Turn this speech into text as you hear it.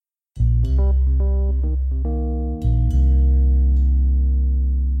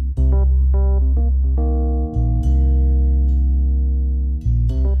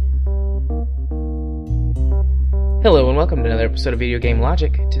Hello and welcome to another episode of Video Game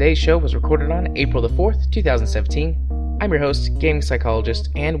Logic. Today's show was recorded on April the 4th, 2017. I'm your host, gaming psychologist,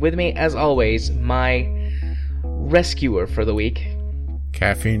 and with me, as always, my rescuer for the week.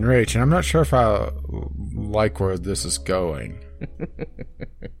 Caffeine Rage, and I'm not sure if I like where this is going.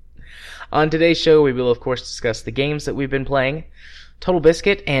 On today's show, we will of course discuss the games that we've been playing. Total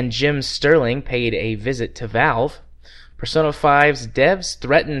Biscuit and Jim Sterling paid a visit to Valve. Persona 5's devs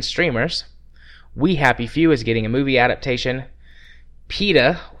threaten streamers. We Happy Few is getting a movie adaptation.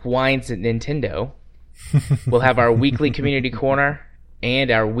 PETA whines at Nintendo. We'll have our weekly community corner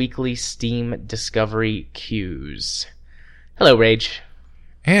and our weekly Steam Discovery Queues. Hello, Rage.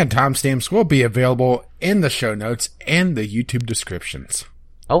 And timestamps will be available in the show notes and the YouTube descriptions.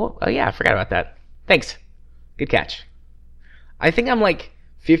 Oh yeah, I forgot about that. Thanks. Good catch. I think I'm like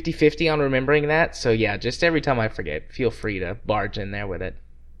 50-50 on remembering that, so yeah, just every time I forget, feel free to barge in there with it.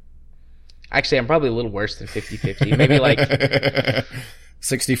 Actually, I'm probably a little worse than 50-50. Maybe like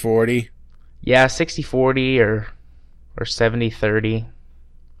 60-40. Yeah, 60-40 or 70-30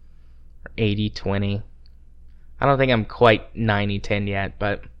 or 80-20. I don't think I'm quite 90-10 yet,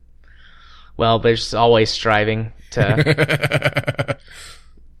 but well, there's always striving to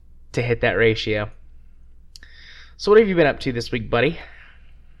to hit that ratio. So what have you been up to this week, buddy?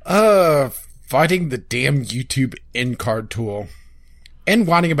 Fighting the damn YouTube in-card tool and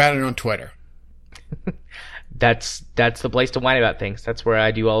whining about it on Twitter. That's the place to whine about things. That's where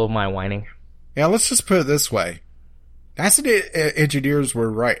I do all of my whining. Yeah, let's just put it this way. Acid engineers were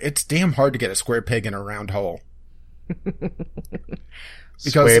right. It's damn hard to get a square peg in a round hole.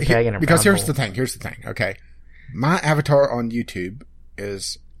 Because here's the thing, okay? My avatar on YouTube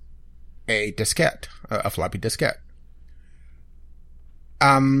is a diskette, a floppy diskette.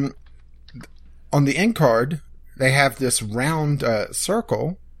 On the end card, they have this round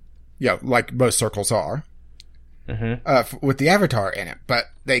circle, like most circles are, with the avatar in it, but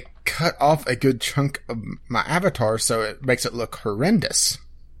they cut off a good chunk of my avatar, so it makes it look horrendous.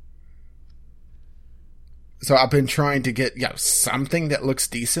 So I've been trying to get something that looks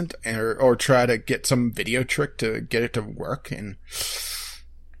decent, or try to get some video trick to get it to work, and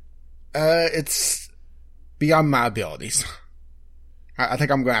it's beyond my abilities. I think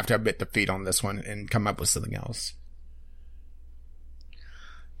I'm going to have to admit defeat on this one and come up with something else.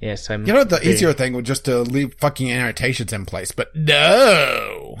 Yes, the easier thing was just to leave fucking annotations in place, but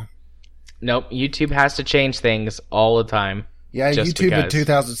no! Nope, YouTube has to change things all the time. Yeah, YouTube in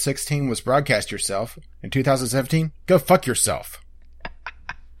 2016 was broadcast yourself. In 2017, go fuck yourself.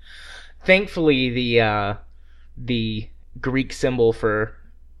 Thankfully, the Greek symbol for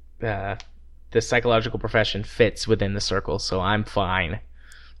the psychological profession fits within the circle, so I'm fine.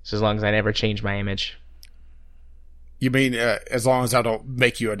 So as long as I never change my image. You mean as long as I don't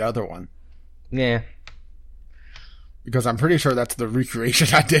make you another one? Yeah. Because I'm pretty sure that's the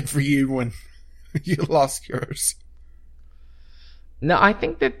recreation I did for you when you lost yours. No, I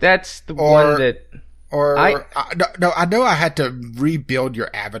think that's the one that... I know I had to rebuild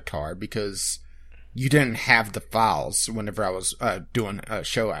your avatar because you didn't have the files whenever I was doing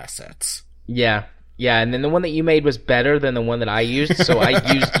show assets. Yeah, and then the one that you made was better than the one that I used, so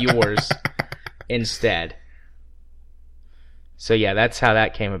I used yours instead. So yeah, that's how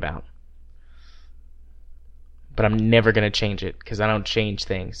that came about. But I'm never going to change it, because I don't change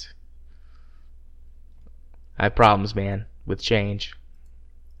things. I have problems, man, with change.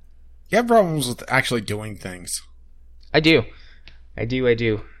 You have problems with actually doing things. I do.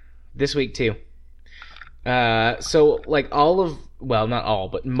 This week, too. So, like, not all,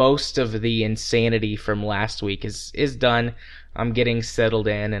 but most of the insanity from last week is done. I'm getting settled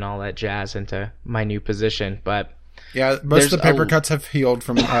in and all that jazz into my new position, but... Yeah, most of the paper cuts have healed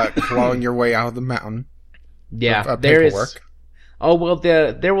from clawing your way out of the mountain. Yeah, there is... Oh, well,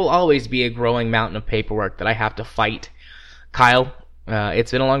 there will always be a growing mountain of paperwork that I have to fight. Kyle,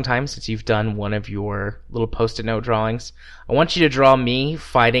 it's been a long time since you've done one of your little Post-it note drawings. I want you to draw me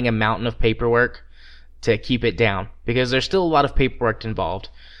fighting a mountain of paperwork to keep it down, because there's still a lot of paperwork involved.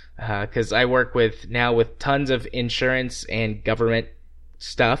 Because I work with tons of insurance and government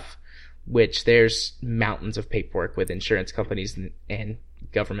stuff, which there's mountains of paperwork with insurance companies and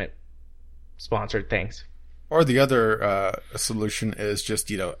government-sponsored things. Or the other solution is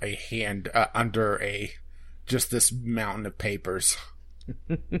just, a hand under just this mountain of papers.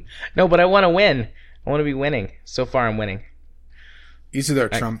 No, but I want to win. I want to be winning. So far, I'm winning. Easy there,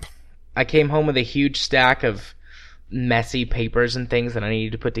 Trump. I came home with a huge stack of messy papers and things that I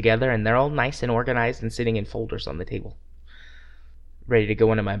needed to put together, and they're all nice and organized and sitting in folders on the table, ready to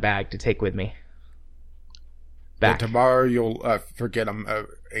go into my bag to take with me. Back. Yeah, tomorrow you'll forget them,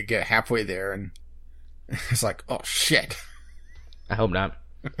 get halfway there, and it's like, oh shit. I hope not.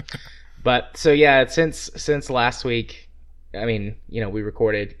 But so yeah, since last week, I mean, we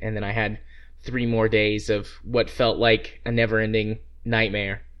recorded, and then I had 3 more days of what felt like a never-ending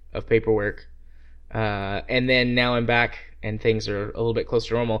nightmare of paperwork. And then now I'm back, and things are a little bit closer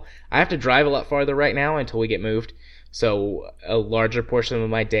to normal. I have to drive a lot farther right now until we get moved, so a larger portion of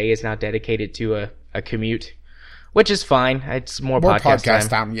my day is now dedicated to a commute, which is fine. It's more podcast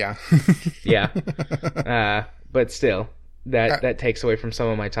time. Yeah. Yeah. But still, that takes away from some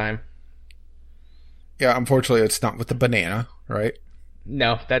of my time. Yeah, unfortunately, it's not with the banana, right?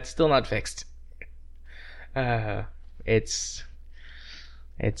 No, that's still not fixed. It's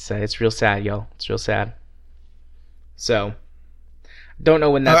real sad, y'all. It's real sad. So, don't know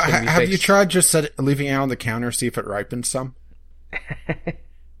when that's going to be fixed. Have you tried just leaving it out on the counter, see if it ripens some?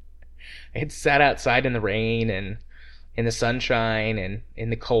 It's sat outside in the rain and in the sunshine and in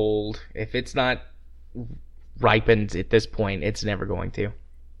the cold. If it's not ripened at this point, it's never going to.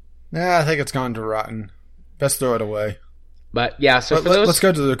 Nah, I think it's gone to rotten. Best throw it away. But yeah, so let's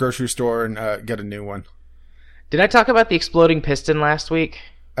go to the grocery store and get a new one. Did I talk about the exploding piston last week?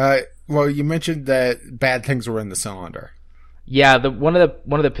 Well, you mentioned that bad things were in the cylinder. Yeah, one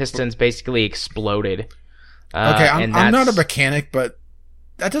of the pistons basically exploded. Okay, I'm not a mechanic, but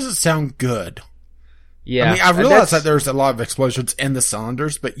that doesn't sound good. Yeah, I mean, I realize that there's a lot of explosions in the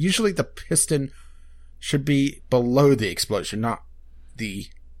cylinders, but usually the piston should be below the explosion, not the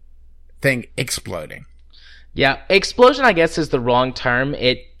thing exploding. Yeah, explosion, I guess, is the wrong term.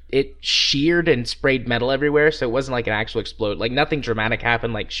 It sheared and sprayed metal everywhere, so it wasn't like an actual explode. Like, nothing dramatic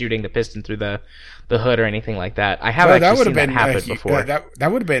happened, like shooting the piston through the hood or anything like that. I have actually seen that happen before.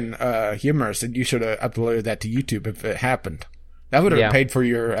 That would have been humorous, and you should have uploaded that to YouTube if it happened. That would have paid for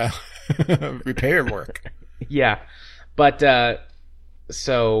your repair work. Yeah, but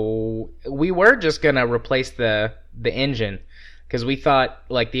so we were just gonna replace the engine, because we thought,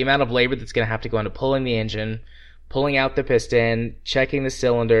 like, the amount of labor that's gonna have to go into pulling the engine, pulling out the piston, checking the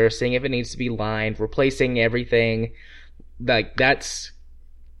cylinder, seeing if it needs to be lined, replacing everything, like, that's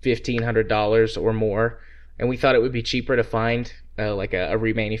 $1,500 or more. And we thought it would be cheaper to find like a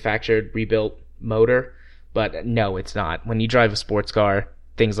remanufactured, rebuilt motor, but no, it's not. When you drive a sports car,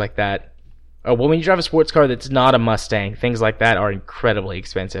 things like that, when you drive a sports car that's not a Mustang, things like that are incredibly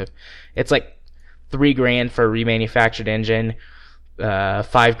expensive. It's like $3,000 for a remanufactured engine,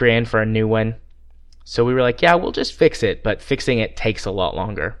 $5,000 for a new one. So we were like, yeah, we'll just fix it, but fixing it takes a lot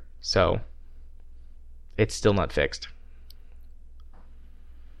longer. So it's still not fixed.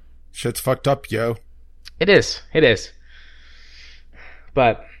 Shit's fucked up, yo. It is.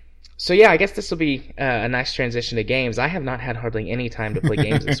 But, so yeah, I guess this will be a nice transition to games. I have not had hardly any time to play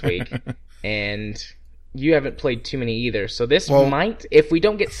games this week. And you haven't played too many either. So this might, if we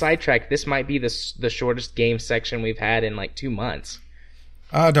don't get sidetracked, this might be the shortest game section we've had in like 2 months.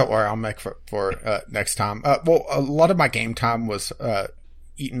 Don't worry, I'll make for next time. Well, a lot of my game time was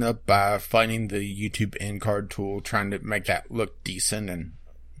eaten up by finding the YouTube in-card tool, trying to make that look decent and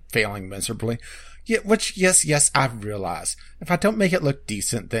failing miserably. Yeah, which, yes, I realize. If I don't make it look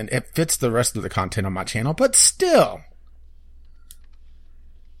decent, then it fits the rest of the content on my channel, but still.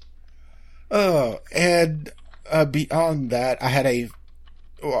 Oh, and beyond that, I had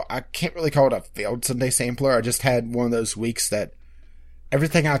I can't really call it a failed Sunday sampler. I just had one of those weeks that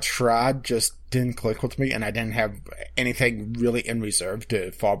everything I tried just didn't click with me, and I didn't have anything really in reserve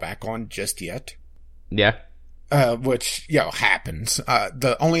to fall back on just yet. Yeah. Which, happens.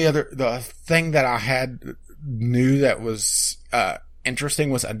 The thing that I had new that was,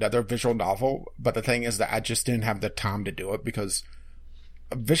 interesting was another visual novel, but the thing is that I just didn't have the time to do it because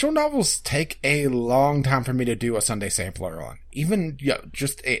visual novels take a long time for me to do a Sunday sampler on. Even,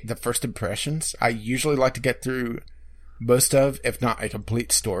 the first impressions, I usually like to get through most of, if not a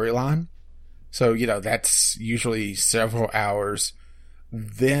complete storyline. So, that's usually several hours.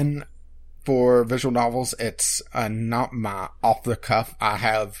 Then, for visual novels, it's not my off-the-cuff. I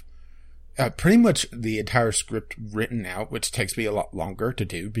have pretty much the entire script written out, which takes me a lot longer to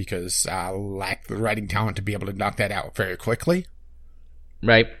do because I lack the writing talent to be able to knock that out very quickly.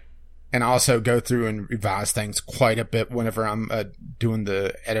 Right. And I also go through and revise things quite a bit whenever I'm doing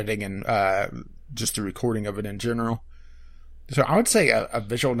the editing and just the recording of it in general. So I would say a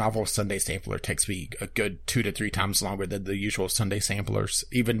visual novel Sunday sampler takes me a good 2 to 3 times longer than the usual Sunday samplers,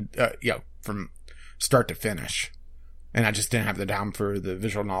 even, from start to finish. And I just didn't have the time for the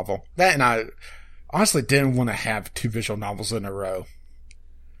visual novel. That, and I honestly didn't want to have 2 visual novels in a row.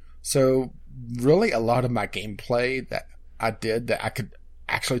 So really a lot of my gameplay that I did that I could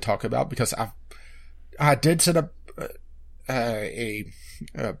actually talk about, because I did set up a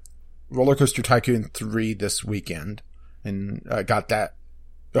Roller Coaster Tycoon 3 this weekend, and got that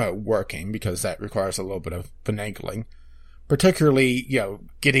working, because that requires a little bit of finagling. Particularly,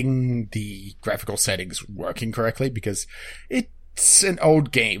 getting the graphical settings working correctly, because it's an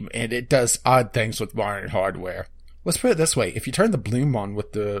old game and it does odd things with modern hardware. Let's put it this way. If you turn the bloom on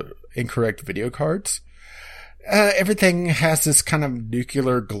with the incorrect video cards, everything has this kind of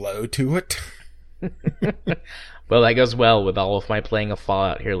nuclear glow to it. Well, that goes well with all of my playing of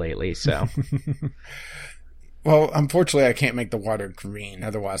Fallout here lately, so. Well, unfortunately, I can't make the water green,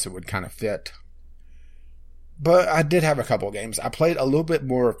 otherwise it would kind of fit. But I did have a couple of games. I played a little bit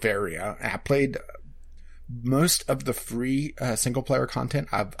more of Varia. I played most of the free single-player content.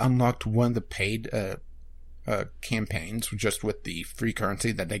 I've unlocked one of the paid campaigns just with the free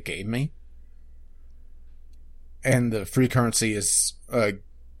currency that they gave me. And the free currency is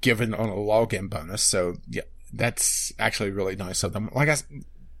given on a login bonus, so yeah, that's actually really nice of them. Like I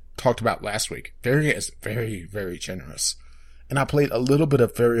talked about last week, Varia is very, very generous. And I played a little bit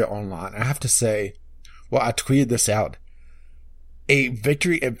of Varia online. I have to say, well, I tweeted this out. A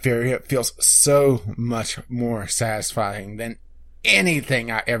victory at Varia feels so much more satisfying than anything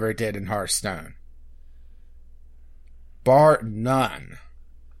I ever did in Hearthstone. Bar none.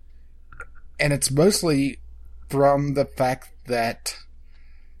 And it's mostly from the fact that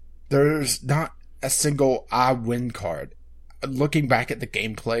there's not a single I win card. Looking back at the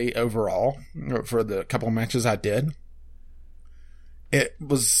gameplay overall, for the couple matches I did, it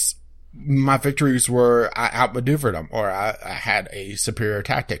was, my victories were I outmaneuvered them, or I had a superior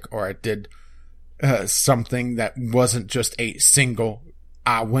tactic, or I did something that wasn't just a single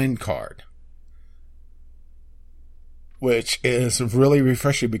I win card. Which is really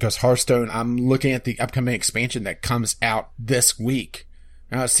refreshing, because Hearthstone, I'm looking at the upcoming expansion that comes out this week.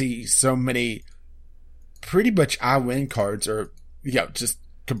 And I see so many pretty much I win cards, or just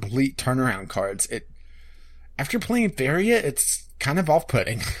complete turnaround cards. After playing Varia, it's kind of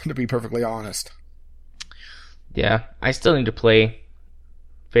off-putting, to be perfectly honest. Yeah, I still need to play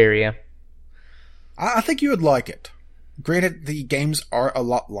Varia. I think you would like it. Granted, the games are a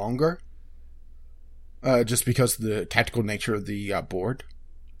lot longer, just because of the tactical nature of the board.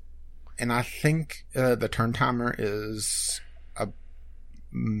 And I think the turn timer is a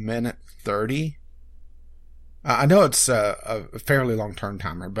minute 30. I know it's a fairly long turn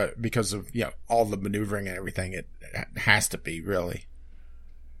timer, but because of all the maneuvering and everything, it has to be, really.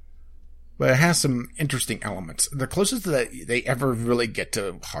 But it has some interesting elements. The closest that they ever really get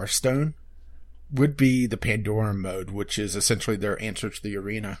to Hearthstone would be the Pandora mode, which is essentially their answer to the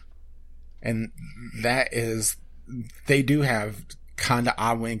arena. And that is, they do have kind of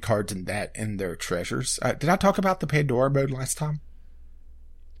I win cards in that in their treasures. Did I talk about the Pandora mode last time?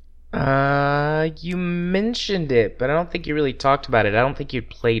 You mentioned it, but I don't think you really talked about it. I don't think you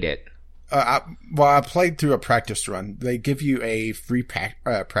played it. I played through a practice run. They give you a free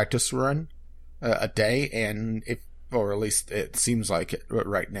practice run a day, and or at least it seems like it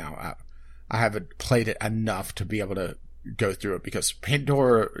right now. I haven't played it enough to be able to go through it, because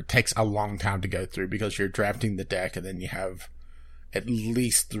Pandora takes a long time to go through, because you're drafting the deck and then you have at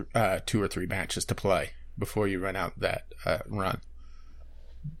least 2 or 3 matches to play before you run out that run.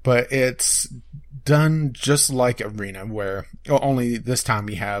 But it's done just like Arena, where only this time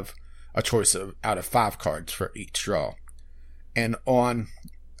you have a choice out of 5 cards for each draw. And on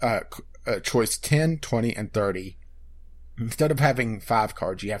choice 10, 20, and 30, instead of having 5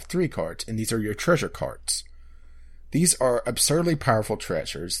 cards, you have 3 cards, and these are your treasure cards. These are absurdly powerful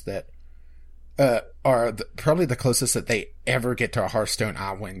treasures that are probably the closest that they ever get to a Hearthstone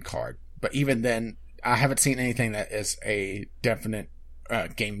I win card. But even then, I haven't seen anything that is a definite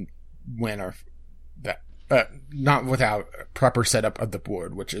game winner, that not without proper setup of the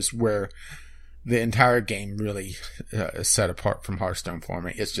board, which is where the entire game really is set apart from Hearthstone for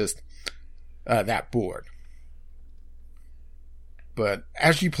me. It's just that board. But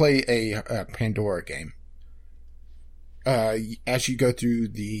as you play a Pandora game, as you go through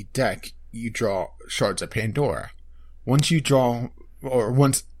the deck, you draw shards of Pandora. Once you draw, or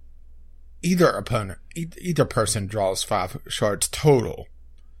once either person draws 5 shards total,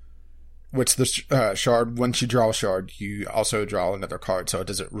 which the shard, once you draw a shard, you also draw another card, so it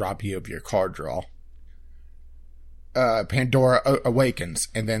doesn't rob you of your card draw. Pandora awakens,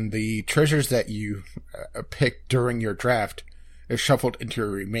 and then the treasures that you pick during your draft is shuffled into your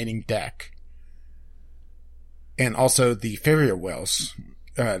remaining deck. And also the Faria Wells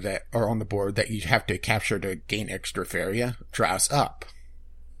that are on the board that you have to capture to gain extra Faria dries up.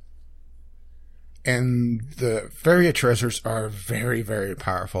 And the Faria treasures are very, very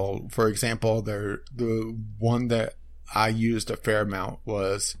powerful. For example, the one that I used a fair amount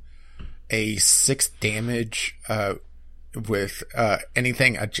was a 6 damage with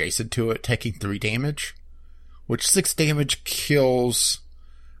anything adjacent to it taking 3 damage, which 6 damage kills,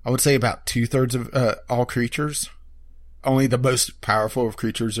 I would say, about 2/3 of all creatures. Only the most powerful of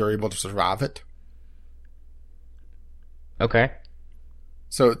creatures are able to survive it. Okay.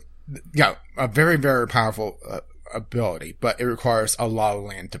 So, yeah, a very, very powerful ability, but it requires a lot of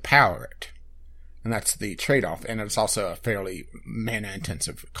land to power it. And that's the trade-off, and it's also a fairly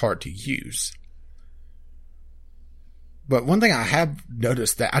mana-intensive card to use. But one thing I have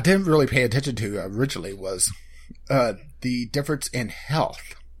noticed that I didn't really pay attention to originally was the difference in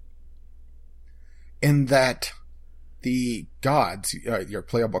health. In that the gods, your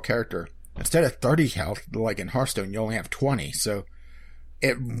playable character, instead of 30 health, like in Hearthstone, you only have 20, so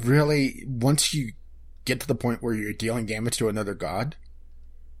it really, once you get to the point where you're dealing damage to another god,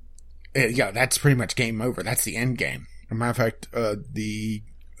 that's pretty much game over. That's the end game. As a matter of fact, the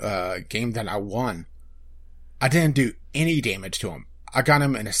game that I won, I didn't do any damage to him. I got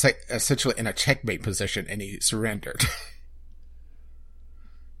him essentially in a checkmate position, and he surrendered.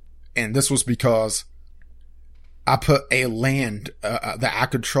 And this was because I put a land that I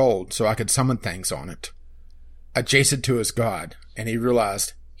controlled so I could summon things on it adjacent to his god, and he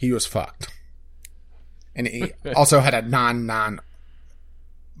realized he was fucked. And he also had a 9/9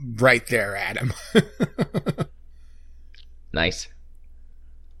 right there at him. Nice.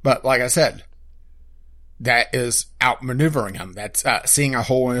 But like I said, that is outmaneuvering him. That's seeing a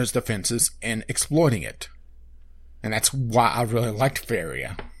hole in his defenses and exploiting it. And that's why I really liked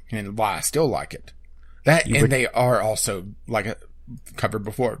Faria, and why I still like it. They are also, like I covered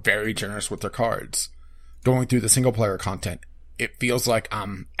before, very generous with their cards. Going through the single-player content, it feels like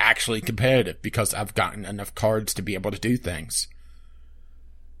I'm actually competitive because I've gotten enough cards to be able to do things.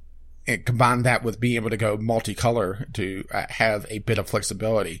 And combine that with being able to go multicolor to have a bit of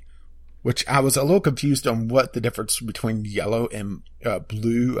flexibility, which I was a little confused on what the difference between yellow and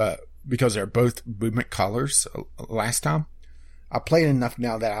blue, because they're both movement colors last time. I played enough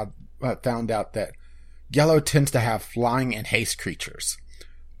now that I found out that yellow tends to have flying and haste creatures.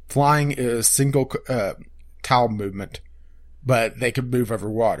 Flying is single tile movement, but they can move over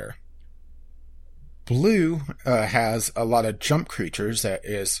water. Blue has a lot of jump creatures that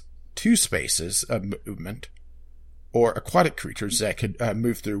is 2 spaces of movement, or aquatic creatures that could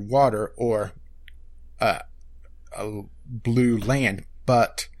move through water, or a blue land,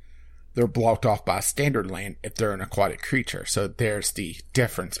 but they're blocked off by standard land if they're an aquatic creature. So there's the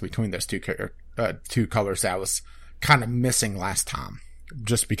difference between those two colors that I was kind of missing last time,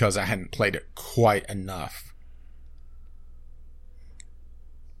 just because I hadn't played it quite enough.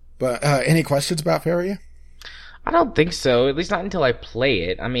 But any questions about Faria? I don't think so, at least not until I play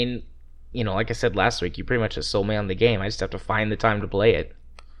it. I mean, like I said last week, you pretty much just sold me on the game. I just have to find the time to play it.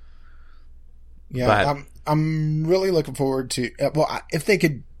 Yeah, but I'm really looking forward to... if they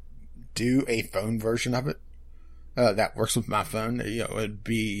could do a phone version of it that works with my phone, it'd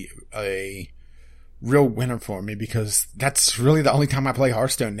be a real winner for me, because that's really the only time I play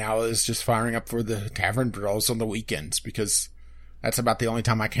Hearthstone now, is just firing up for the tavern brawls on the weekends, because that's about the only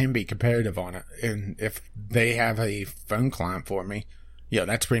time I can be competitive on it. And if they have a phone client for me,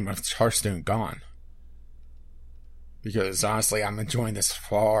 that's pretty much Hearthstone gone. Because honestly, I'm enjoying this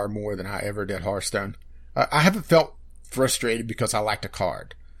far more than I ever did Hearthstone. I haven't felt frustrated because I liked a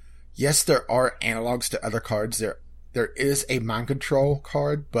card. Yes, there are analogs to other cards. There is a mind control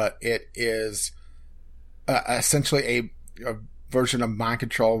card, but it is essentially a version of mind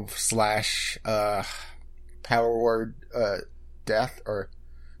control / power word death, or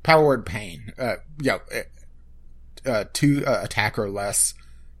power word pain. 2 attack or less,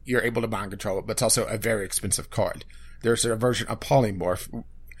 you're able to mind control it, but it's also a very expensive card. There's a version of polymorph,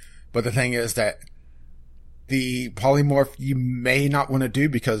 but the thing is that the polymorph you may not want to do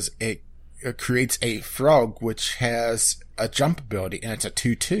because it creates a frog which has a jump ability, and it's a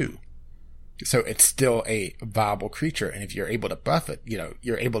 2/2. So it's still a viable creature, and if you're able to buff it,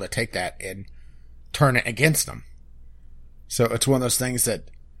 you're able to take that and turn it against them. So it's one of those things that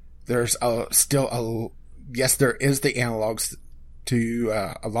there's yes, there is the analogs to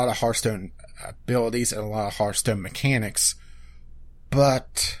a lot of Hearthstone abilities and a lot of Hearthstone mechanics,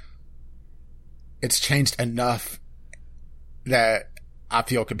 but it's changed enough that I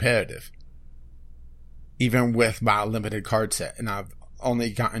feel competitive, even with my limited card set, and I've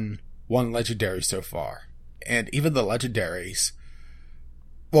only gotten 1 legendary so far. And even the legendaries,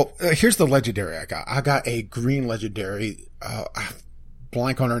 Well, here's the legendary I got. I got a green legendary. I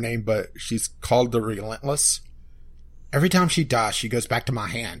blank on her name, but she's called the Relentless. Every time she dies, she goes back to my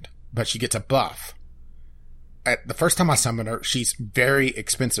hand, but she gets a buff. At the first time I summon her, she's very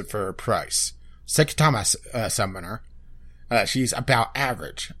expensive for her price. Second time I summon her, she's about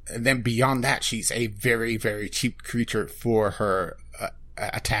average. And then beyond that, she's a very, very cheap creature for her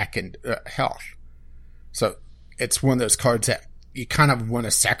attack and health. So it's one of those cards that you kind of want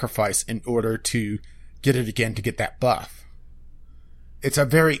to sacrifice in order to get it again to get that buff. It's a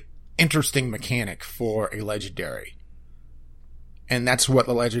very interesting mechanic for a legendary. And that's what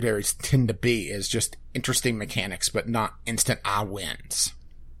the legendaries tend to be, is just interesting mechanics, but not instant wins.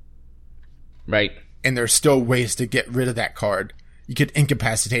 Right. And there's still ways to get rid of that card. You could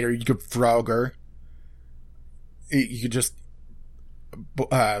incapacitate her, you could frog her. You could just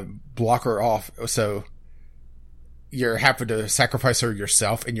block her off, so you're having to sacrifice her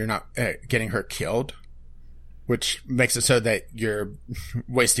yourself and you're not getting her killed. Which makes it so that you're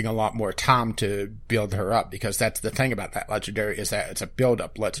wasting a lot more time to build her up, because that's the thing about that legendary, is that it's a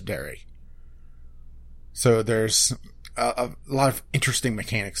build-up legendary. So there's a lot of interesting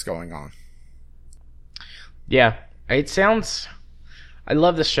mechanics going on. Yeah, it sounds... I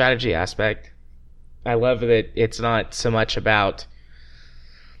love the strategy aspect. I love that it's not so much about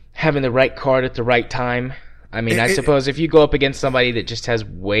having the right card at the right time. I mean, I suppose if you go up against somebody that just has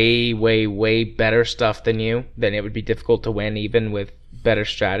way, way, way better stuff than you, then it would be difficult to win even with better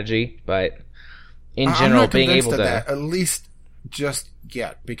strategy. But in general, being able to... that, at least just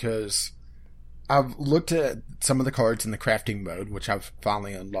yet, because I've looked at some of the cards in the crafting mode, which I've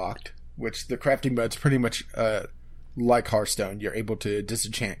finally unlocked, which the crafting mode's pretty much like Hearthstone. You're able to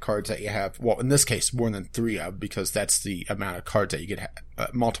disenchant cards that you have, well, in this case, more than 3 of, because that's the amount of cards that you could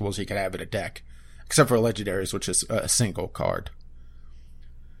multiples you could have in a deck. Except for legendaries, which is a single card.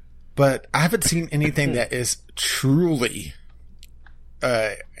 But I haven't seen anything that is truly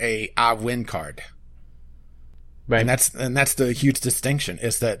a I win card. Right. And that's the huge distinction,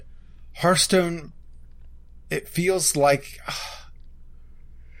 is that Hearthstone, it feels like,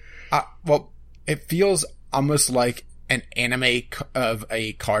 it feels almost like an anime of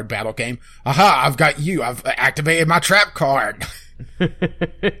a card battle game. Aha, I've got you. I've activated my trap card.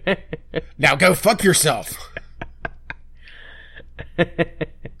 Now go fuck yourself.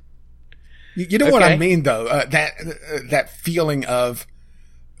 You know what I mean, though? That feeling of,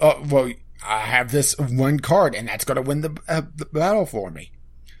 oh, well, I have this one card, and that's going to win the battle for me.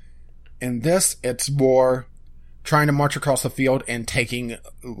 In this, it's more trying to march across the field and taking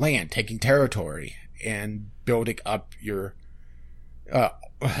land, taking territory, and building up your,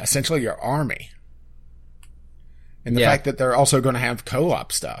 essentially your army. And the fact that they're also going to have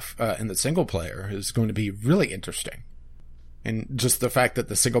co-op stuff in the single player is going to be really interesting. And just the fact that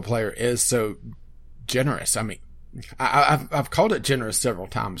the single player is so generous. I mean, I've called it generous several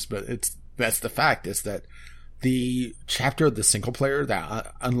times, but that's the fact, is that the chapter of the single player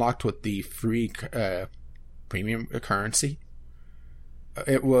that unlocked with the free premium currency,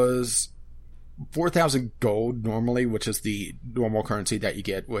 it was 4,000 gold normally, which is the normal currency that you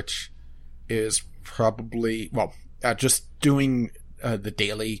get, which is probably, just doing the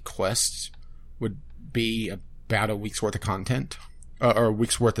daily quests would be about a week's worth of content, or a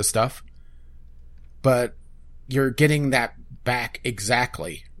week's worth of stuff. But you're getting that back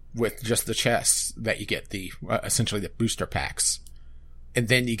exactly with just the chests that you get, the essentially the booster packs. And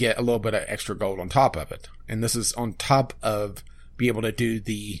then you get a little bit of extra gold on top of it. And this is on top of be able to do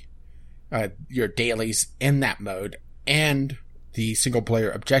the your dailies in that mode, and the single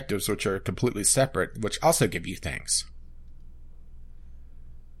player objectives, which are completely separate, which also give you things.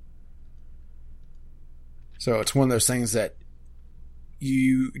 So it's one of those things that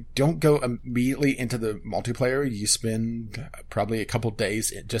you don't go immediately into the multiplayer. You spend probably a couple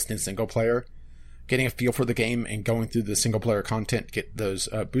days just in single player, getting a feel for the game and going through the single player content, get those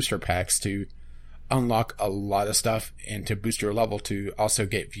booster packs to unlock a lot of stuff, and to boost your level, to also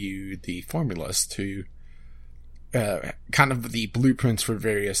give you the formulas to kind of the blueprints for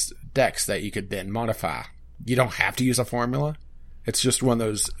various decks that you could then modify. You don't have to use a formula. It's just one of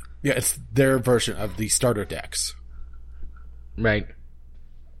those, it's their version of the starter decks. Right.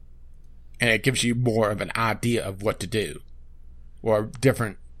 And it gives you more of an idea of what to do, or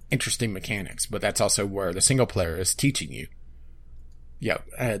different interesting mechanics. But that's also where the single player is teaching you.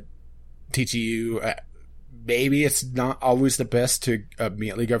 Teaching you, maybe it's not always the best to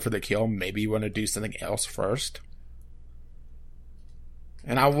immediately go for the kill. Maybe you want to do something else first.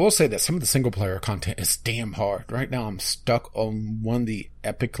 And I will say that some of the single player content is damn hard. Right now I'm stuck on one of the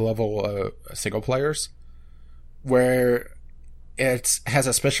epic level single players, where it has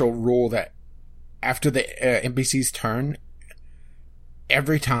a special rule that after the NPC's turn,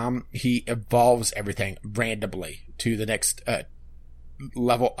 every time he evolves everything randomly to the next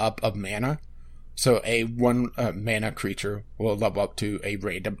level up of mana. So a 1 mana creature will level up to a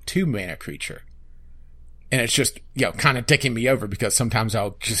random 2 mana creature. And it's just, kind of dicking me over because sometimes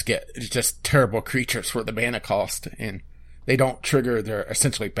I'll just get just terrible creatures for the mana cost, and they don't trigger their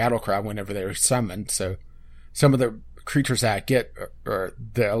essentially battle cry whenever they're summoned. So some of the creatures that I get, or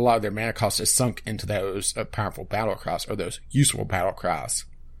a lot of their mana cost is sunk into those powerful battle cries, or those useful battle cries.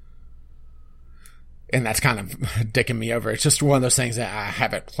 And that's kind of dicking me over. It's just one of those things that I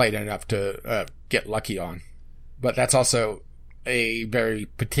haven't played enough to get lucky on. But that's also a very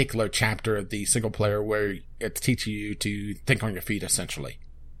particular chapter of the single player where it's teaching you to think on your feet, essentially.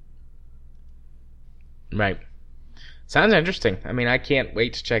 Right. Sounds interesting. I mean, I can't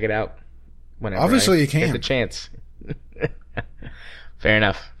wait to check it out whenever Obviously I you can. get the chance. Fair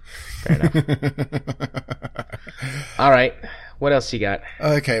enough. All right. What else you got?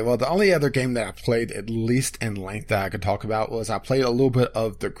 Okay, well, the only other game that I played at least in length that I could talk about was I played a little bit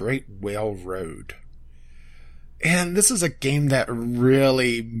of The Great Whale Road. And this is a game that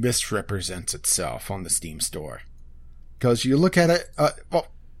really misrepresents itself on the Steam store. Because you look at it,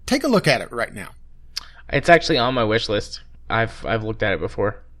 take a look at it right now. It's actually on my wish list. I've looked at it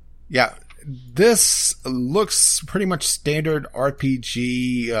before. Yeah, this looks pretty much standard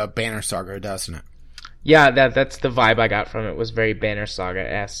RPG Banner Saga, doesn't it? Yeah, that's the vibe I got from it. Was very Banner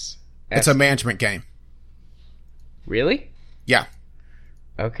Saga-esque. It's a management game. Really? Yeah.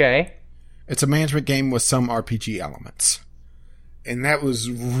 Okay. It's a management game with some RPG elements. And that was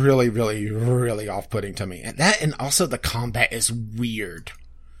really, really, really off-putting to me. And also the combat is weird.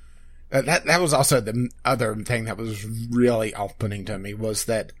 That was also the other thing that was really off-putting to me, was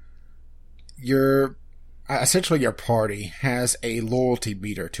that essentially your party has a loyalty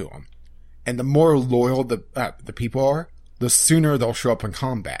meter to them. And the more loyal the people are, the sooner they'll show up in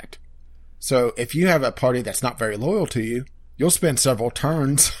combat. So if you have a party that's not very loyal to you, you'll spend several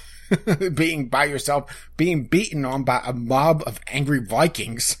turns being by yourself, being beaten on by a mob of angry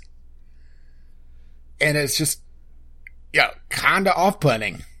Vikings. And it's just, kind of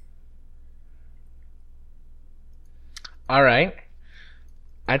off-putting. All right.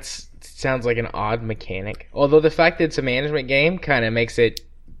 That sounds like an odd mechanic. Although the fact that it's a management game kind of makes it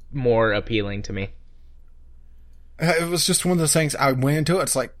more appealing to me. It was just one of those things. I went into it.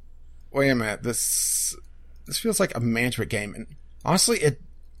 It's like, wait a minute, this feels like a management game. And honestly,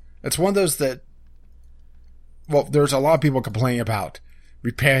 it's one of those that, well, there's a lot of people complaining about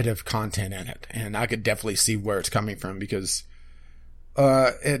repetitive content in it, and I could definitely see where it's coming from, because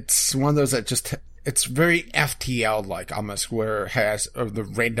it's one of those that just, it's very FTL like almost, where it has the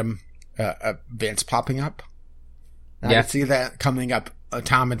random events popping up. And I see that coming up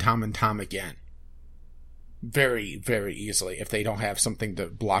time and time again. Very, very easily, if they don't have something to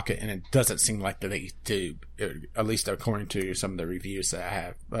block it, and it doesn't seem like they do, at least according to some of the reviews that I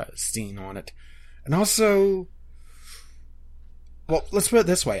have seen on it. And also, well, let's put it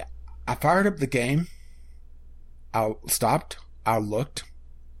this way. I fired up the game, I stopped, I looked,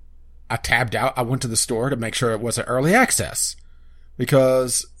 I tabbed out, I went to the store to make sure it wasn't early access,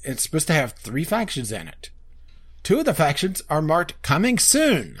 because it's supposed to have 3 factions in it. 2 of the factions are marked coming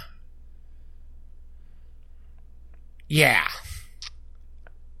soon. Yeah.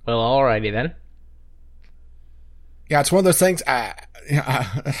 Well, alrighty then. Yeah, it's one of those things I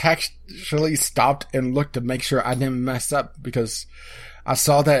actually stopped and looked to make sure I didn't mess up, because I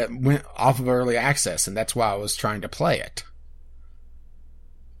saw that it went off of early access, and that's why I was trying to play it.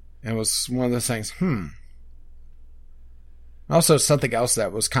 It was one of those things, Also, something else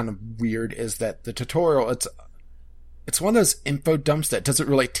that was kind of weird is that the tutorial, it's one of those info dumps that doesn't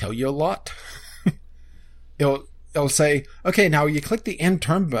really tell you a lot. It'll say, okay, now you click the end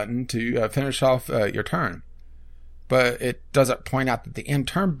turn button to finish off your turn. But it doesn't point out that the end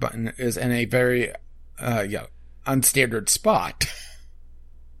turn button is in a very unstandard spot.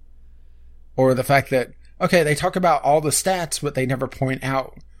 Or the fact that, okay, they talk about all the stats, but they never point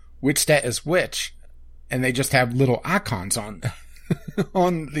out which stat is which. And they just have little icons on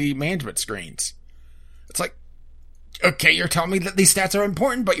on the management screens. It's like, okay, you're telling me that these stats are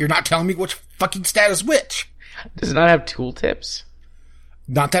important, but you're not telling me which fucking stat is which. Does it not have tooltips?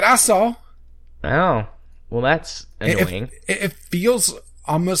 Not that I saw. Oh, well, that's annoying. It feels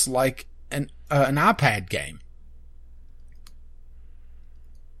almost like an iPad game.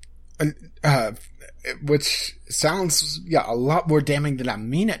 Which sounds, a lot more damning than I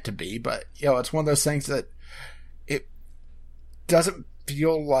mean it to be, but, it's one of those things that it doesn't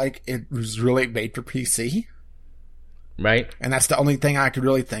feel like it was really made for PC. Right. And that's the only thing I could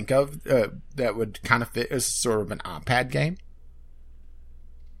really think of that would kind of fit as sort of an iPad game.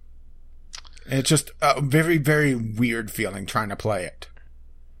 And it's just a very, very weird feeling trying to play it.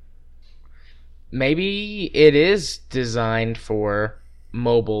 Maybe it is designed for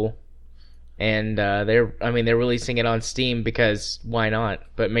mobile, and they're releasing it on Steam because why not?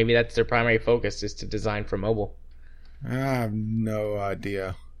 But maybe that's their primary focus, is to design for mobile. I have no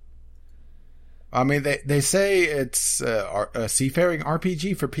idea. I mean, they say it's a seafaring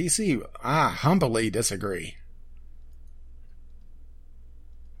RPG for PC. I humbly disagree.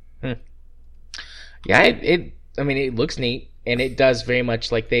 Yeah, it looks neat, and it does very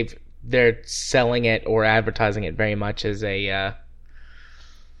much like they're selling it or advertising it very much as a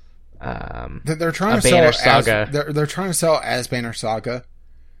they're trying to Banner sell Saga. They're trying to sell as Banner Saga.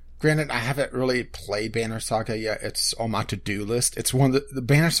 Granted, I haven't really played Banner Saga yet. It's on my to-do list. It's the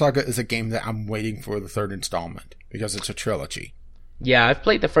Banner Saga is a game that I'm waiting for the third installment because it's a trilogy. Yeah, I've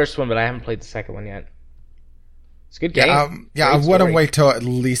played the first one, but I haven't played the second one yet. It's a good game. I want to wait till at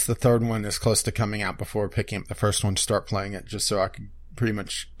least the third one is close to coming out before picking up the first one to start playing it, just so I can pretty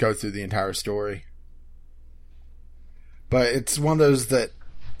much go through the entire story. But it's one of those that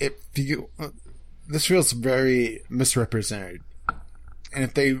this feels very misrepresented. And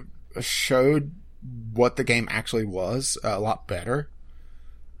if they showed what the game actually was a lot better,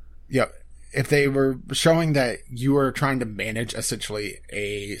 if they were showing that you were trying to manage essentially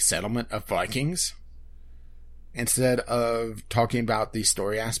a settlement of Vikings instead of talking about the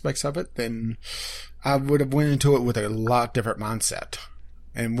story aspects of it, then I would have went into it with a lot different mindset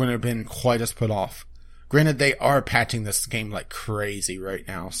and wouldn't have been quite as put off. Granted, they are patching this game like crazy right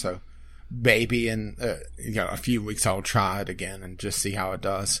now, so maybe in a few weeks I'll try it again and just see how it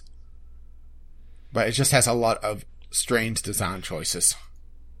does. But it just has a lot of strange design choices.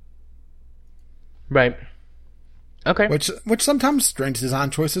 Right. Okay. Which sometimes strange design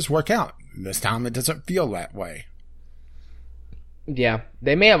choices work out. This time it doesn't feel that way. Yeah.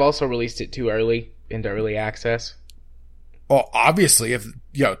 They may have also released it too early into early access. Well, obviously, if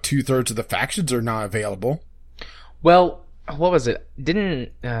 2/3 of the factions are not available. Well, what was it?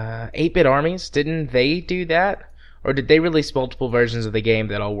 Didn't 8-Bit Armies, didn't they do that? Or did they release multiple versions of the game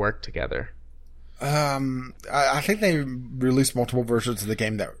that all work together? I think they released multiple versions of the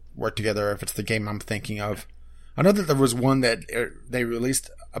game that work together, if it's the game I'm thinking of. I know that there was one that they released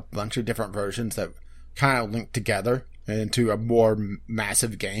a bunch of different versions that kind of linked together into a more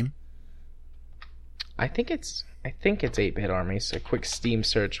massive game. I think it's 8-Bit Armies. A quick Steam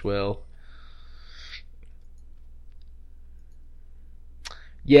search will.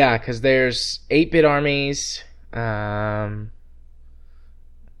 Yeah, because there's 8-Bit Armies. Yeah.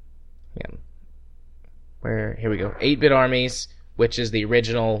 Here we go. 8-Bit Armies, which is the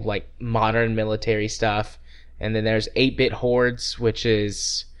original, like, modern military stuff. And then there's 8-Bit Hordes, which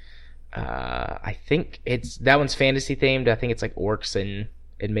is, I think that one's fantasy themed. I think it's like orcs and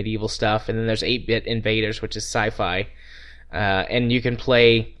medieval stuff. And then there's 8-Bit Invaders, which is sci-fi. And you can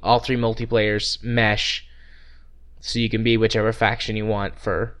play all three multiplayers mesh, so you can be whichever faction you want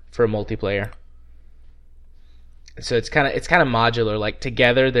for multiplayer. So it's kind of modular. Like,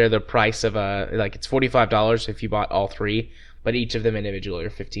 together they're the price of it's $45 if you bought all three, but each of them individually are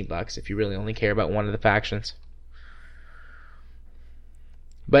 $15 if you really only care about one of the factions.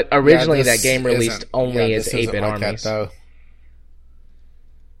 But originally that game released only as 8-Bit Armies. Though.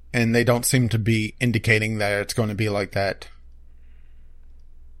 And they don't seem to be indicating that it's going to be like that.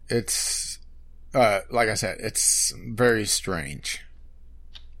 It's like I said, it's very strange.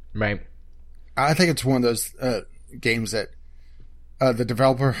 Right. I think it's one of those games that the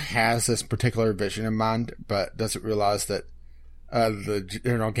developer has this particular vision in mind, but doesn't realize that the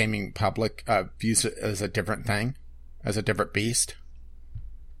general gaming public views it as a different thing, as a different beast.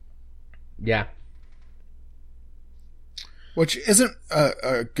 Yeah. Which isn't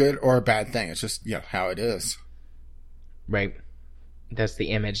a good or a bad thing. It's just, how it is. Right. That's the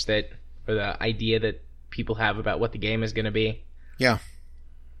image or the idea that people have about what the game is going to be. Yeah.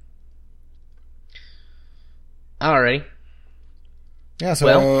 Alrighty. Yeah,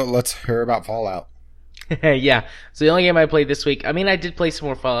 so let's hear about Fallout. Yeah. So the only game I played this week, I did play some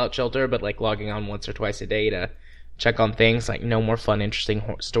more Fallout Shelter, but like logging on once or twice a day to check on things. Like, no more fun, interesting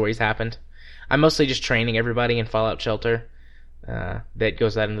stories happened. I'm mostly just training everybody in Fallout Shelter that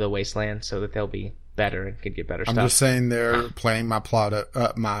goes out into the wasteland so that they'll be better and can get better stuff. I'm just saying they're playing my plot,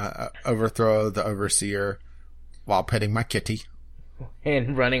 my overthrow the Overseer while petting my kitty.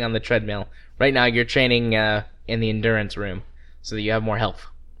 And running on the treadmill. Right now you're training in the endurance room so that you have more health.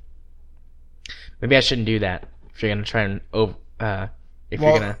 Maybe I shouldn't do that if you're going to try and Well,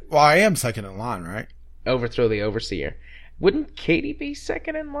 I am second in line, right? Overthrow the Overseer. Wouldn't Katie be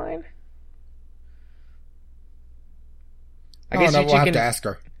second in line? I guess we'll have to ask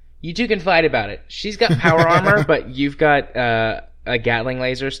her. You two can fight about it. She's got power armor, but you've got a Gatling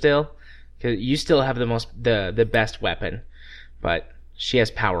laser still. Cause you still have the best weapon, but she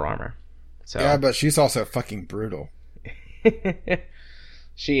has power armor. So yeah, but she's also fucking brutal.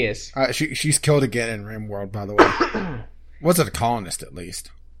 She is. She's killed again in RimWorld, by the way. Wasn't a colonist, at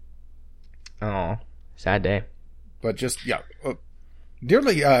least. Oh, sad day. But just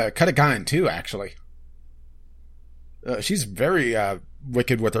nearly cut a guy in two, actually. She's very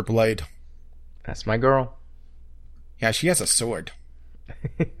wicked with her blade. That's my girl. Yeah, she has a sword.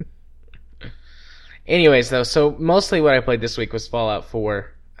 Anyways, though, so mostly what I played this week was Fallout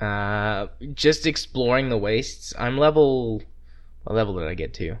 4. Just exploring the wastes. I'm level... What level did I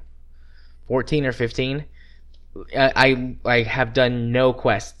get to? 14 or 15? I have done no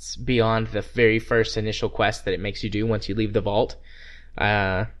quests beyond the very first initial quest that it makes you do once you leave the vault.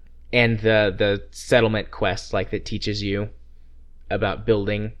 And the settlement quest, like, that teaches you about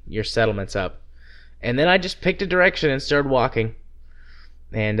building your settlements up. And then I just picked a direction and started walking.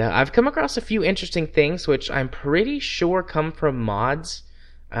 And I've come across a few interesting things, which I'm pretty sure come from mods.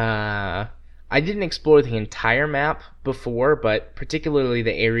 I didn't explore the entire map before, but particularly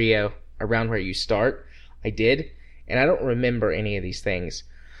the area around where you start, I did. And I don't remember any of these things.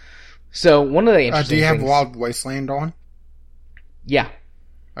 So one of the interesting things... Do you have Wild Wasteland on? Yeah.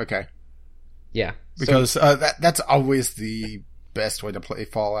 Okay. Yeah. Because that's always the best way to play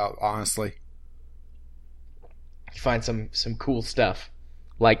Fallout, honestly. You find some cool stuff.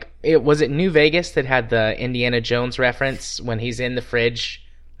 Like, was it New Vegas that had the Indiana Jones reference when he's in the fridge?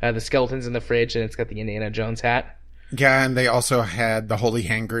 The skeleton's in the fridge and it's got the Indiana Jones hat? Yeah, and they also had the Holy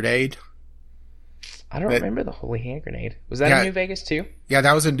Hand Grenade. I don't remember the Holy Hand Grenade. Was that in New Vegas too? Yeah,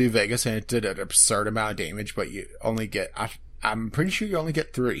 that was in New Vegas, and it did an absurd amount of damage, but you only get... I'm pretty sure you only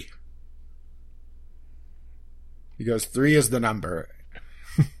get 3. Because 3 is the number.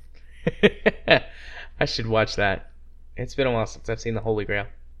 I should watch that. It's been a while since I've seen the Holy Grail.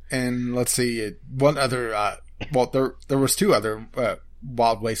 And let's see, one other... there was 2 other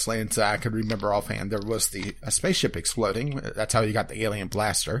Wild Wastelands that I could remember offhand. There was a spaceship exploding. That's how you got the alien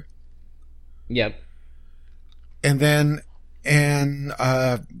blaster. Yep. And then...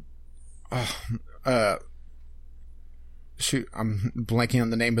 shoot, I'm blanking on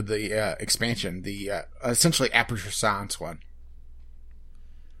the name of the expansion. The essentially Aperture Science one.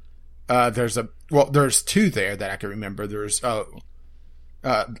 There's 2 there that I can remember. There's all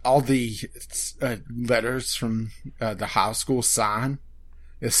the letters from the high school sign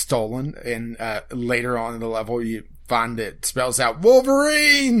is stolen, and later on in the level you find it spells out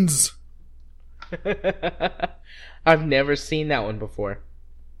Wolverines. I've never seen that one before.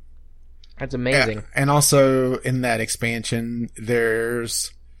 That's amazing. And also in that expansion,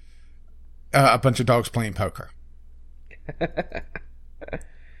 there's a bunch of dogs playing poker.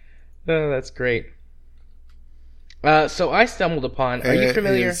 Oh, that's great. So I stumbled upon... Are you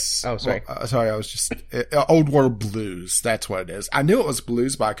familiar? Sorry. Sorry, I was just... Old World Blues, that's what it is. I knew it was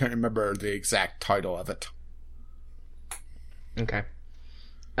Blues, but I couldn't remember the exact title of it. Okay.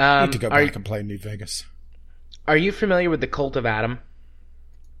 I need to go back and play New Vegas. Are you familiar with the Cult of Adam?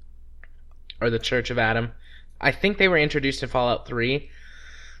 Or the Church of Adam? I think they were introduced in Fallout 3.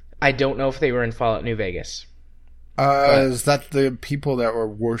 I don't know if they were in Fallout New Vegas. Is that the people that were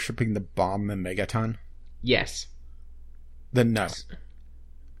worshipping the bomb in Megaton? Yes. Then no.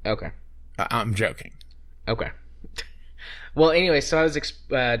 Okay. I'm joking. Okay. Well, anyway, so I was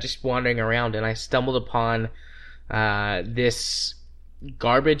just wandering around and I stumbled upon this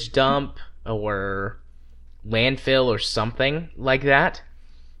garbage dump or landfill or something like that.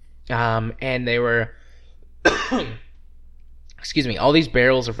 And they were, excuse me, all these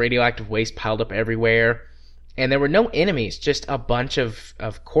barrels of radioactive waste piled up everywhere. And there were no enemies, just a bunch of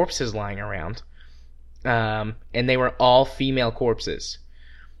corpses lying around. And they were all female corpses.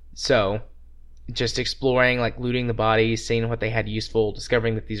 So, just exploring, like looting the bodies, seeing what they had useful,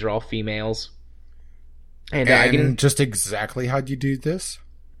 discovering that these are all females. And just exactly how'd you do this?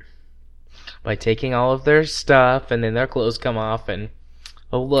 By taking all of their stuff, and then their clothes come off, and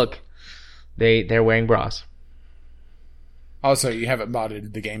oh look, they're wearing bras. Also, you haven't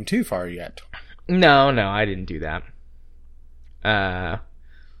modded the game too far yet. No, I didn't do that. I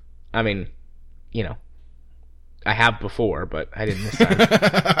mean, you know, I have before, but I didn't this time.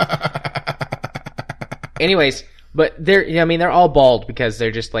 Anyways, but they're all bald because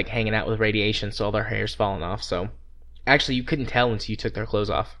they're just like hanging out with radiation, so all their hair's falling off. So, actually, you couldn't tell until you took their clothes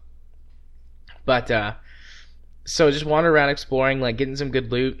off. But so just wandered around exploring, like getting some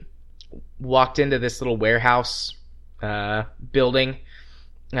good loot. Walked into this little warehouse building,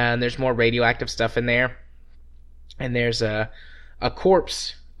 and there's more radioactive stuff in there. And there's a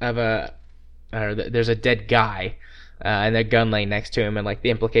corpse of there's a dead guy, and a gun laying next to him, and like the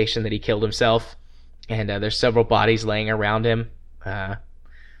implication that he killed himself. And there's several bodies laying around him.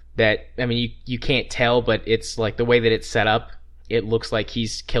 That, I mean, you can't tell, but it's like the way that it's set up, it looks like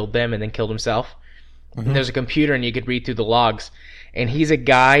he's killed them and then killed himself. Mm-hmm. And there's a computer, and you could read through the logs. And he's a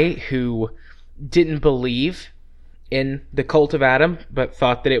guy who didn't believe in the cult of Adam, but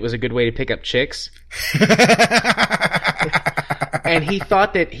thought that it was a good way to pick up chicks. And he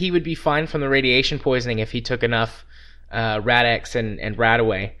thought that he would be fine from the radiation poisoning if he took enough Rad-X and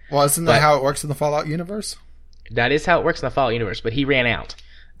Radaway. Well, isn't that how it works in the Fallout universe? That is how it works in the Fallout universe, but he ran out.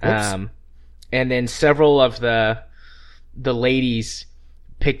 And then several of the ladies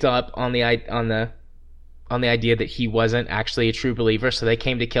picked up on the idea that he wasn't actually a true believer, so they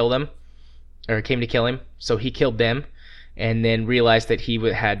came to kill him. So he killed them, and then realized that he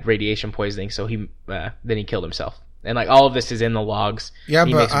had radiation poisoning. So then he killed himself. And like all of this is in the logs. Yeah,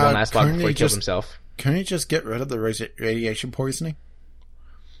 he makes one last log before he kills himself. Can he just get rid of the radiation poisoning?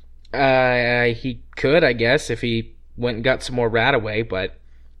 He could, I guess, if he went and got some more Radaway, but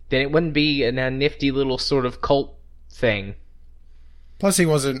then it wouldn't be a nifty little sort of cult thing. Plus, he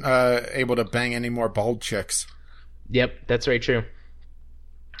wasn't able to bang any more bald chicks. Yep, that's very true.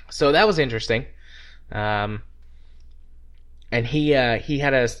 So that was interesting. And he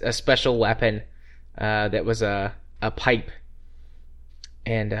had a special weapon that was a pipe,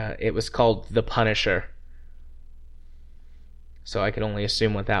 and it was called the Punisher. So I could only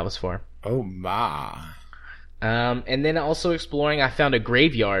assume what that was for. Oh my. And then also exploring, I found a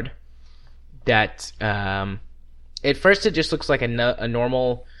graveyard that at first it just looks like a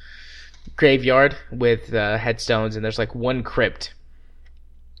normal graveyard with headstones, and there's like one crypt.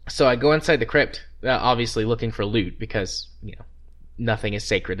 So I go inside the crypt, obviously looking for loot, because nothing is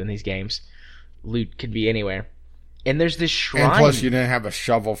sacred in these games. Loot could be anywhere. And there's this shrine. And plus, you didn't have a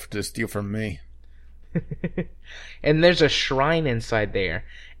shovel to steal from me. And there's a shrine inside there.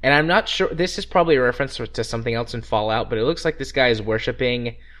 And I'm not sure, this is probably a reference to something else in Fallout, but it looks like this guy is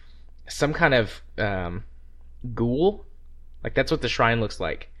worshipping some kind of ghoul. Like, that's what the shrine looks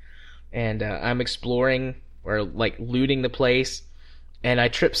like. And I'm exploring, or like looting the place, and I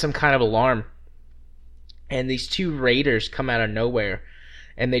trip some kind of alarm. And these two raiders come out of nowhere,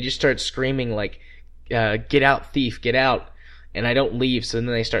 and they just start screaming like, get out, thief, get out. And I don't leave, so then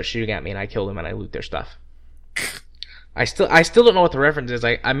they start shooting at me, and I kill them, and I loot their stuff. I still don't know what the reference is.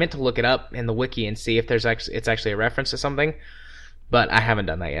 I meant to look it up in the wiki and see if it's actually a reference to something, but I haven't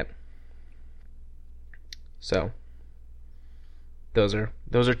done that yet. So those are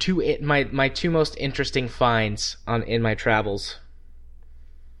my two most interesting finds in my travels.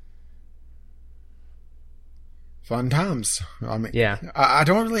 Fun times. I mean, yeah. I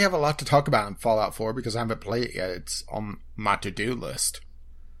don't really have a lot to talk about in Fallout 4 because I haven't played it yet. It's on my to-do list.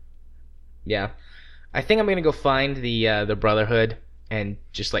 Yeah. I think I'm going to go find the Brotherhood and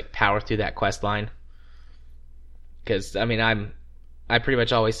just like power through that quest line. Because, I mean, I pretty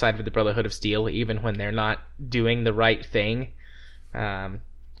much always side with the Brotherhood of Steel, even when they're not doing the right thing. Because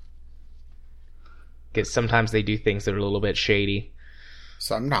sometimes they do things that are a little bit shady.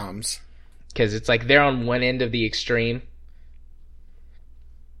 Sometimes. Because it's like they're on one end of the extreme.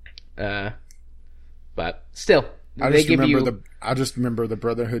 But still, I just remember the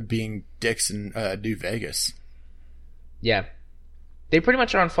Brotherhood being dicks in New Vegas. Yeah. They pretty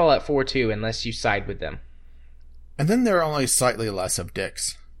much are on Fallout 4 too, unless you side with them. And then they're only slightly less of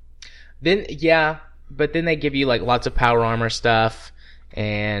dicks. Then, yeah, but then they give you like lots of power armor stuff,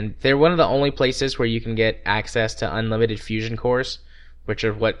 and they're one of the only places where you can get access to unlimited fusion cores, which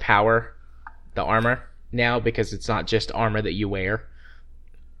are what power the armor now, because it's not just armor that you wear.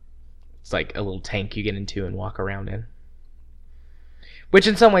 It's like a little tank you get into and walk around in. Which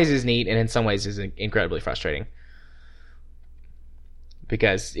in some ways is neat, and in some ways is incredibly frustrating.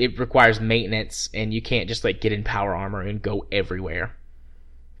 Because it requires maintenance, and you can't just like get in power armor and go everywhere.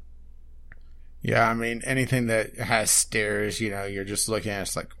 Yeah, I mean, anything that has stairs, you're just looking at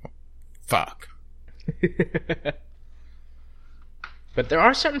it's like, fuck. But there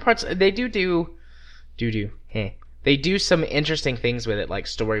are certain parts they do some interesting things with it, like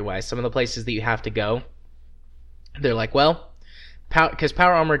story-wise. Some of the places that you have to go, they're like, well, because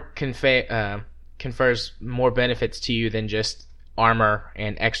power armor confers more benefits to you than just armor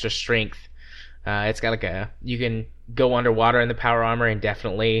and extra strength. It's got like you can go underwater in the power armor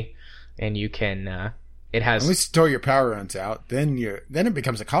indefinitely, and you can it has at least until your power runs out. Then it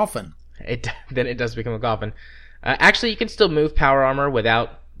becomes a coffin. Then it does become a coffin. Actually, you can still move power armor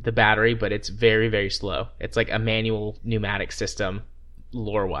without the battery, but it's very, very slow. It's like a manual pneumatic system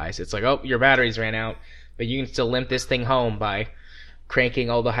lore-wise. It's like, oh, your batteries ran out, but you can still limp this thing home by cranking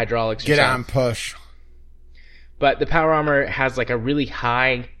all the hydraulics yourself. Get on push. But the power armor has like a really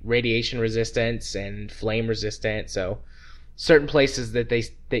high radiation resistance and flame resistant, so certain places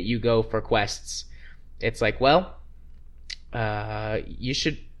that you go for quests, it's like, well, you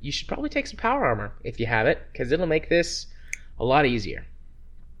should probably take some power armor if you have it, because it'll make this a lot easier.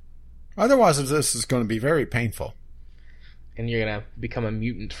 Otherwise, this is going to be very painful. And you're going to become a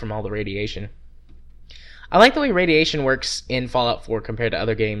mutant from all the radiation. I like the way radiation works in Fallout 4 compared to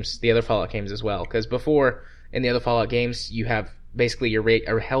other games, the other Fallout games as well, because before, in the other Fallout games, you have basically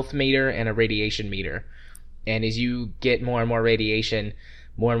a health meter and a radiation meter. And as you get more and more radiation,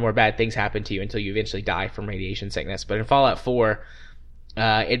 more and more bad things happen to you until you eventually die from radiation sickness. But in Fallout 4,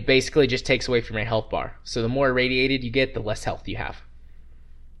 it basically just takes away from your health bar. So the more irradiated you get, the less health you have.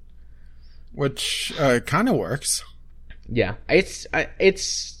 Which kind of works. Yeah,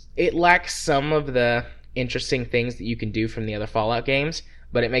 it lacks some of the interesting things that you can do from the other Fallout games,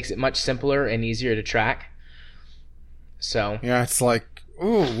 but it makes it much simpler and easier to track. So yeah, it's like,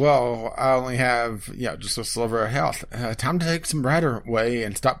 oh, well, I only have just a sliver of health. Time to take some brighter away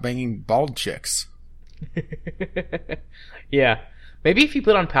and stop banging bald chicks. Yeah, maybe if he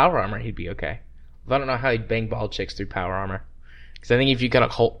put on power armor, he'd be okay. I don't know how he'd bang bald chicks through power armor, because I think if you cut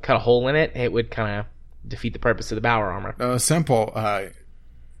a hole in it, it would kind of defeat the purpose of the power armor. Simple.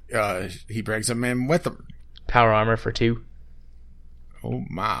 He brings them in with him. Power armor for 2. Oh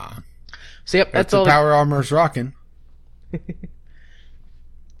my! So yep, that's all. Power armor's rocking.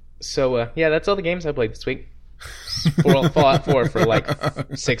 So yeah, that's all the games I played this week. Fallout 4 for like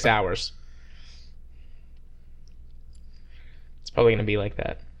 6 hours. It's probably gonna be like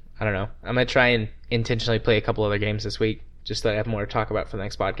that. I don't know. I'm gonna try and intentionally play a couple other games this week, just so that I have more to talk about for the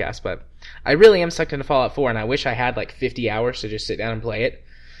next podcast. But I really am sucked into Fallout 4, and I wish I had like 50 hours to just sit down and play it.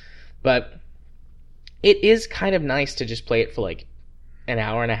 But it is kind of nice to just play it for like an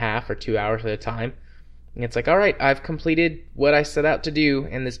hour and a half or 2 hours at a time. And it's like, all right, I've completed what I set out to do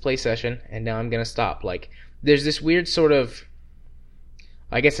in this play session, and now I'm going to stop. Like, there's this weird sort of...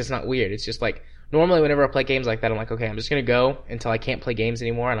 I guess it's not weird. It's just like, normally whenever I play games like that, I'm like, okay, I'm just going to go until I can't play games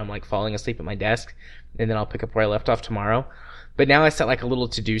anymore, and I'm like falling asleep at my desk, and then I'll pick up where I left off tomorrow. But now I set like a little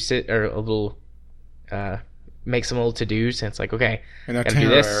to-do sit, or a little... make some little to-dos, and it's like, okay, gotta do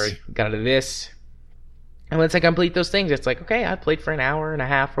this, gotta do this. And once I complete those things, it's like, okay, I played for an hour and a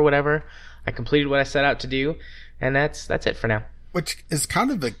half or whatever. I completed what I set out to do, and that's it for now. Which is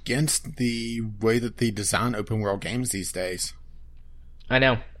kind of against the way that they design open world games these days. I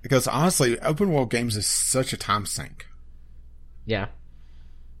know. Because honestly, open world games is such a time sink. Yeah.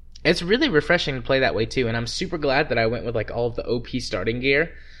 It's really refreshing to play that way too, and I'm super glad that I went with like all of the OP starting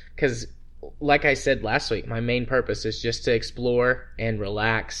gear, because like I said last week, my main purpose is just to explore and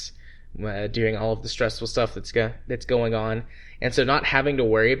relax during all of the stressful stuff that's going on. And so not having to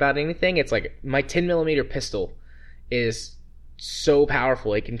worry about anything, it's like my 10mm pistol is so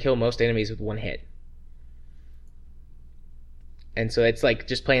powerful, it can kill most enemies with one hit. And so it's like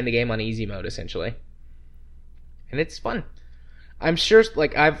just playing the game on easy mode, essentially. And it's fun. I'm sure,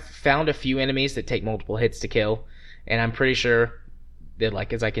 like, I've found a few enemies that take multiple hits to kill, and I'm pretty sure that,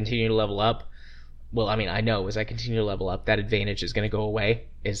 like, as I continue to level up, well, I mean, I know as I continue to level up, that advantage is going to go away.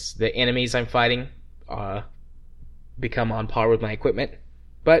 Is the enemies I'm fighting become on par with my equipment.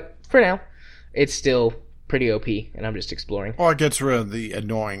 But for now, it's still pretty OP, and I'm just exploring. Well, it gets rid of the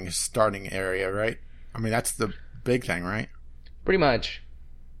annoying starting area, right? I mean, that's the big thing, right? Pretty much.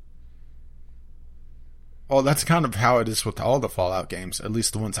 Well, that's kind of how it is with all the Fallout games, at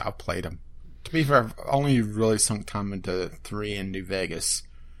least the ones I've played them. To be fair, I've only really sunk time into 3 in New Vegas.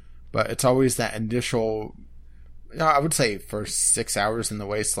 But it's always that initial, I would say for 6 hours in the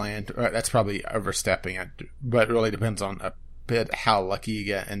Wasteland. That's probably overstepping it, but it really depends on a bit how lucky you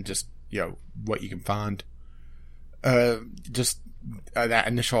get and just, what you can find. Just that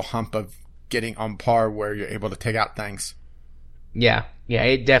initial hump of getting on par where you're able to take out things. Yeah,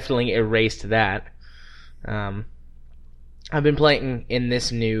 it definitely erased that. I've been playing in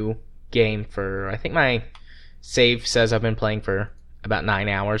this new game for, I think my save says I've been playing for about 9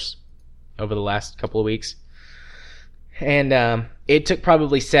 hours over the last couple of weeks. And it took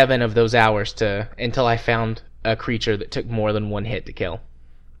probably 7 of those hours until I found a creature that took more than 1 hit to kill.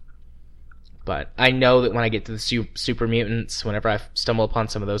 But I know that when I get to the super mutants, whenever I stumble upon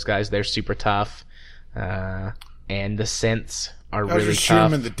some of those guys, they're super tough. And the synths are really tough. Shoot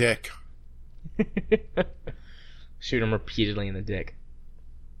them in the dick. Shoot them repeatedly in the dick.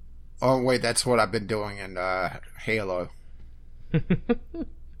 Oh, wait, that's what I've been doing in Halo.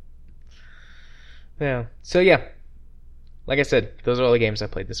 Yeah. So yeah, like I said, those are all the games I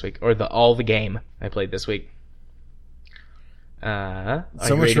played this week, or all the game I played this week. So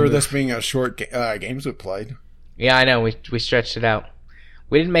much for this being a short games we played. Yeah, I know. We stretched it out.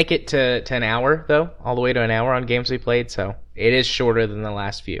 We didn't make it to an hour though, all the way to an hour on games we played. So it is shorter than the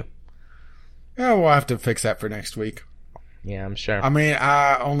last few. Yeah, we'll have to fix that for next week. Yeah, I'm sure. I mean,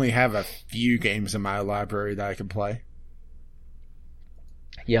 I only have a few games in my library that I can play.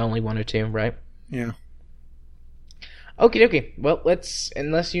 Yeah, only one or two, right? Yeah. Okie dokie. Well,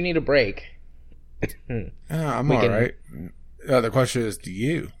 unless you need a break. I'm alright. The question is, do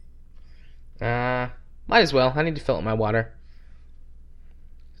you? Might as well. I need to fill up my water.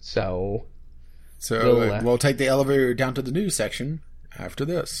 So we'll take the elevator down to the news section after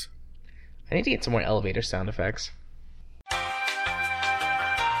this. I need to get some more elevator sound effects.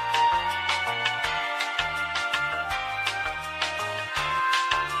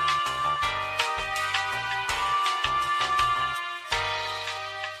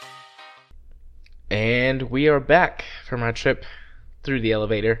 And we are back from our trip through the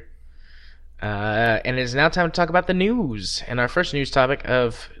elevator. And it is now time to talk about the news. And our first news topic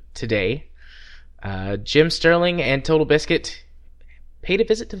of today, Jim Sterling and Total Biscuit paid a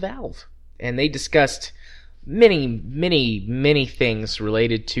visit to Valve. And they discussed many things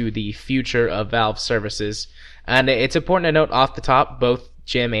related to the future of Valve services. And it's important to note off the top, both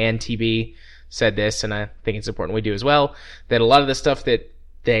Jim and TB said this, and I think it's important we do as well, that a lot of the stuff that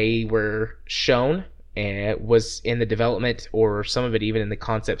they were shown was in the development, or some of it even in the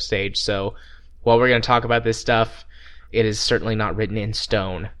concept stage. So while we're going to talk about this stuff, it is certainly not written in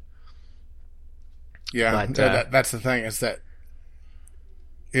stone. Yeah, but, that's the thing, is that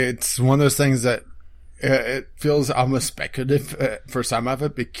it's one of those things that it feels almost speculative for some of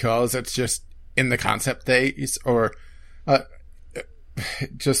it, because it's just in the concept phase, or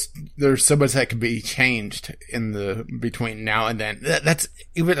just there's so much that can be changed in the between now and then. That's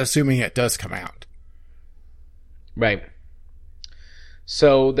even assuming it does come out. Right.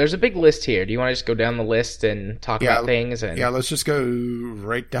 So there's a big list here. Do you want to just go down the list and talk about things? Yeah, let's just go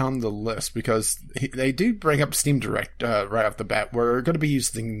right down the list, because they do bring up Steam Direct right off the bat. We're going to be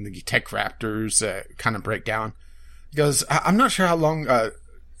using the Tech Raptors kind of breakdown, because I'm not sure how long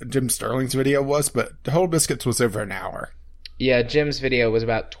Jim Sterling's video was, but Total Biscuits was over an hour. Yeah, Jim's video was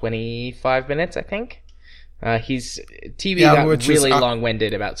about 25 minutes, I think. TB got really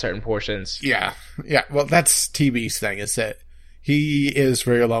long-winded about certain portions. Yeah. Well, that's TB's thing, is that he is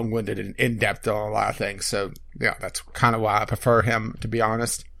very long-winded and in-depth on a lot of things. So, yeah, that's kind of why I prefer him, to be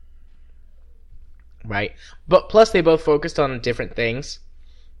honest. Right. But plus, they both focused on different things.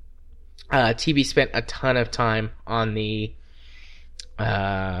 TB spent a ton of time on the...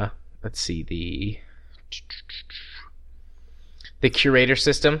 the curator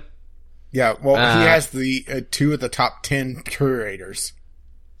system. Yeah, well, he has the 2 of the top 10 curators.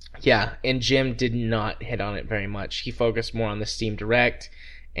 Yeah, and Jim did not hit on it very much. He focused more on the Steam Direct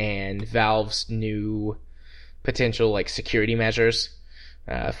and Valve's new potential security measures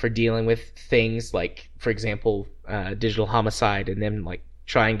for dealing with things like, for example, digital homicide, and them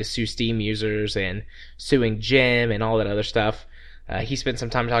trying to sue Steam users and suing Jim and all that other stuff. He spent some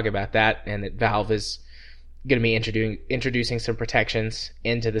time talking about that, and that Valve is going to be introducing some protections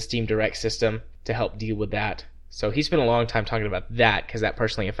into the Steam Direct system to help deal with that. So he spent a long time talking about that, because that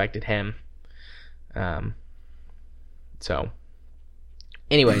personally affected him. So,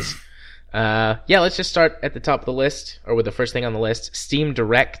 anyways, let's just start at the top of the list, or with the first thing on the list, Steam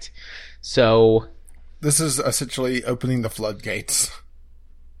Direct. So this is essentially opening the floodgates.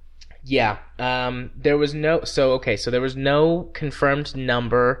 Yeah, there was no confirmed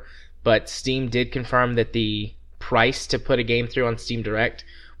number, but Steam did confirm that the price to put a game through on Steam Direct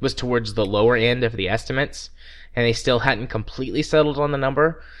was towards the lower end of the estimates, and they still hadn't completely settled on the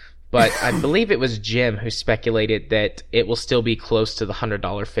number, but I believe it was Jim who speculated that it will still be close to the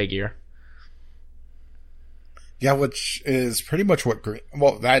 $100 figure. Yeah, which is pretty much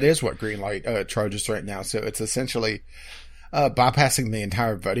that is what Greenlight charges right now, so it's essentially bypassing the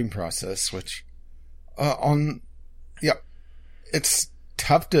entire voting process, which it's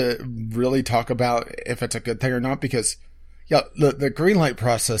tough to really talk about if it's a good thing or not, because the Greenlight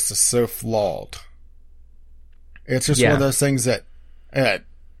process is so flawed. It's just one of those things that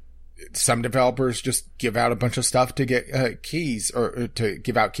some developers just give out a bunch of stuff to get keys, or to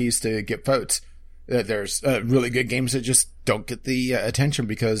give out keys to get votes. There's really good games that just don't get the attention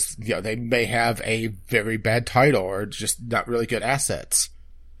because they may have a very bad title, or just not really good assets.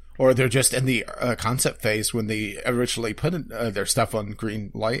 Or they're just in the concept phase when they originally put their stuff on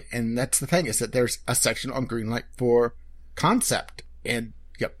Greenlight. And that's the thing, is that there's a section on Greenlight for concept. And,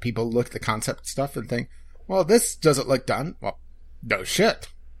 people look at the concept stuff and think, well, this doesn't look done. Well, no shit.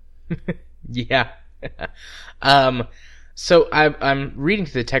 Yeah. So I'm reading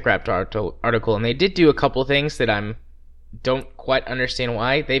through the TechRaptor article, and they did do a couple things that don't quite understand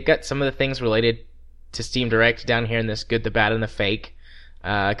why. They've got some of the things related to Steam Direct down here in this good, the bad, and the fake.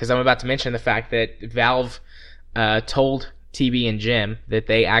 Because I'm about to mention the fact that Valve told TB and Jim that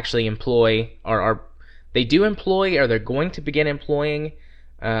they actually employ, or they're going to begin employing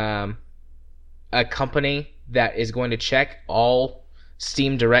a company that is going to check all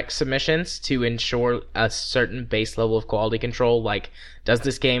Steam Direct submissions to ensure a certain base level of quality control. Like, does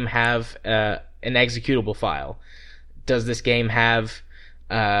this game have an executable file? Does this game have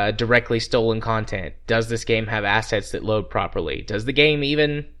directly stolen content? Does this game have assets that load properly? Does the game,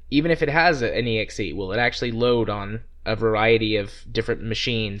 even if it has an EXE, will it actually load on a variety of different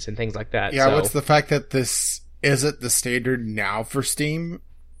machines and things like that? Yeah, what's the fact that this isn't the standard now for Steam?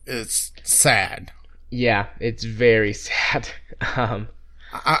 It's sad. Yeah, it's very sad.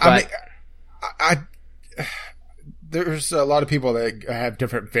 There's a lot of people that have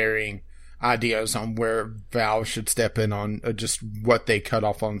different varying ideas on where Valve should step in on just what they cut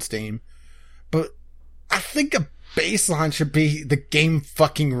off on Steam. But I think a baseline should be the game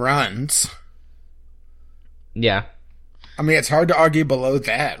fucking runs. Yeah. I mean, it's hard to argue below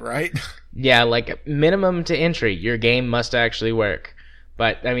that, right? Yeah, like minimum to entry, your game must actually work.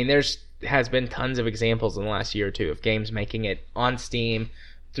 But, I mean, has been tons of examples in the last year or two of games making it on Steam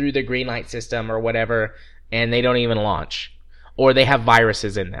through the Greenlight system or whatever, and they don't even launch. Or they have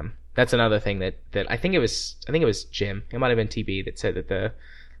viruses in them. That's another thing that I think it was Jim. It might have been TB that said that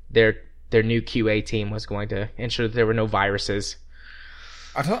their new QA team was going to ensure that there were no viruses.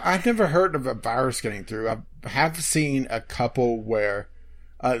 I've never heard of a virus getting through. I have seen a couple where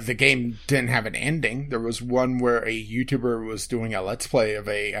the game didn't have an ending. There was one where a YouTuber was doing a Let's Play of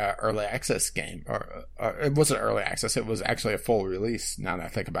a early access game. Or it wasn't early access. It was actually a full release, now that I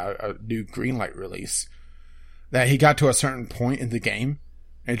think about it. A new Greenlight release. That he got to a certain point in the game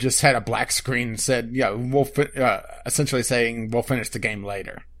and just had a black screen and said, essentially saying, we'll finish the game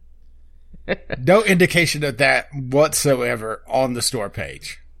later. No indication of that whatsoever on the store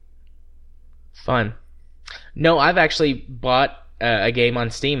page. Fun. No, I've actually bought a game on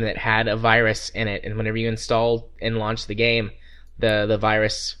Steam that had a virus in it, and whenever you installed and launched the game, the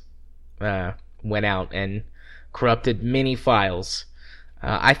virus went out and corrupted many files.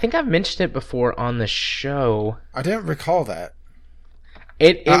 I think I've mentioned it before on the show. I didn't recall that.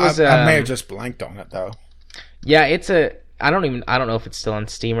 It was. I may have just blanked on it though. Yeah, it's a. I don't know if it's still on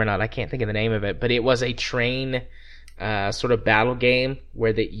Steam or not. I can't think of the name of it, but it was a train sort of battle game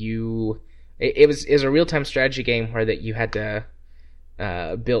where that you. It was a real time strategy game where that you had to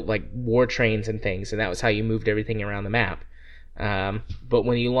build like war trains and things, and that was how you moved everything around the map. But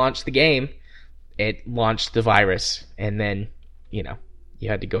when you launched the game, it launched the virus, and then you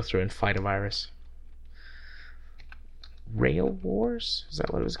had to go through and fight a virus. Rail Wars? Is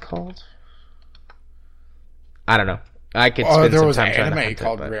that what it was called? I don't know. I could spend there some was time an trying to anime hunt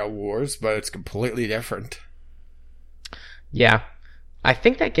called it, Rail Wars, but it's completely different. Yeah. I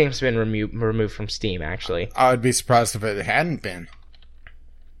think that game's been removed from Steam, actually. I'd be surprised if it hadn't been.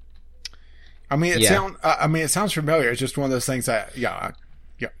 I mean, it sounds familiar. It's just one of those things that,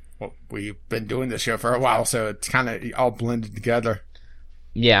 well, we've been doing this show for a while, so it's kind of all blended together.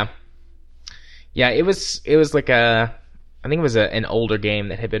 Yeah. Yeah, it was like I think it was an older game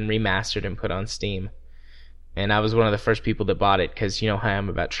that had been remastered and put on Steam. And I was one of the first people that bought it because you know how I am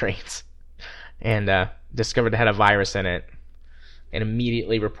about trains. And discovered it had a virus in it. And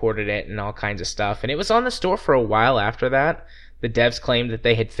immediately reported it and all kinds of stuff. And it was on the store for a while after that. The devs claimed that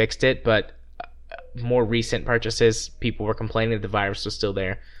they had fixed it, but more recent purchases, people were complaining that the virus was still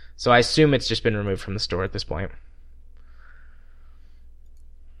there. So I assume it's just been removed from the store at this point.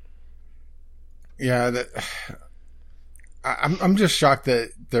 Yeah, I'm just shocked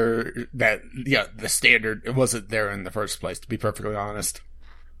that the standard, it wasn't there in the first place, to be perfectly honest.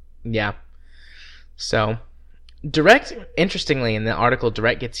 Yeah. So, Direct, interestingly, in the article,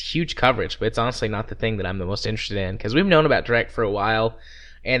 Direct gets huge coverage, but it's honestly not the thing that I'm the most interested in, because we've known about Direct for a while,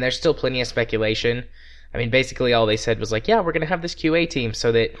 and there's still plenty of speculation. I mean, basically all they said was like, yeah, we're going to have this QA team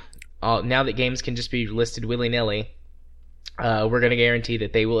so that now that games can just be listed willy-nilly, we're going to guarantee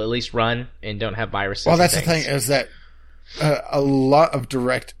that they will at least run and don't have viruses. Well, that's the thing, is that a lot of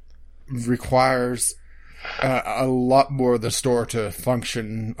Direct requires a lot more of the store to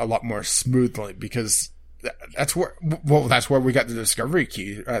function a lot more smoothly, because that's where we got the discovery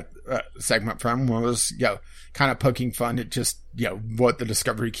queue segment from. Was kind of poking fun at just what the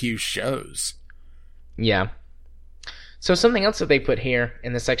discovery queue shows. Yeah. So something else that they put here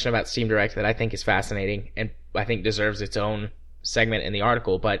in the section about Steam Direct that I think is fascinating and I think deserves its own segment in the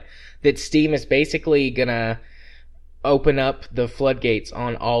article, but that Steam is basically gonna open up the floodgates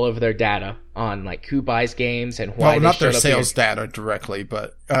on all of their data on like who buys games and why. Well, not their sales data directly,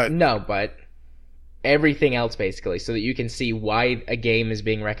 but no, but everything else basically, so that you can see why a game is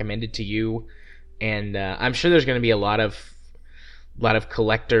being recommended to you. And I'm sure there's going to be a lot of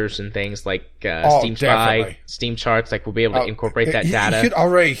collectors and things like Steam Spy, Steam Charts. Like we'll be able to incorporate that data. You could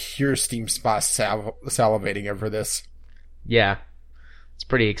already hear Steam Spy salivating over this. Yeah, it's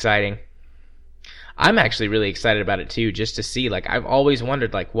pretty exciting. I'm actually really excited about it too, just to see. Like I've always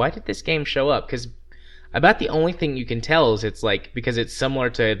wondered, like why did this game show up? Because about the only thing you can tell is it's like because it's similar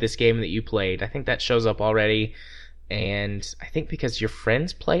to this game that you played. I think that shows up already, and I think because your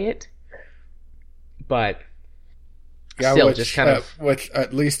friends play it, but. Yeah, still, just kind of with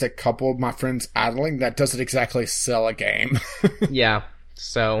at least a couple of my friends idling, that doesn't exactly sell a game. Yeah,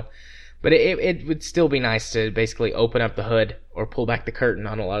 so, but it would still be nice to basically open up the hood or pull back the curtain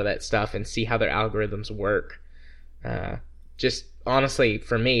on a lot of that stuff and see how their algorithms work. Just honestly,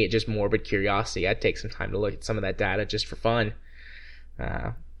 for me, it's just morbid curiosity. I'd take some time to look at some of that data just for fun.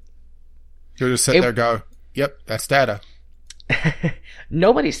 You'll just sit there and go, "Yep, that's data."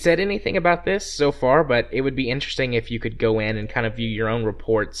 Nobody said anything about this so far, but it would be interesting if you could go in and kind of view your own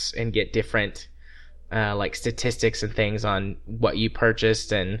reports and get different like statistics and things on what you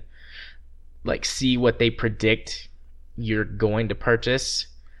purchased and like see what they predict you're going to purchase.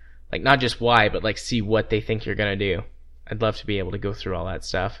 Like not just why, but like see what they think you're going to do. I'd love to be able to go through all that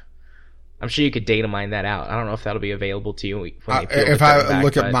stuff. I'm sure you could data mine that out. I don't know if that'll be available to you when if I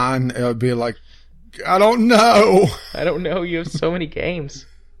look at mine, it would be like, I don't know. I don't know. You have so many games.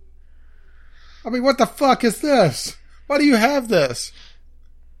 I mean, what the fuck is this? Why do you have this?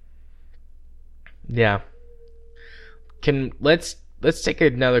 Yeah. Let's take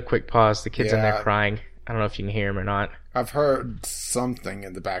another quick pause. The kid's in there crying. I don't know if you can hear him or not. I've heard something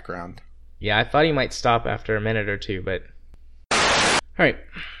in the background. Yeah, I thought he might stop after a minute or two, but all right.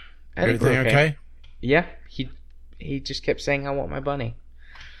 Everything okay? Yeah. He just kept saying, "I want my bunny."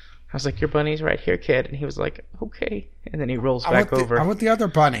 I was like, "Your bunny's right here, kid." And he was like, "Okay." And then he rolls back over. I want the other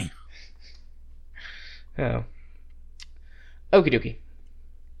bunny. Oh. Okie dokie.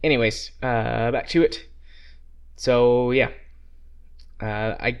 Anyways, back to it. So, yeah.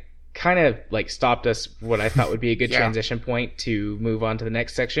 I kind of, like, stopped us what I thought would be a good transition point to move on to the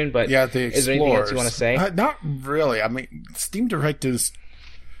next section, but is there anything else you want to say? Not really. I mean, Steam Direct is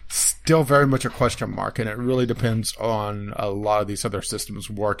still very much a question mark, and it really depends on a lot of these other systems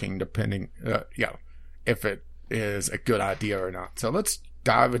working, depending, if it is a good idea or not. So let's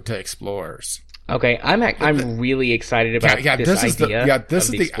dive into Explorers. Okay, I'm really excited about this idea. This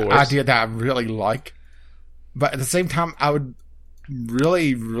is the idea that I really like, but at the same time, I would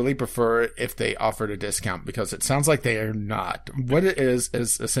really, really prefer it if they offered a discount, because it sounds like they are not. What it is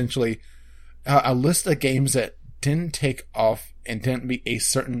essentially a list of games that didn't take off and didn't meet a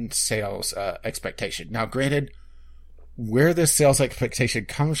certain sales expectation. Now, granted, where this sales expectation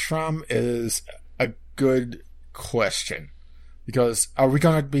comes from is a good question, because are we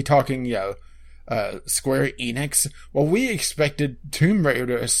going to be talking, Square Enix? Well, we expected Tomb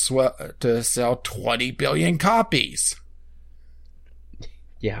Raider to sell 20 billion copies.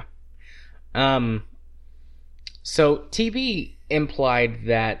 Yeah. So TV implied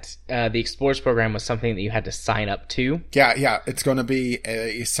that the Explorers program was something that you had to sign up to. Yeah. It's going to be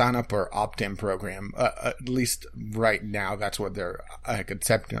a sign up or opt-in program. At least right now, that's what they're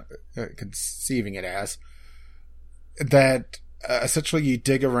conceiving it as. That essentially you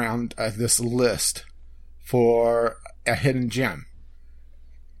dig around this list for a hidden gem,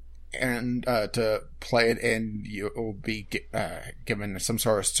 and to play it, and you will be given some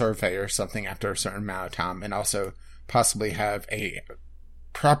sort of survey or something after a certain amount of time, and also possibly have a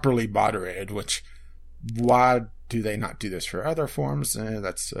properly moderated, which, why do they not do this for other forums?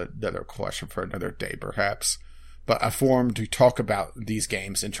 That's another question for another day, perhaps. But a forum to talk about these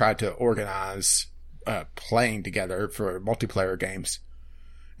games and try to organize playing together for multiplayer games,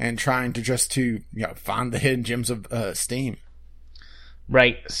 and trying to find the hidden gems of Steam.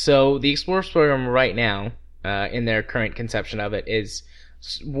 Right. So the Explorers program right now, in their current conception of it, is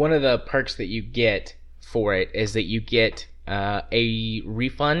one of the perks that you get for it is that you get a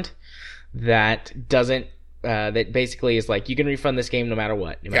refund that doesn't that basically is like you can refund this game no matter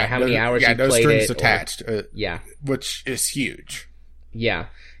what, no matter how many hours you played it. Yeah, no strings attached. Which is huge. Yeah.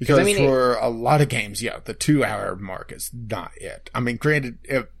 Because for a lot of games, the 2-hour mark is not it. I mean, granted,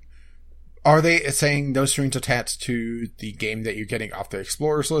 are they saying no strings attached to the game that you're getting off the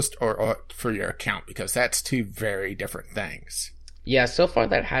Explorers list or for your account? Because that's two very different things. Yeah, so far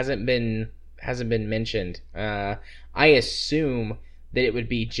that hasn't been mentioned. I assume that it would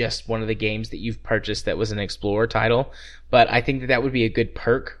be just one of the games that you've purchased that was an Explorer title, but I think that would be a good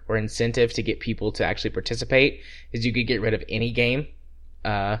perk or incentive to get people to actually participate, is you could get rid of any game,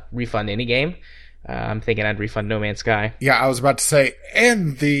 refund any game. I'm thinking I'd refund No Man's Sky. Yeah, I was about to say,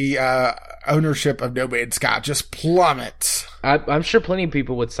 and the ownership of No Man's Sky just plummets. I'm sure plenty of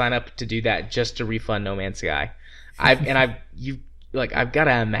people would sign up to do that just to refund No Man's Sky. I've got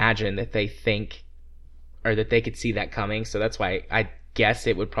to imagine that they think, or that they could see that coming. So that's why I guess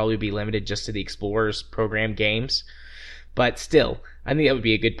it would probably be limited just to the Explorers program games. But still, I think that would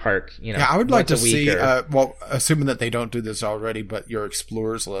be a good perk. Yeah, I would like to see, assuming that they don't do this already, but your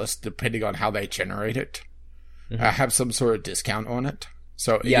Explorers list, depending on how they generate it, have some sort of discount on it.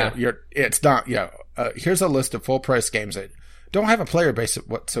 So yeah, it's not, here's a list of full price games that don't have a player base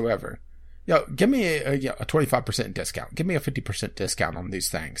whatsoever. Give me a 25% discount. Give me a 50% discount on these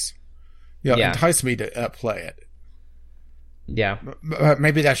things. Entice me to play it. Yeah.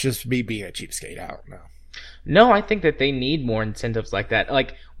 Maybe that's just me being a cheapskate. I don't know. No, I think that they need more incentives like that.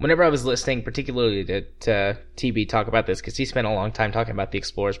 Like, whenever I was listening, particularly to TB talk about this, because he spent a long time talking about the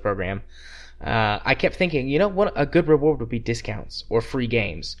Explorers program, I kept thinking, what a good reward would be discounts or free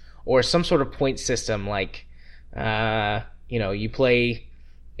games or some sort of point system like, you play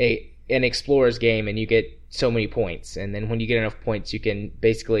an Explorers game and you get so many points, and then when you get enough points, you can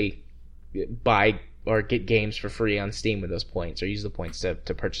basically buy or get games for free on Steam with those points, or use the points to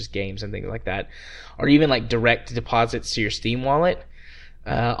purchase games and things like that, or even like direct deposits to your Steam wallet.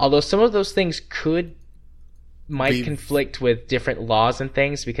 Although some of those things might conflict with different laws and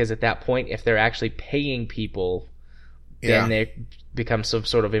things, because at that point, if they're actually paying people, then they become some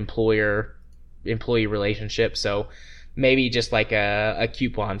sort of employee relationship. So maybe just like a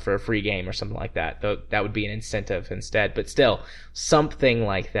coupon for a free game or something like that. Though that would be an incentive instead. But still, something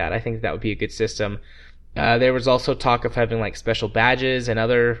like that. I think that would be a good system. There was also talk of having like special badges and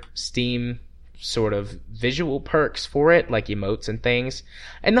other Steam sort of visual perks for it, like emotes and things.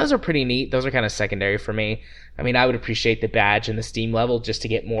 And those are pretty neat. Those are kind of secondary for me. I mean, I would appreciate the badge and the Steam level just to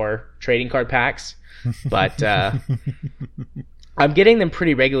get more trading card packs. But I'm getting them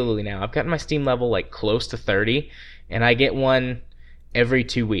pretty regularly now. I've gotten my Steam level like close to 30. And I get one every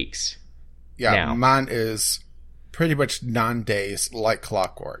 2 weeks. Yeah, now. Mine is pretty much 9 days, like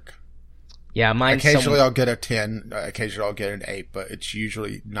clockwork. Yeah, mine's occasionally I'll get a 10, occasionally I'll get an 8, but it's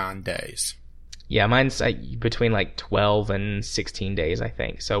usually 9 days. Yeah, mine's between like 12 and 16 days, I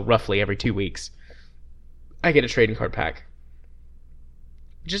think. So roughly every 2 weeks, I get a trading card pack,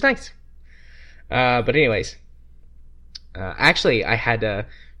 which is nice. But anyways, actually, I had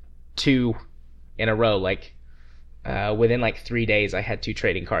 2 in a row, like. Within like 3 days, I had 2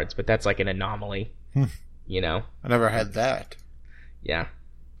 trading cards, but that's like an anomaly, I never had that. Yeah.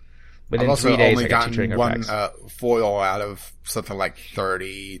 Within I've also 3 days, only gotten one foil out of something like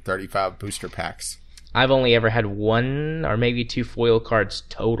 30, 35 booster packs. I've only ever had 1 or maybe 2 foil cards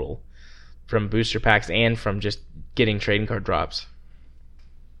total from booster packs and from just getting trading card drops.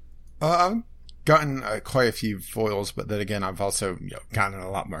 I've gotten quite a few foils, but then again, I've also gotten a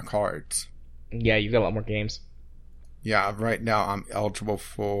lot more cards. Yeah, you've got a lot more games. Yeah, right now I'm eligible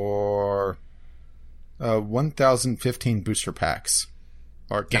for 1,015 booster packs.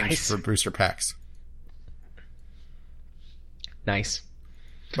 Or games for booster packs. Nice.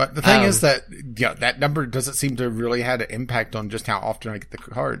 But the thing is that that number doesn't seem to really have an impact on just how often I get the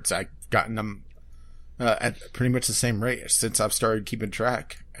cards. I've gotten them at pretty much the same rate since I've started keeping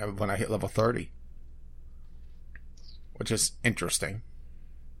track when I hit level 30. Which is interesting.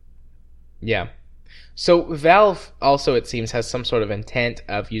 Yeah. So Valve also, it seems, has some sort of intent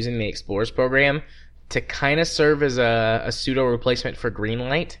of using the Explorers program to kind of serve as a pseudo replacement for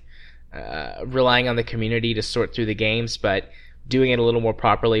Greenlight, relying on the community to sort through the games, but doing it a little more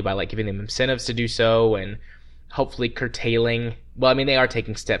properly by like giving them incentives to do so and hopefully curtailing. Well, I mean, they are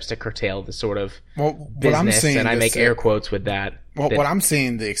taking steps to curtail the sort of business, and I make air quotes with that. Well, what I'm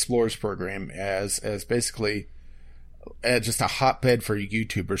seeing the Explorers program as basically just a hotbed for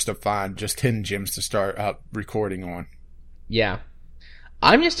YouTubers to find just hidden gems to start up recording on. Yeah.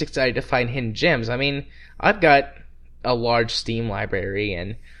 I'm just excited to find hidden gems. I mean, I've got a large Steam library,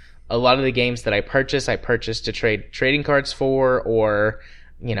 and a lot of the games that I purchase to trade trading cards for, or,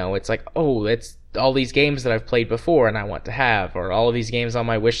 it's like, oh, it's all these games that I've played before and I want to have, or all of these games on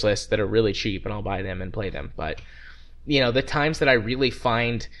my wish list that are really cheap and I'll buy them and play them. But, the times that I really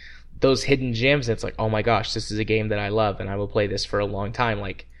find those hidden gems, it's like, oh my gosh, this is a game that I love and I will play this for a long time.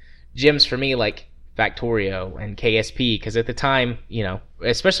 Like gyms for me like Factorio and KSP, because at the time, you know,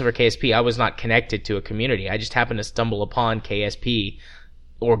 especially for KSP, I was not connected to a community. I just happened to stumble upon KSP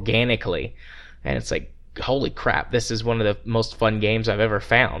organically, and it's like, holy crap, this is one of the most fun games I've ever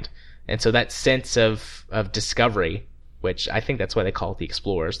found. And so that sense of discovery, which I think that's why they call it the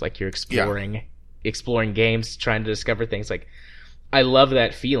Explorers, like you're exploring games, trying to discover things. Like, I love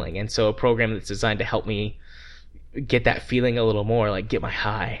that feeling, and so a program that's designed to help me get that feeling a little more, like get my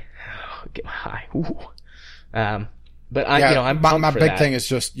high. Ooh. But I'm pumped my for big that. thing is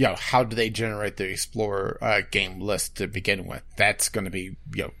just, how do they generate the Explorer game list to begin with? That's going to be,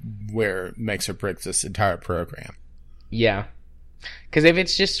 where it makes or breaks this entire program. Yeah, because if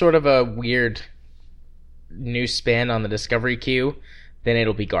it's just sort of a weird new spin on the discovery queue, then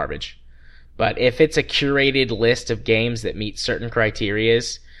it'll be garbage. But if it's a curated list of games that meet certain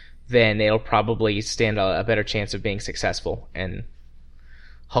criterias, then it'll probably stand a better chance of being successful. And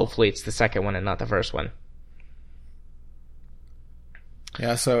hopefully it's the second one and not the first one.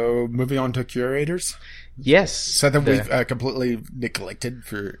 Yeah, so moving on to curators. Yes. Something we've completely neglected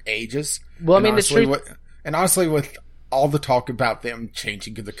for ages. Well, I mean, the truth... honestly, with all the talk about them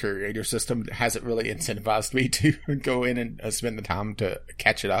changing the curator system, it hasn't really incentivized me to go in and spend the time to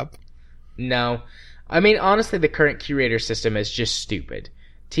catch it up. No. I mean, honestly, the current curator system is just stupid.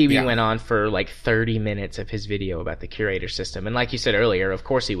 TV went on for like 30 minutes of his video about the curator system. And like you said earlier, of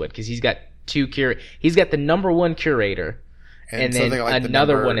course he would, because he's got he's got the number one curator and then like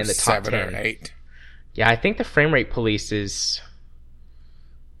another one in the top 10. Or 8. Yeah, I think the frame rate police is...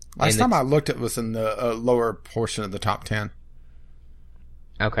 Last time I looked, it was in the lower portion of the top 10.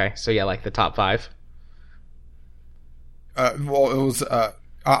 Okay, so yeah, like the top 5? Well, it was...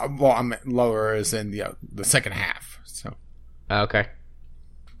 I meant lower as in the second half. So. Okay.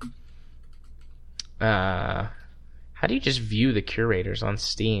 How do you just view the curators on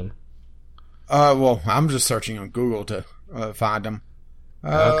Steam? Well, I'm just searching on Google to find them.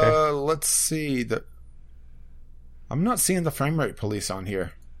 Okay. Let's see. I'm not seeing the frame rate police on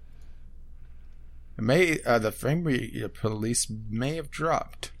here. The frame rate police may have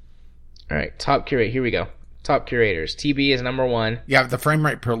dropped. All right, top curate. Here we go. Top curators. TB is number 1. Yeah, the frame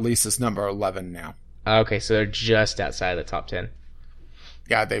rate police is number 11 now. Okay, so they're just outside of the top 10.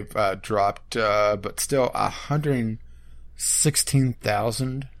 Yeah, they've dropped, but still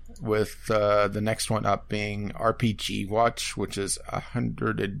 116,000, with the next one up being RPG Watch, which is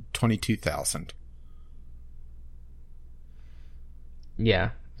 122,000. Yeah,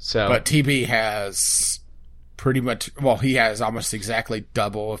 so... But TB has pretty much... Well, he has almost exactly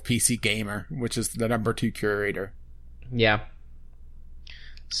double of PC Gamer, which is the number 2 curator. Yeah.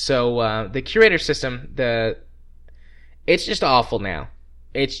 So, the curator system, it's just awful now.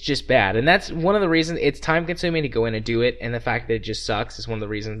 It's just bad. And that's one of the reasons it's time consuming to go in and do it. And the fact that it just sucks is one of the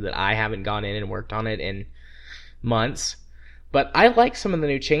reasons that I haven't gone in and worked on it in months. But I like some of the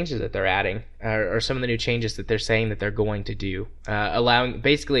new changes that they're adding, or some of the new changes that they're saying that they're going to do, allowing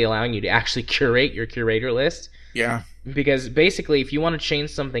you to actually curate your curator list. Yeah. Because basically, if you want to change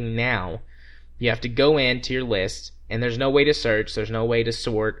something now, you have to go into your list, and there's no way to search, there's no way to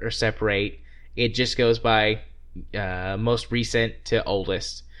sort or separate. It just goes by most recent to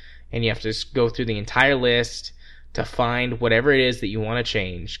oldest, and you have to just go through the entire list to find whatever it is that you want to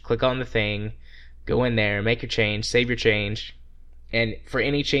change. Click on the thing, go in there, make your change, save your change, and for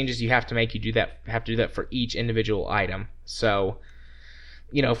any changes you have to make, you have to do that for each individual item. So,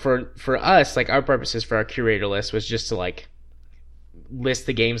 for us, like, our purposes for our curator list was just to like list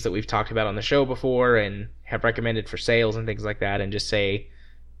the games that we've talked about on the show before and have recommended for sales and things like that, and just say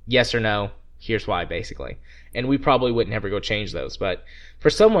yes or no, here's why, basically. And we probably wouldn't ever go change those. But for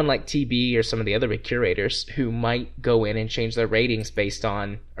someone like TB or some of the other big curators who might go in and change their ratings based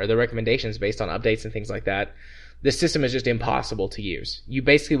on, or their recommendations based on updates and things like that, the system is just impossible to use. You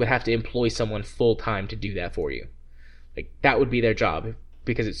basically would have to employ someone full time to do that for you. Like, that would be their job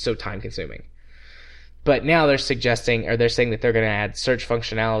because it's so time consuming. But now they're saying that they're going to add search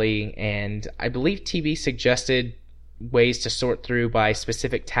functionality, and I believe TB suggested ways to sort through by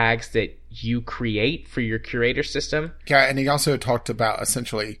specific tags that you create for your curator system. Yeah, and he also talked about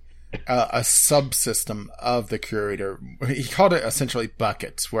essentially a subsystem of the curator. He called it essentially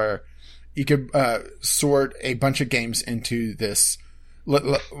buckets, where you could sort a bunch of games into this.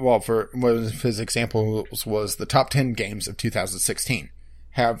 Well, for one of his examples was the top 10 games of 2016.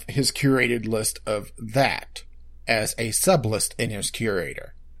 Have his curated list of that as a sub-list in his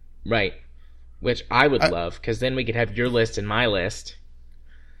curator. Right. Which I would love, because then we could have your list and my list,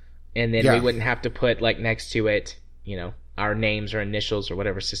 and then we wouldn't have to put, like, next to it, our names or initials or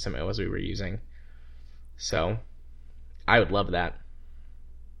whatever system it was we were using. So, I would love that.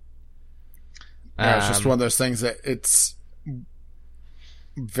 Yeah, it's just one of those things that it's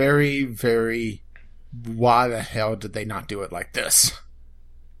very, very. Why the hell did they not do it like this?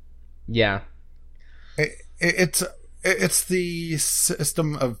 Yeah, it's the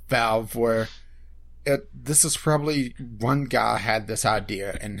system of Valve where this is probably one guy had this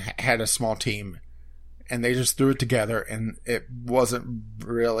idea and had a small team, and they just threw it together, and it wasn't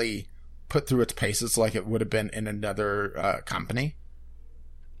really put through its paces like it would have been in another company.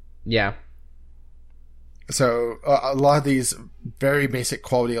 Yeah. So a lot of these very basic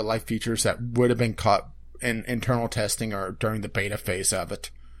quality of life features that would have been caught in internal testing or during the beta phase of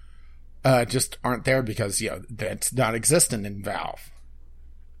it just aren't there because, that's not existent in Valve.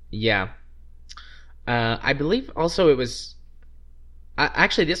 Yeah. I believe also it was...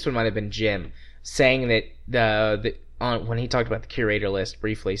 actually, this one might have been Jim saying that when he talked about the curator list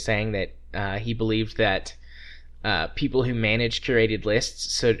briefly, saying that he believed that people who manage curated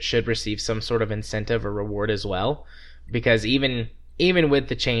lists should receive some sort of incentive or reward as well, because even with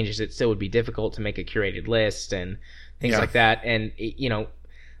the changes, it still would be difficult to make a curated list and things like that. And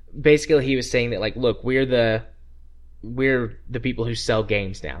basically he was saying that, like, look, we're the people who sell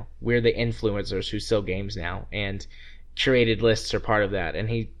games now. We're the influencers who sell games now, and curated lists are part of that. And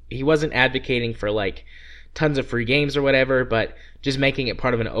he wasn't advocating for like tons of free games or whatever, but just making it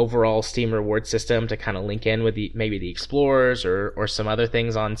part of an overall Steam reward system to kind of link in with maybe the Explorers or some other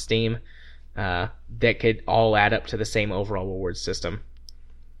things on Steam that could all add up to the same overall reward system.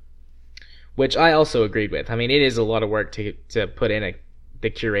 Which I also agreed with. I mean, it is a lot of work to put in the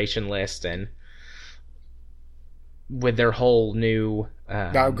curation list, and with their whole new...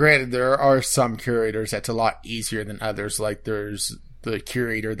 Now, granted, there are some curators that's a lot easier than others. Like, there's the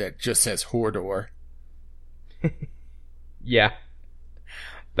curator that just says Hodor. Yeah.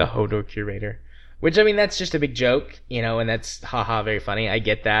 The Hodor curator. Which, I mean, that's just a big joke, and that's, haha, very funny. I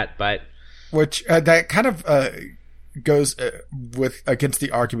get that, but... Which, that kind of goes against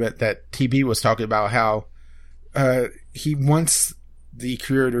the argument that TB was talking about, how he wants the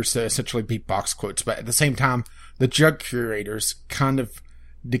curators to essentially be box quotes, but at the same time, the jug curators kind of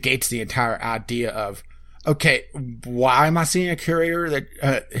negates the entire idea of, okay, why am I seeing a curator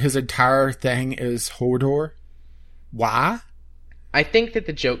that his entire thing is Hodor? Why? I think that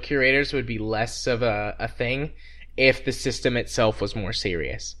the joke curators would be less of a thing if the system itself was more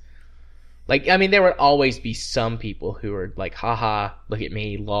serious. Like, I mean, there would always be some people who are like, haha, look at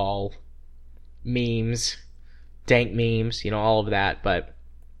me, lol, memes, dank memes, all of that. But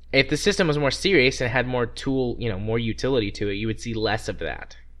if the system was more serious and had more more utility to it, you would see less of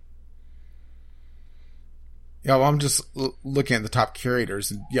that. Yeah, well, I'm just looking at the top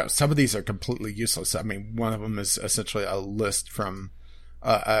curators, and some of these are completely useless. I mean, one of them is essentially a list from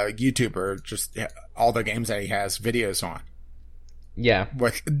a YouTuber, just all the games that he has videos on. Yeah.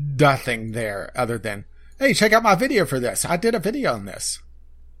 With nothing there other than, hey, check out my video for this. I did a video on this.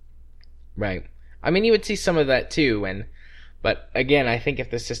 Right. I mean, you would see some of that too, but again, I think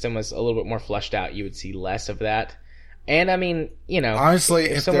if the system was a little bit more fleshed out, you would see less of that. And I mean, honestly,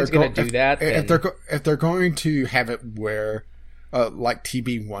 if someone's going to do that, if they're going to have it where, like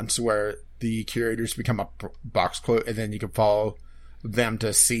TB wants, where the curators become a box quote, and then you can follow them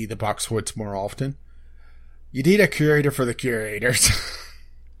to see the box quotes more often, you need a curator for the curators.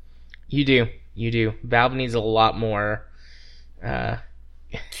 You do. Valve needs a lot more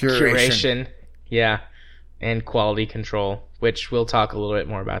curation, yeah, and quality control, which we'll talk a little bit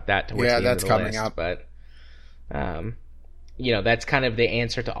more about that towards the end that's of the coming list, up. But that's kind of the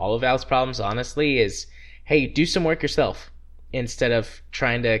answer to all of Valve's problems, honestly, is, hey, do some work yourself instead of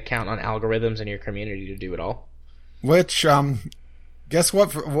trying to count on algorithms in your community to do it all. Which, guess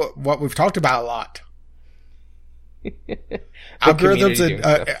what we've talked about a lot? Algorithms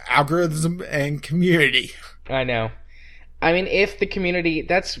and community. I know. I mean, if the community,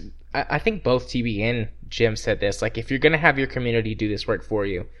 I think both TB and Jim said this, like, if you're going to have your community do this work for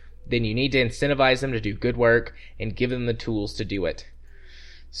you, then you need to incentivize them to do good work and give them the tools to do it.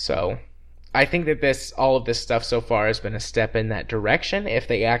 So I think that all of this stuff so far has been a step in that direction if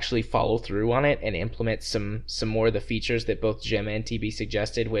they actually follow through on it and implement some more of the features that both Jim and TB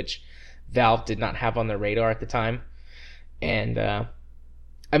suggested, which Valve did not have on their radar at the time. And I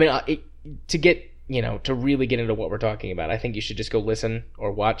mean, to really get into what we're talking about, I think you should just go listen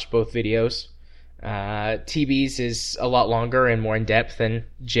or watch both videos. TB's is a lot longer and more in depth than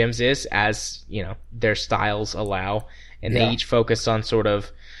Jim's is, as their styles allow, and they each focus on sort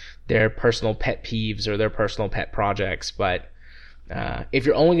of their personal pet peeves or their personal pet projects. But if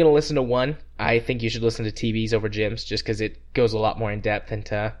you're only going to listen to one, I think you should listen to TB's over Jim's, just because it goes a lot more in depth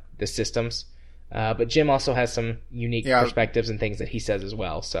into the systems. But Jim also has some unique perspectives and things that he says as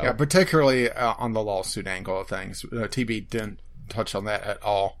well. So yeah, particularly on the lawsuit angle of things. TB didn't touch on that at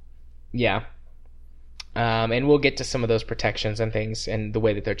all. Yeah. And we'll get to some of those protections and things and the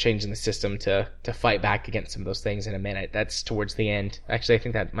way that they're changing the system to fight back against some of those things in a minute. That's towards the end. Actually, I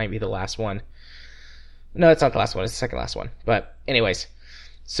think that might be the last one. No, it's not the last one. It's the second last one. But anyways,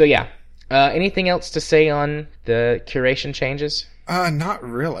 so yeah. Anything else to say on the curation changes? Not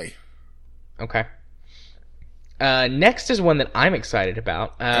really. Okay. Next is one that I'm excited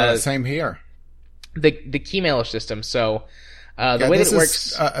about. Same here. The Keymailer system. So the way that it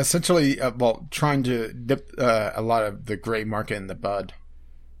works, essentially, trying to dip a lot of the gray market in the bud.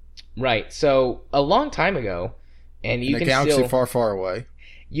 Right. So a long time ago, and you in a can galaxy still far, far away.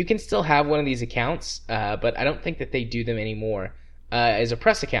 You can still have one of these accounts, but I don't think that they do them anymore. As a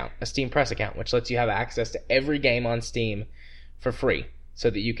press account, a Steam press account, which lets you have access to every game on Steam for free, so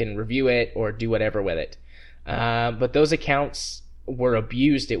that you can review it or do whatever with it. But those accounts were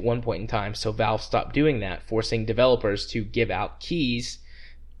abused at one point in time, so Valve stopped doing that, forcing developers to give out keys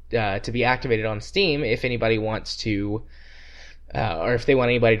to be activated on Steam if anybody wants to, or if they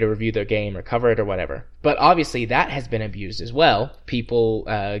want anybody to review their game or cover it or whatever. But obviously that has been abused as well.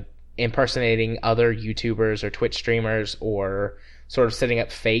 People impersonating other YouTubers or Twitch streamers, or sort of setting up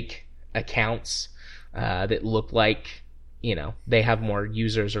fake accounts that look like, they have more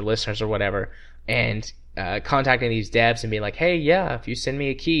users or listeners or whatever, and contacting these devs and being like, hey, yeah, if you send me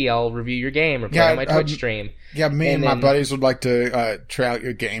a key, I'll review your game or play on my Twitch stream. Yeah, me and my buddies would like to try out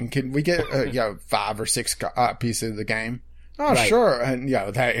your game. Can we get 5 or 6 pieces of the game? Oh, right. Sure. And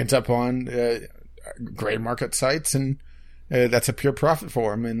that ends up on gray market sites, and that's a pure profit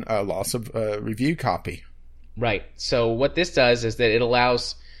for them and a loss of review copy. Right. So what this does is that it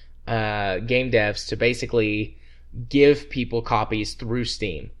allows game devs to basically give people copies through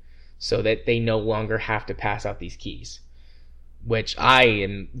Steam, so that they no longer have to pass out these keys, which I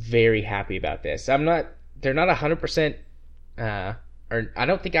am very happy about this. They're not 100%, or I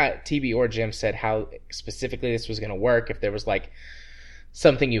don't think TB or Jim said how specifically this was going to work, if there was like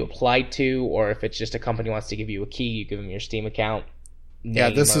something you applied to, or if it's just a company wants to give you a key, you give them your Steam account.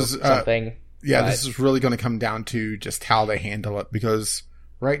 This is something. This is really going to come down to just how they handle it, because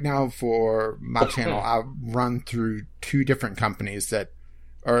right now for my channel, I run through 2 different companies that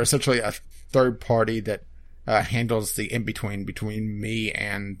are essentially a third party that handles the in-between between me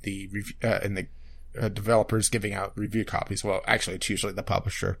and the developers giving out review copies. Well, actually, it's usually the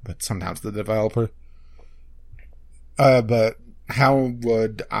publisher, but sometimes the developer. But how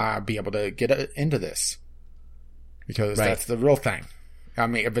would I be able to get into this? Because that's the real thing. I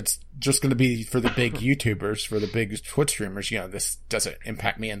mean, if it's just going to be for the big YouTubers, for the big Twitch streamers, this doesn't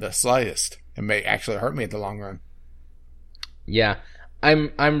impact me in the slightest. It may actually hurt me in the long run. Yeah.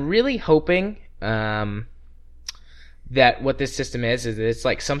 I'm really hoping that what this system is that it's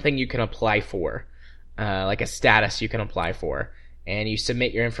like something you can apply for, like a status you can apply for, and you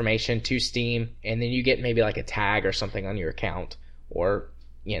submit your information to Steam, and then you get maybe like a tag or something on your account, or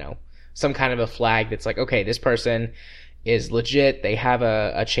some kind of a flag that's like, okay, this person is legit, they have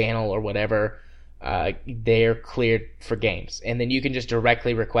a channel or whatever, they're cleared for games, and then you can just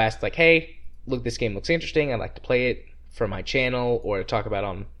directly request like, hey, look, this game looks interesting, I'd like to play it for my channel, or to talk about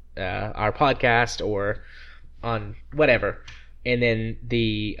on our podcast, or on whatever, and then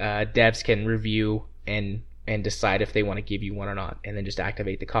the devs can review and decide if they want to give you one or not, and then just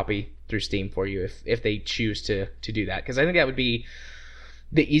activate the copy through Steam for you if they choose to do that, because I think that would be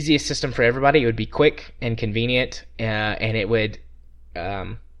the easiest system for everybody. It would be quick and convenient, and it would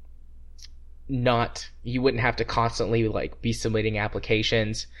you wouldn't have to constantly like be submitting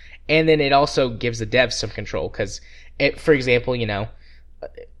applications, and then it also gives the devs some control, because for example, you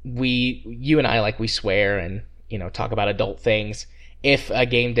and I, like, we swear and talk about adult things. If a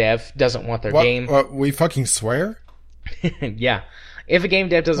game dev doesn't want their game, we fucking swear. Yeah, if a game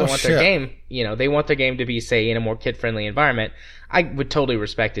dev doesn't want their game, they want their game to be, say, in a more kid-friendly environment, I would totally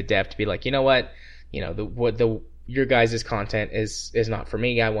respect a dev to be like, you know what, your guys' content is not for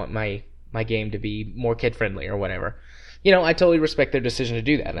me. I want my game to be more kid-friendly or whatever. I totally respect their decision to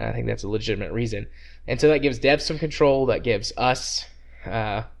do that, and I think that's a legitimate reason. And so that gives devs some control. That gives us,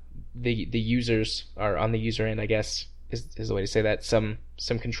 the users, or on the user end, I guess is the way to say that, some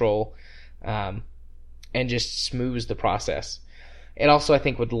control, and just smooths the process. It also, I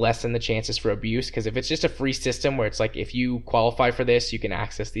think, would lessen the chances for abuse, because if it's just a free system where it's like, if you qualify for this, you can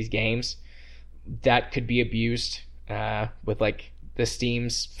access these games, that could be abused with like the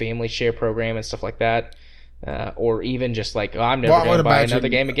Steam's family share program and stuff like that, or even just like, I'm never going to buy another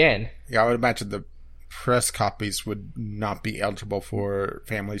game again. Yeah, I would imagine the press copies would not be eligible for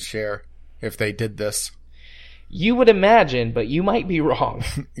family share. if they did this. You would imagine, but you might be wrong.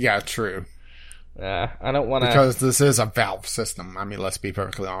 Yeah, true. I don't want to... Because this is a Valve system. I mean, let's be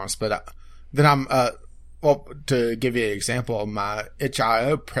perfectly honest. But then I'm... well, to give you an example, my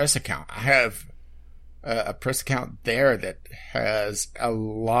itch.io press account. I have a press account there that has a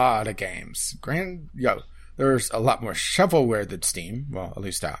lot of games. There's a lot more shovelware than Steam. Well, at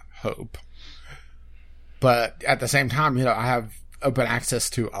least I hope. But at the same time, I have open access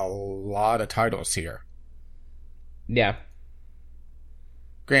to a lot of titles here. Yeah.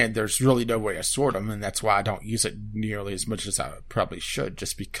 Granted, there's really no way to sort them, and that's why I don't use it nearly as much as I probably should,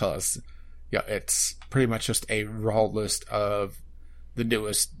 just because it's pretty much just a raw list of the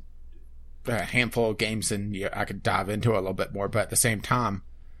newest handful of games, and I could dive into it a little bit more, but at the same time,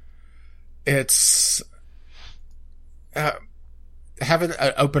 it's having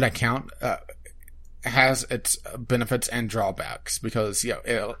an open account has its benefits and drawbacks, because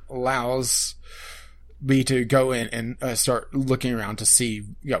it allows me to go in and start looking around to see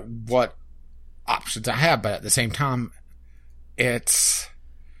what options I have, but at the same time, it's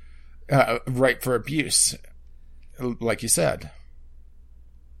ripe for abuse, like you said.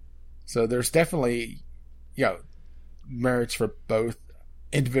 So there's definitely merits for both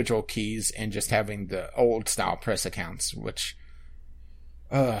individual keys and just having the old style press accounts, which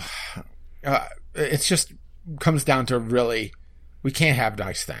it's just comes down to really, we can't have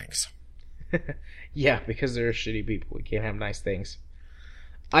nice things. Yeah, because there are shitty people. We can't have nice things.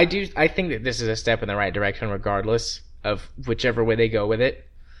 I think that this is a step in the right direction regardless of whichever way they go with it.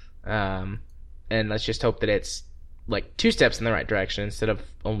 And let's just hope that it's like 2 steps in the right direction instead of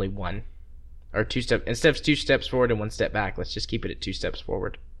only one. Or instead of 2 steps forward and 1 step back, let's just keep it at 2 steps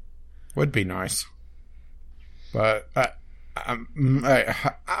forward. Would be nice. But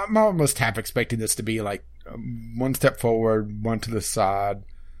I'm almost half expecting this to be like 1 step forward, 1 to the side,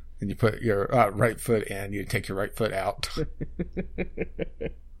 and you put your right foot in, you take your right foot out.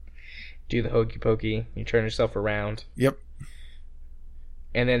 Do the hokey pokey, you turn yourself around. Yep.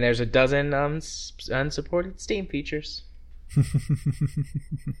 And then there's a dozen unsupported Steam features.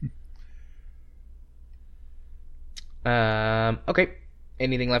 Okay.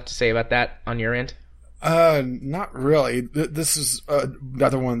 Anything left to say about that on your end? Not really. This is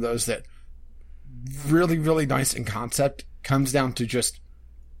another one of those that really, really nice in concept. Comes down to just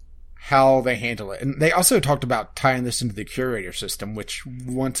how they handle it. And they also talked about tying this into the curator system, which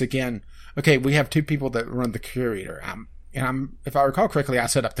once again, okay, we have 2 people that run the curator. And if I recall correctly, I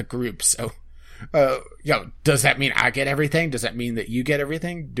set up the group. So, does that mean I get everything? Does that mean that you get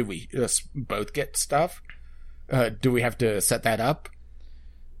everything? Do we both get stuff? Do we have to set that up?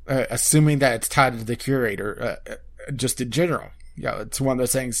 Assuming that it's tied to the curator, just in general. It's one of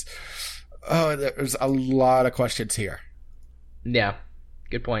those things. Oh, there's a lot of questions here. Yeah,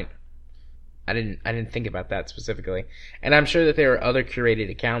 good point. I didn't think about that specifically. And I'm sure that there are other curated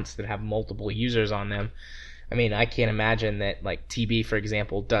accounts that have multiple users on them. I mean, I can't imagine that, like, TB, for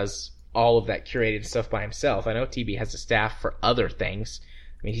example, does all of that curated stuff by himself. I know TB has a staff for other things.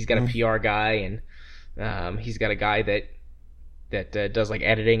 I mean, he's got a PR guy, and he's got a guy that does, like,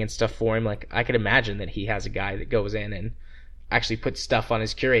 editing and stuff for him. Like, I could imagine that he has a guy that goes in and actually puts stuff on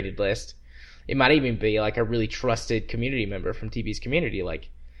his curated list. It might even be, like, a really trusted community member from TB's community. Like,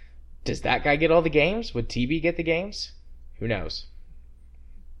 does that guy get all the games? Would TB get the games? Who knows?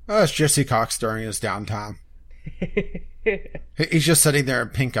 It's Jesse Cox during his downtime. He's just sitting there in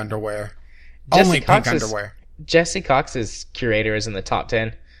pink underwear. Only pink underwear. Jesse Cox's curator is in the top 10.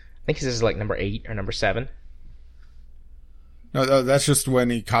 I think this is like number 8 or number 7. No, that's just when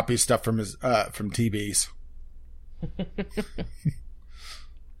he copies stuff from his from TB's.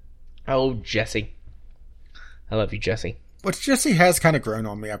 Oh, Jesse. I love you, Jesse. But Jesse has kind of grown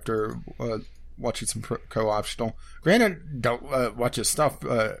on me after watching some co-optional. Granted, don't watch his stuff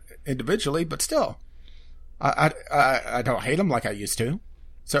individually, but still. I don't hate him like I used to.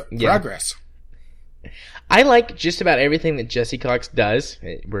 So, progress. I like just about everything that Jesse Cox does.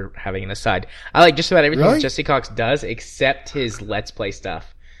 We're having an aside. I like just about everything that Jesse Cox does except his Let's Play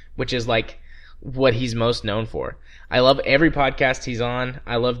stuff, which is like what he's most known for. I love every podcast he's on.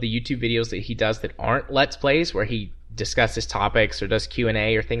 I love the YouTube videos that he does that aren't Let's Plays, where he discusses topics or does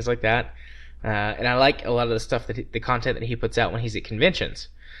Q&A or things like that. And I like a lot of the stuff the content that he puts out when he's at conventions.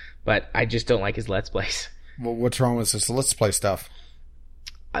 But I just don't like his Let's Plays. Well, what's wrong with this Let's Play stuff?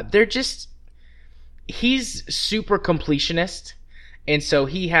 They're just... He's super completionist, and so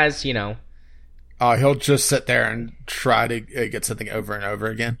he has, he'll just sit there and try to get something over and over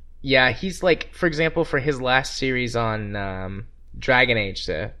again? Yeah, he's like, for example, for his last series on Dragon Age,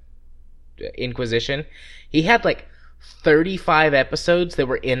 Inquisition, he had like 35 episodes that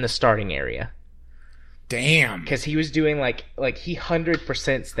were in the starting area. Damn. Because he was doing like he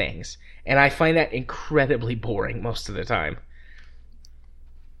 100% things. And I find that incredibly boring most of the time.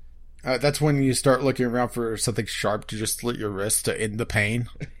 That's when you start looking around for something sharp to just slit your wrist to end the pain.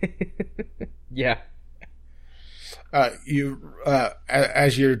 Yeah. As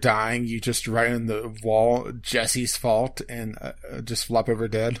you're dying, you just write on the wall, Jesse's fault, and just flop over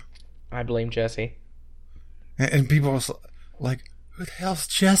dead. I blame Jesse. And people are like, who the hell's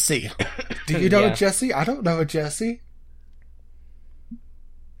Jesse? Do you know a Jesse? I don't know a Jesse.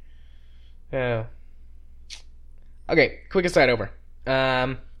 Yeah. Okay, quick aside over.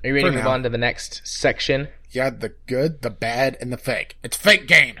 Are you ready to move on to the next section? Yeah, the good, the bad, and the fake. It's fake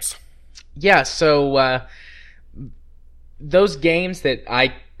games. Yeah, so those games that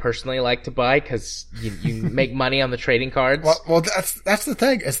I personally like to buy because you make money on the trading cards. Well, that's the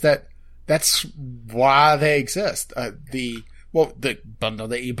thing, is that's why they exist. The bundle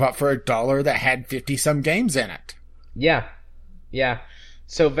that you bought for $1 that had 50-some games in it. Yeah.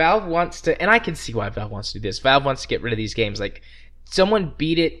 So Valve wants to, and I can see why Valve wants to do this. Valve wants to get rid of these games. Like, someone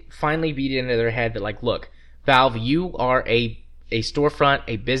finally beat it into their head that, like, look, Valve, you are a storefront,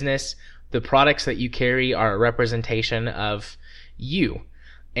 a business. The products that you carry are a representation of you.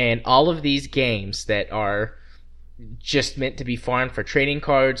 And all of these games that are just meant to be farmed for trading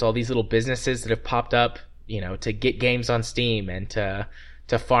cards, all these little businesses that have popped up, to get games on Steam and to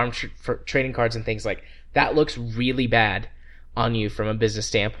farm for trading cards and things like that, looks really bad on you from a business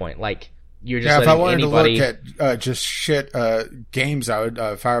standpoint. Like, you're just letting if I wanted anybody to look at just shit games, I would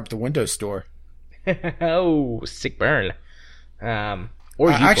fire up the Windows Store. Oh, sick burn. Or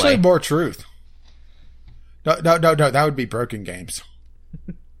you actually, play. more truth. No, that would be broken games.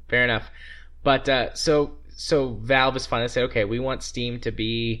 Fair enough. But so Valve is finally said, okay, we want Steam to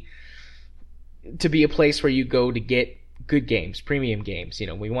be a place where you go to get good games, premium games.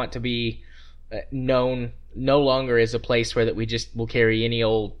 We want to be known no longer as a place where that we just will carry any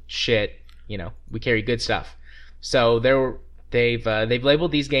old shit. We carry good stuff. So they've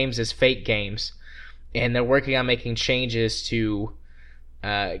labeled these games as fake games, and they're working on making changes to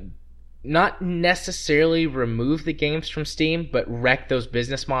not necessarily remove the games from Steam, but wreck those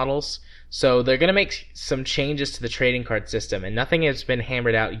business models. So they're going to make some changes to the trading card system, and nothing has been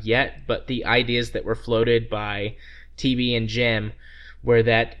hammered out yet, but the ideas that were floated by TB and Jim were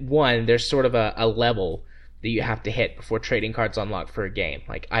that, one, there's sort of a level that you have to hit before trading cards unlock for a game.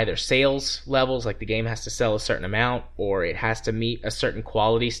 Like, either sales levels, like the game has to sell a certain amount, or it has to meet a certain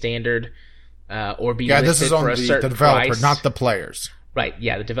quality standard, or be listed for a certain price. Yeah, this is on the developer, not the players. Right,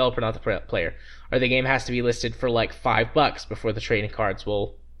 yeah, the developer, not the player. Or the game has to be listed for like $5 before the trading cards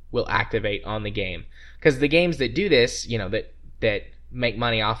will activate on the game. Because the games that do this, that make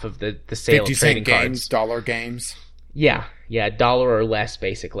money off of the sale of trading cards. $dollar games. Yeah, $1 or less,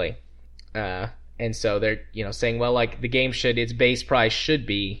 basically. And so they're, saying, well, like, the game its base price should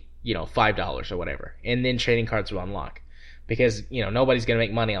be, $5 or whatever. And then trading cards will unlock. Because, nobody's going to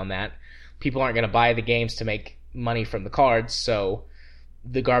make money on that. People aren't going to buy the games to make money from the cards, so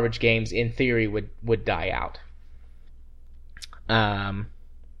the garbage games, in theory, would die out.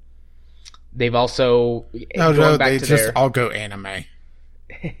 They've also... they just all go anime.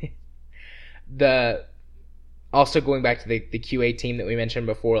 Also, going back to the QA team that we mentioned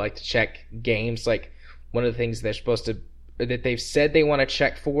before, like, to check games, like, one of the things that they've said they want to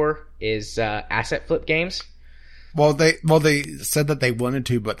check for is asset flip games. Well, they said that they wanted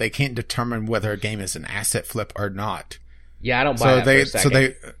to, but they can't determine whether a game is an asset flip or not. Yeah, I don't buy that for a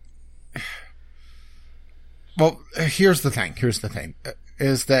second. Well, here's the thing,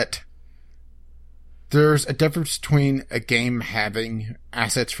 is that there's a difference between a game having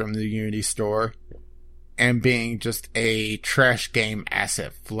assets from the Unity store and being just a trash game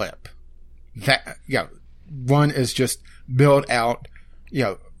asset flip. That, one is just build out,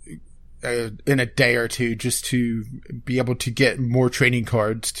 in a day or two, just to be able to get more trading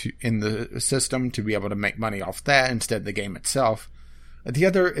cards in the system to be able to make money off that instead of the game itself. The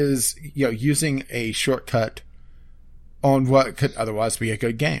other is, using a shortcut on what could otherwise be a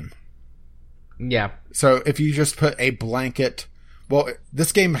good game. Yeah. So if you just put a blanket, well,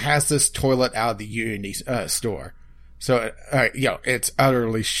 this game has this toilet out of the Unity store. So, it's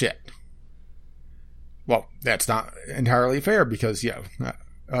utterly shit. Well, that's not entirely fair because,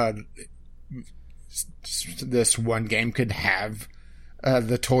 this one game could have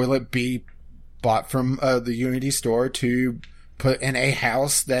the toilet be bought from the Unity store to put in a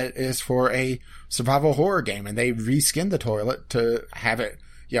house that is for a survival horror game, and they reskin the toilet to have it,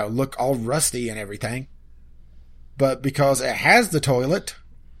 look all rusty and everything. But because it has the toilet,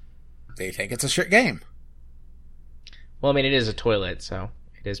 they think it's a shit game. Well, I mean, it is a toilet, so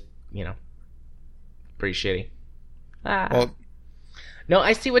it is, pretty shitty. Well, no,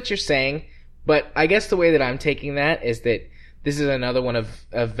 I see what you're saying, but I guess the way that I'm taking that is that this is another one of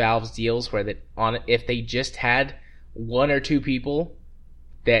Valve's deals where if they just had one or two people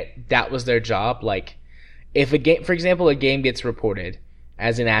that was their job, like if a game, for example, a game gets reported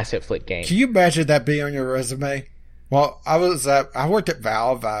as an asset flip game. Can you imagine that being on your resume? Well, I worked at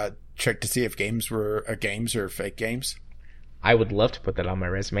Valve. I checked to see if games were games or fake games. I would love to put that on my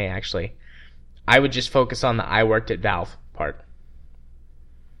resume, actually. I would just focus on the I worked at Valve part.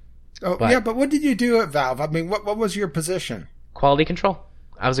 Oh, but what did you do at Valve? I mean, what was your position? Quality control.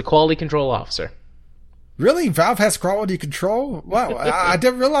 I was a quality control officer. Really? Valve has quality control? Wow, I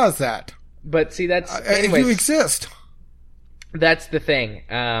didn't realize that. But see, that's... anyways, you exist. That's the thing.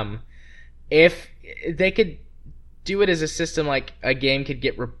 If they could do it as a system, like a game could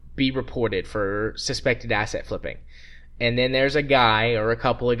be reported for suspected asset flipping. And then there's a guy or a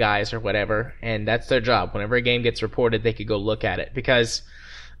couple of guys or whatever, and that's their job. Whenever a game gets reported, they could go look at it. Because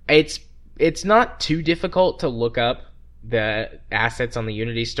it's not too difficult to look up the assets on the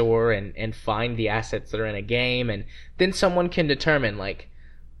Unity store and find the assets that are in a game, and then someone can determine, like,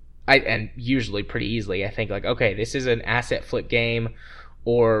 and usually pretty easily, I think, like, okay, this is an asset flip game,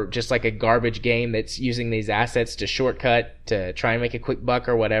 or just like a garbage game that's using these assets to shortcut to try and make a quick buck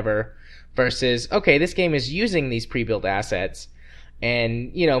or whatever, versus, okay, this game is using these pre-built assets,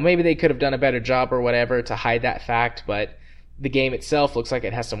 and, maybe they could have done a better job or whatever to hide that fact, but the game itself looks like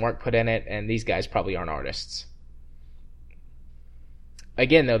it has some work put in it, and these guys probably aren't artists.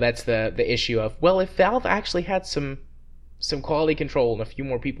 Again, though, that's the issue of, well, if Valve actually had some quality control and a few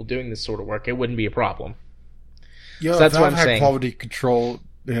more people doing this sort of work, it wouldn't be a problem. So that's what I'm saying. Valve had quality control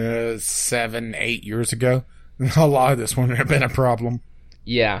 7-8 years ago. A lot of this wouldn't have been a problem.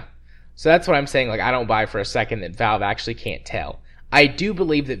 Yeah. So that's what I'm saying. Like, I don't buy for a second that Valve actually can't tell. I do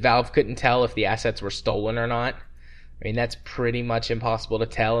believe that Valve couldn't tell if the assets were stolen or not. I mean, that's pretty much impossible to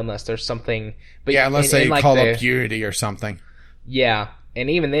tell unless there's something... But yeah, unless they call up Unity or something. Yeah, and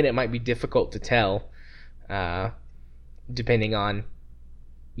even then it might be difficult to tell, depending on,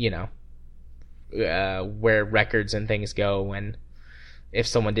 where records and things go, and if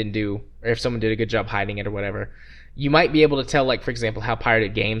someone did a good job hiding it or whatever. You might be able to tell, like, for example, how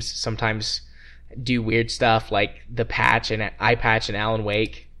pirated games sometimes do weird stuff, like the patch and iPatch and Alan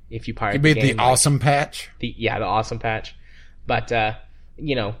Wake. If you pirate the game, the awesome patch. The awesome patch. But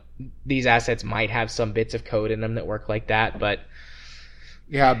these assets might have some bits of code in them that work like that, but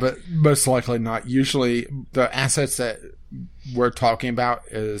yeah, but most likely not. Usually, the assets that we're talking about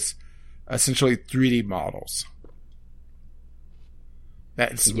is essentially 3D models.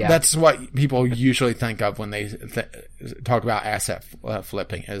 That's what people usually think of when they talk about asset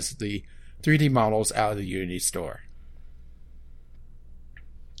flipping, is the 3D models out of the Unity store.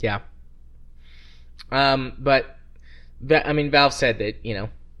 Yeah. But Valve said that,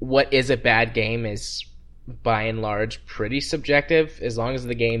 what is a bad game is by and large pretty subjective, as long as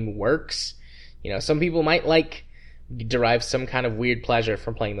the game works. Some people might derive some kind of weird pleasure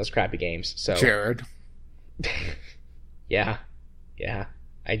from playing those crappy games. So Jared. Yeah,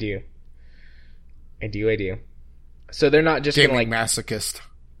 I do. So they're not just Gaming Masochist.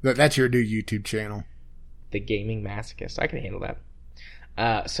 That's your new YouTube channel. The Gaming Masochist. I can handle that.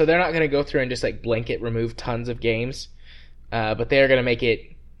 So they're not going to go through and just blanket remove tons of games, but they're going to make it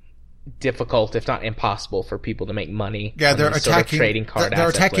difficult, if not impossible, for people to make money. Yeah, they're attacking trading card. They're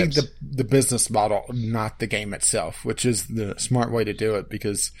attacking the business model, not the game itself, which is the smart way to do it.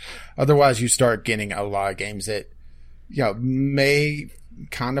 Because otherwise, you start getting a lot of games that may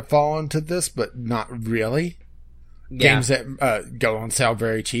kind of fall into this, but not really. Yeah. Games that go on sale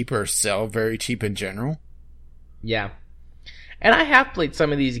very cheap or sell very cheap in general. Yeah. And I have played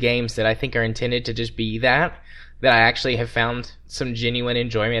some of these games that I think are intended to just be that I actually have found some genuine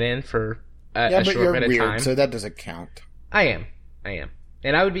enjoyment in for a short bit of time. So that doesn't count. I am.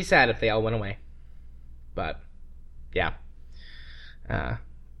 And I would be sad if they all went away. But, yeah.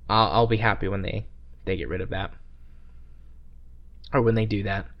 I'll be happy when they get rid of that. Or when they do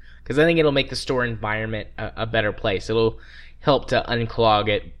that. Because I think it'll make the store environment a better place. It'll help to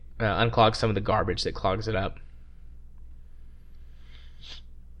unclog some of the garbage that clogs it up.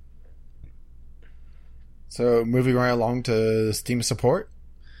 So, moving right along to Steam support,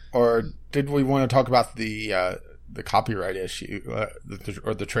 or did we want to talk about the copyright issue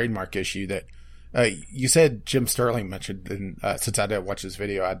or the trademark issue that you said Jim Sterling mentioned? And since I didn't watch this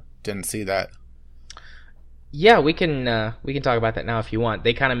video, I didn't see that. Yeah, we can talk about that now if you want.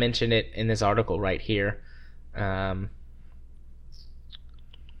 They kind of mentioned it in this article right here. Let's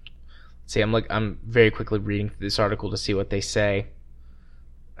see, I'm very quickly reading through this article to see what they say.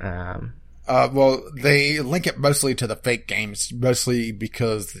 Well, they link it mostly to the fake games, mostly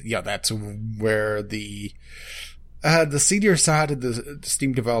because, that's where the seedier side of the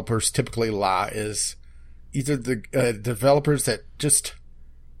Steam developers typically lie, is either the developers that just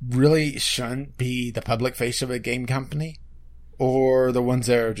really shouldn't be the public face of a game company, or the ones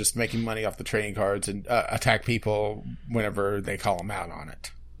that are just making money off the trading cards and attack people whenever they call them out on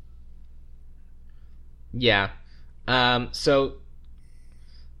it. Yeah. So,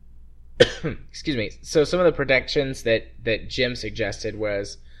 excuse me. So some of the protections that Jim suggested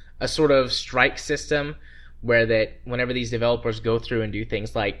was a sort of strike system where that whenever these developers go through and do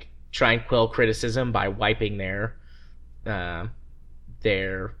things like try and quell criticism by wiping their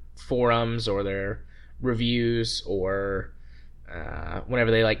forums or their reviews, or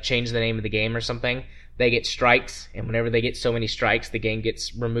whenever they like change the name of the game or something, they get strikes, and whenever they get so many strikes, the game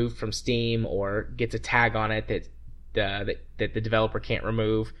gets removed from Steam or gets a tag on it that the developer can't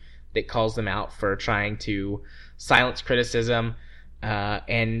remove, that calls them out for trying to silence criticism.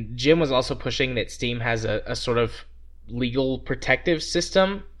 And Jim was also pushing that Steam has a sort of legal protective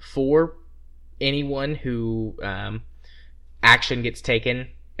system for anyone who action gets taken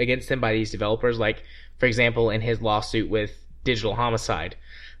against them by these developers. Like, for example, in his lawsuit with Digital Homicide,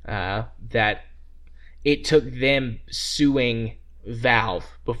 that it took them suing Valve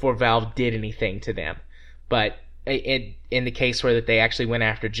before Valve did anything to them. But in the case where that they actually went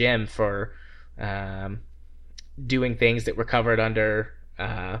after Jim for doing things that were covered under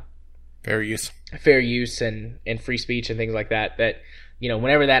fair use and free speech and things like that,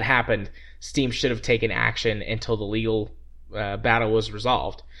 whenever that happened, Steam should have taken action until the legal battle was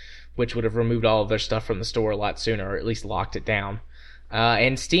resolved, which would have removed all of their stuff from the store a lot sooner, or at least locked it down.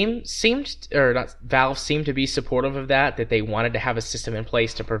 And Valve seemed to be supportive of that they wanted to have a system in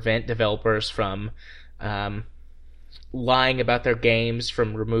place to prevent developers from lying about their games,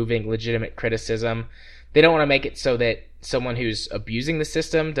 from removing legitimate criticism. They don't want to make it so that someone who's abusing the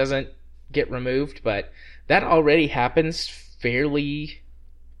system doesn't get removed, but that already happens fairly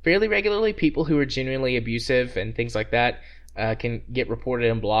regularly. People who are genuinely abusive and things like that can get reported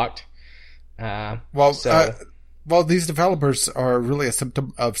and blocked. Well, these developers are really a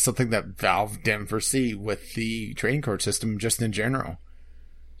symptom of something that Valve didn't foresee with the trading card system just in general.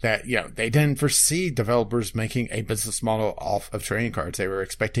 That, they didn't foresee developers making a business model off of trading cards. They were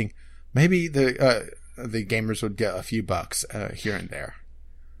expecting maybe the gamers would get a few bucks here and there.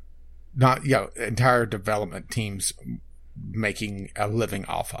 Not, entire development teams making a living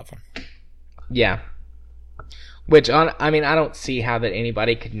off of them. Yeah. Which, I don't see how that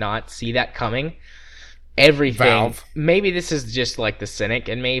anybody could not see that coming. Everything. Valve. Maybe this is just like the cynic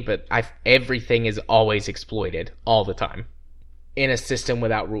in me, but everything is always exploited all the time in a system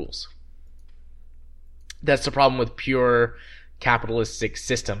without rules. That's the problem with pure capitalistic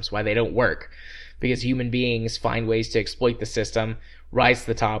systems, why they don't work. Because human beings find ways to exploit the system, rise to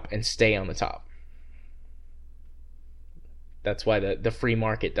the top, and stay on the top. That's why the free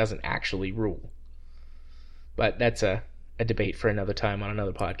market doesn't actually rule. But that's a debate for another time on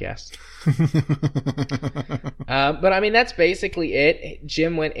another podcast. But that's basically it.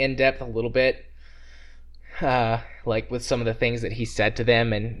 Jim went in depth a little bit, like with some of the things that he said to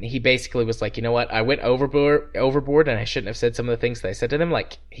them, and he basically was like, you know what, I went overboard, and I shouldn't have said some of the things that I said to them.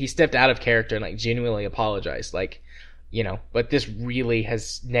 Like, he stepped out of character and genuinely apologized. But this really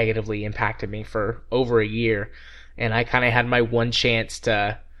has negatively impacted me for over a year, and I kind of had my one chance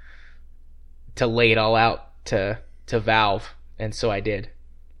to lay it all out to Valve, and so I did.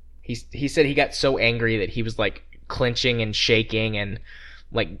 He said he got so angry that he was clenching and shaking, and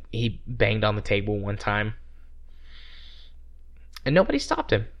he banged on the table one time, and nobody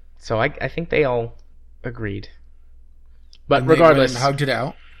stopped him. So I think they all agreed. But regardless, hugged it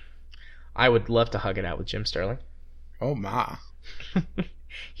out. I would love to hug it out with Jim Sterling. Oh my!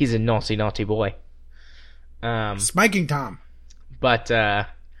 He's a naughty boy. Spanking Tom. But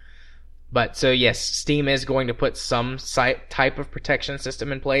so yes, Steam is going to put some type of protection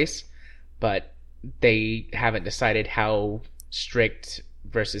system in place, but they haven't decided how strict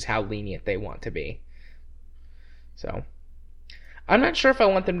versus how lenient they want to be. So I'm not sure if I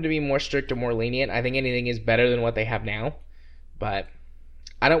want them to be more strict or more lenient. I think anything is better than what they have now, but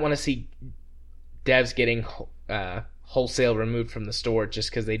I don't want to see devs getting wholesale removed from the store just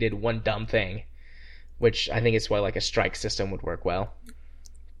because they did one dumb thing, which I think is why a strike system would work well.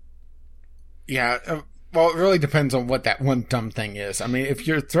 Yeah, well, it really depends on what that one dumb thing is. If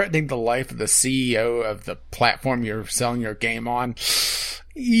you're threatening the life of the CEO of the platform you're selling your game on,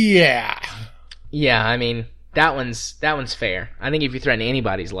 yeah. Yeah, that one's fair. I think if you threaten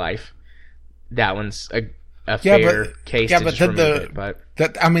anybody's life, that one's a fair case to just remove it. But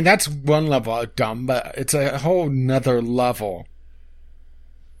that's one level of dumb, but it's a whole nother level.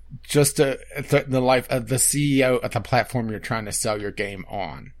 Just the life of the CEO of the platform you're trying to sell your game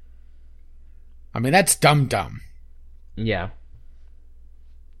on. I mean, that's dumb. Yeah.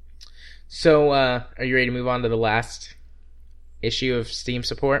 So, are you ready to move on to the last issue of Steam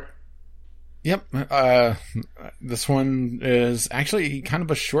support? Yep. This one is actually kind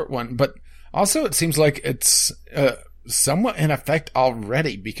of a short one, but also it seems like it's somewhat in effect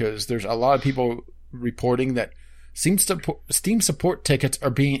already, because there's a lot of people reporting that Steam support tickets are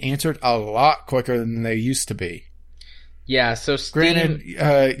being answered a lot quicker than they used to be. Yeah, so Steam...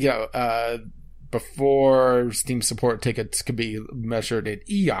 Granted, before, Steam support tickets could be measured in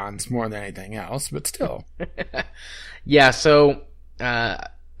eons more than anything else, but still. Yeah, so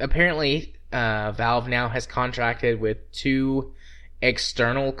apparently Valve now has contracted with 2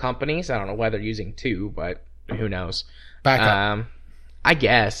 external companies. I don't know why they're using 2, but who knows? Backup. I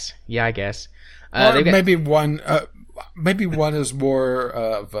guess. Yeah, I guess. Or maybe one is more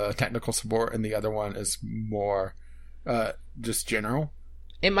of technical support and the other one is more just general.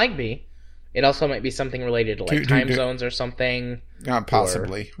 It might be. It also might be something related to like time zones or something.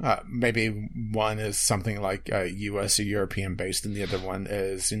 Possibly. Maybe one is something like US or European based and the other one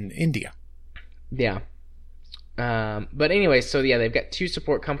is in India. Yeah. But anyway, so yeah, they've got 2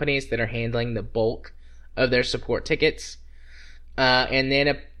 support companies that are handling the bulk of their support tickets. And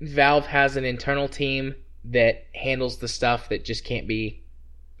then Valve has an internal team that handles the stuff that just can't be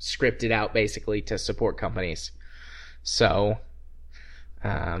scripted out basically to support companies. So,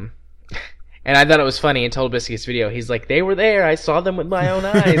 and I thought it was funny in Total Biscuit's video. He's like, they were there. I saw them with my own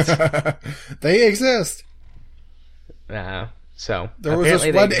eyes. They exist. So there was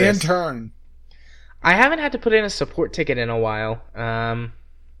this one intern. I haven't had to put in a support ticket in a while. The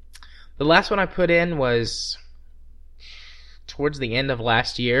last one I put in was towards the end of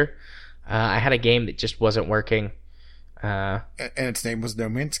last year. I had a game that just wasn't working. And its name was No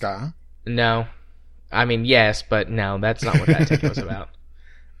Man's Sky. No. I mean, yes, but no, that's not what that ticket was about.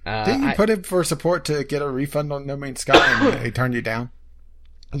 Didn't you put in for support to get a refund on No Man's Sky and they turned you down?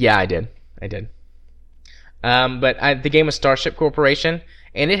 Yeah, I did. But the game was Starship Corporation,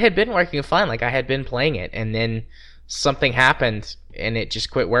 and it had been working fine. Like, I had been playing it, and then something happened, and it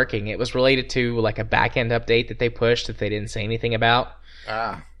just quit working. It was related to, like, a back-end update that they pushed that they didn't say anything about.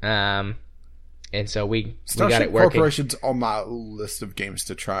 And so we got it working. Starship Corporation's on my list of games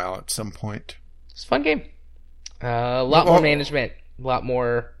to try out at some point. It's a fun game. A lot more management, a lot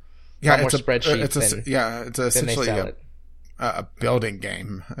more spreadsheets. It's essentially a building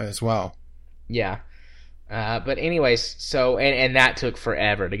game as well. Yeah. But anyways, so, and that took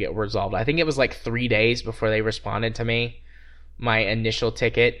forever to get resolved. I think it was like 3 days before they responded to me, my initial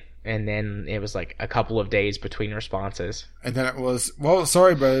ticket, and then it was like a couple of days between responses. And then it was, well,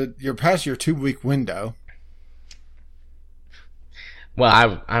 sorry, but you're past your 2-week window.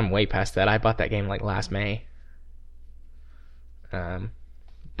 Well, I'm way past that. I bought that game like last May.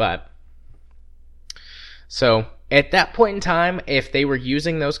 But so at that point in time, if they were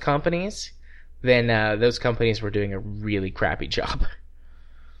using those companies, then those companies were doing a really crappy job.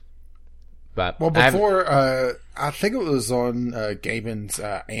 But before I think it was on Gaben's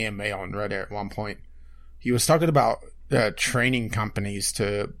AMA on Reddit at one point, he was talking about training companies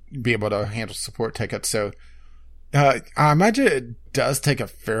to be able to handle support tickets. So I imagine it does take a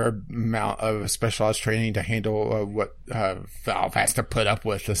fair amount of specialized training to handle what Valve has to put up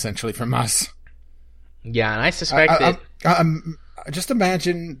with, essentially, from us. Yeah, and I suspect that... just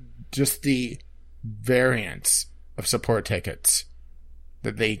imagine just the variance of support tickets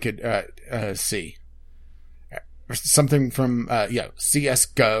that they could see. Something from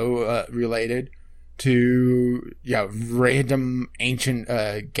CSGO related to random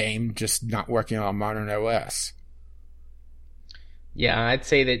ancient game just not working on modern OS. Yeah, I'd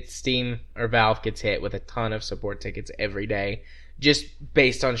say that Steam or Valve gets hit with a ton of support tickets every day, just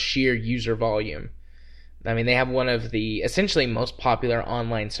based on sheer user volume. I mean, they have one of the essentially most popular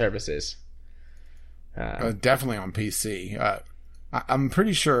online services. Definitely on PC. I'm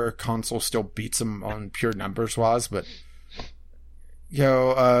pretty sure console still beats them on pure numbers wise, but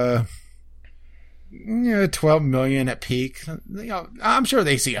 12 million at peak. I'm sure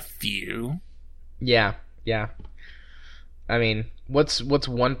they see a few. Yeah. I mean, what's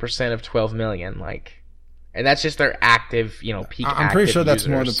 1% of 12 million like? And that's just their active, peak. I'm pretty sure that's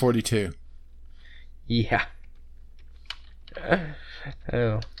users. more than 42. Yeah.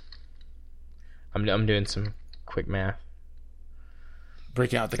 Oh. I'm doing some quick math.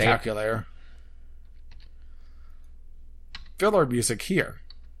 Breaking out the calculator. Filler music here.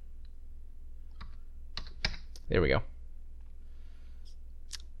 There we go.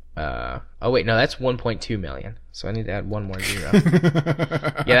 Oh wait, no, that's 1.2 million. So I need to add one more zero.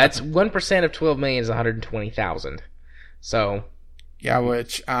 Yeah, that's 1% of 12 million is 120,000. So. Yeah,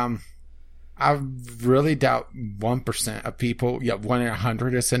 which I really doubt 1% of people. Yeah, 1 in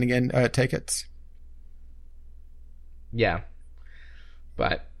 100 is sending in tickets. Yeah,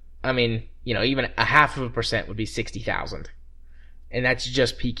 but I mean, even 0.5% would be 60,000, and that's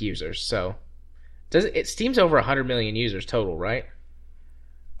just peak users. So, Steam's over 100 million users total, right?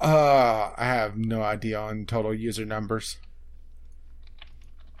 I have no idea on total user numbers.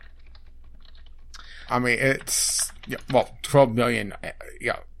 I mean, it's 12 million,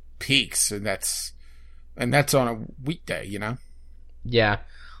 peaks, and that's on a weekday, Yeah.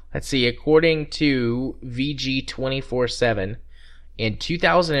 Let's see. According to VG 24/7, in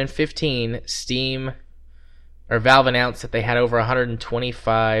 2015, Valve announced that they had over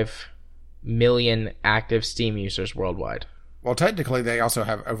 125 million active Steam users worldwide. Well, technically, they also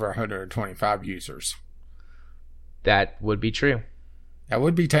have over 125 users. That would be true. That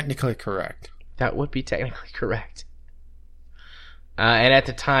would be technically correct. That would be technically correct. And at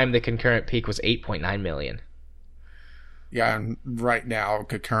the time, the concurrent peak was 8.9 million. Yeah, and right now,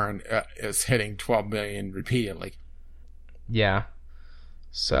 concurrent is hitting 12 million repeatedly. Yeah.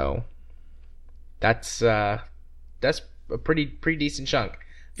 So, that's a pretty decent chunk.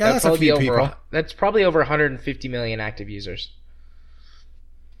 Yeah, that's a few people. That's probably over 150 million active users.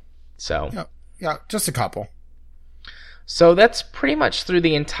 So. Yeah, just a couple. So that's pretty much through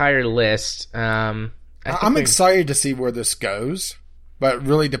the entire list. I'm excited to see where this goes, but it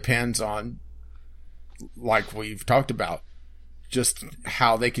really depends on, like we've talked about, just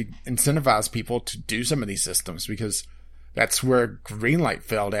how they could incentivize people to do some of these systems, because that's where Greenlight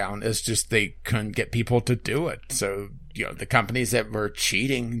fell down, is just they couldn't get people to do it. So, the companies that were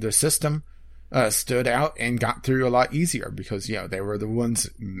cheating the system stood out and got through a lot easier because, they were the ones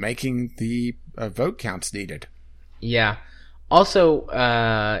making the vote counts needed. Yeah. Also,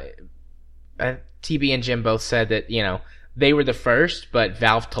 TB and Jim both said that, they were the first, but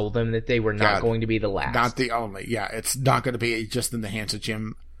Valve told them that they were not going to be the last. Not the only. Yeah, it's not going to be just in the hands of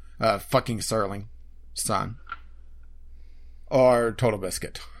Jim fucking Sterling, son. Or Total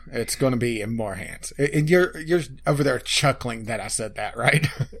Biscuit. It's going to be in more hands. And you're over there chuckling that I said that, right?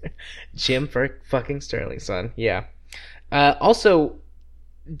 Jim fucking Sterling, son. Yeah. Also,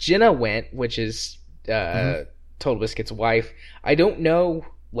 Jenna went, which is Total Biscuit's wife. I don't know,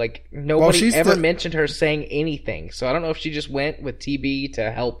 nobody ever mentioned her saying anything. So I don't know if she just went with TB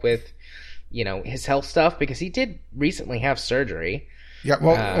to help with, his health stuff, because he did recently have surgery. Yeah,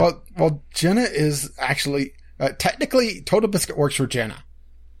 well, Jenna is actually... technically, Total Biscuit works for Jenna.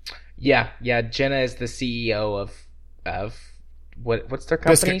 Yeah. Jenna is the CEO of what's their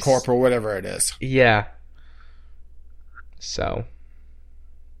company? Biscuit Corp or whatever it is. Yeah. So,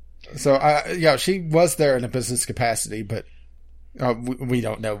 she was there in a business capacity, but we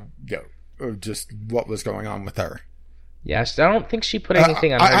don't know, just what was going on with her. Yeah, I don't think she put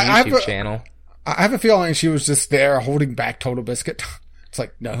anything on her YouTube channel. I have a feeling she was just there holding back Total Biscuit. It's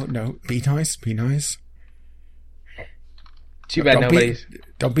like, no, be nice. Too bad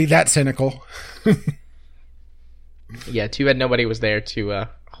don't be that cynical. Yeah, too bad nobody was there to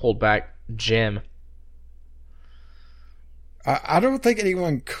hold back Jim. I don't think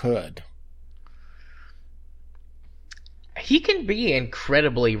anyone could. He can be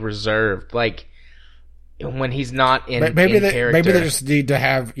incredibly reserved, when he's not in character. Maybe they just need to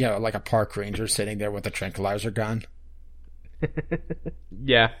have, like a park ranger sitting there with a tranquilizer gun.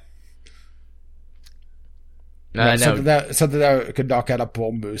 Yeah. Something that could knock out a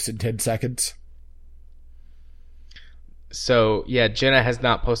bull moose in 10 seconds. So, yeah, Jenna has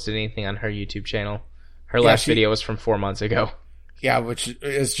not posted anything on her YouTube channel. Her last video was from 4 months ago. Yeah, which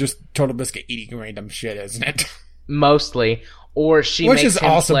is just Total Biscuit eating random shit, isn't it? Mostly. Or she which makes is him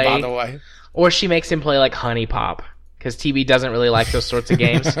awesome, play, by the way. Or she makes him play like Honey Pop. Because TB doesn't really like those sorts of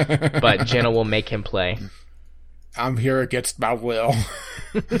games. But Jenna will make him play. I'm here against my will.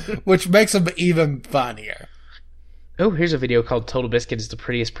 Which makes him even funnier. Oh, here's a video called Total Biscuit is the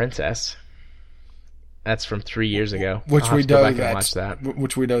Prettiest Princess. That's from 3 years ago. Which we know that's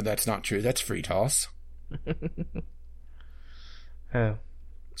not true. That's free toss. Oh.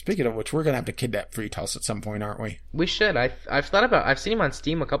 Speaking of which, we're gonna have to kidnap Free Toss at some point, aren't we? We should. I've seen him on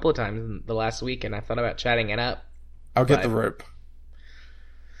Steam a couple of times in the last week, and I thought about chatting it up. I'll get the rope.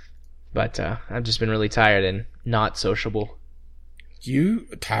 But I've just been really tired and not sociable. You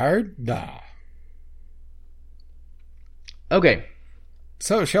tired? Nah. Okay.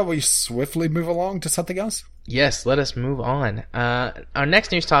 So, shall we swiftly move along to something else? Yes, let us move on. Our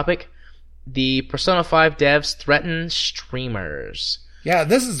next news topic, the Persona 5 devs threaten streamers. Yeah,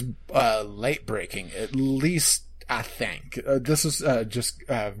 this is late breaking, at least I think. This is just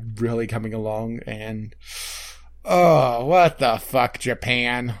really coming along, and oh, what the fuck,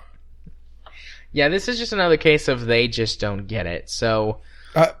 Japan? Yeah, this is just another case of they just don't get it. So,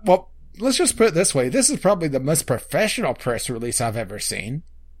 well, let's just put it this way. This is probably the most professional press release I've ever seen.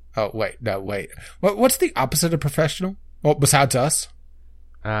 Oh, wait. What's the opposite of professional? Well, besides us?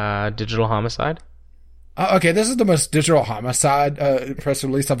 Digital homicide. Okay, this is the most digital homicide press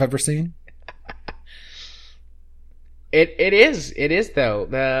release I've ever seen. It is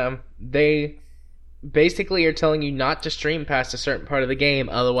though. They basically are telling you not to stream past a certain part of the game,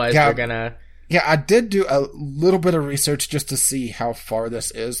 otherwise they're gonna. Yeah, I did do a little bit of research just to see how far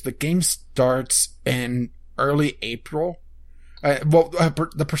this is. The game starts in early April.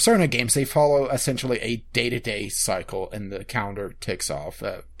 The Persona games, they follow essentially a day-to-day cycle, and the calendar ticks off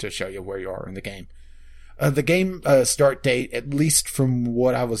to show you where you are in the game. The game start date, at least from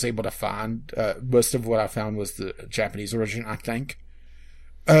what I was able to find, most of what I found was the Japanese version, I think,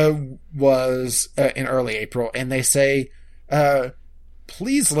 was in early April, and they say,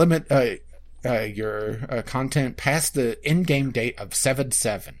 please limit your content past the in-game date of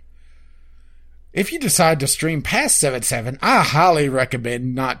 7/7. If you decide to stream past 7/7, I highly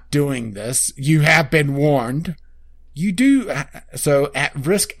recommend not doing this. You have been warned. You do so at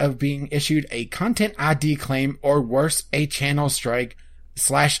risk of being issued a content ID claim or worse, a channel strike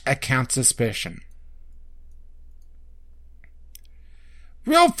 / account suspicion.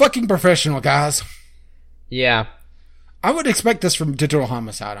 Real fucking professional, guys. Yeah. I would expect this from Digital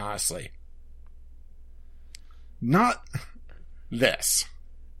Homicide, honestly. Not this.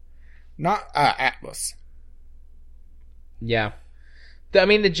 Not Atlus. Yeah. I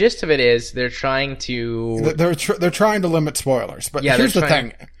mean, the gist of it is they're trying to... They're trying to limit spoilers. But yeah, here's the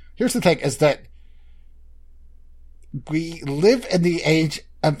thing. Here's the thing is that we live in the age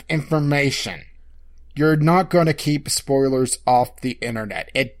of information. You're not going to keep spoilers off the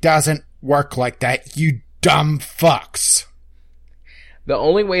internet. It doesn't work like that, you dumb fucks. The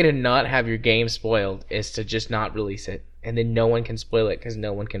only way to not have your game spoiled is to just not release it. And then no one can spoil it because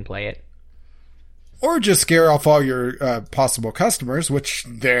no one can play it. Or just scare off all your possible customers, which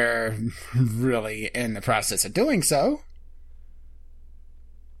they're really in the process of doing so.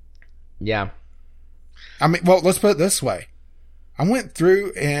 Yeah. I mean, well, let's put it this way. I went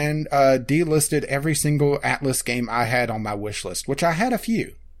through and delisted every single Atlus game I had on my wish list, which I had a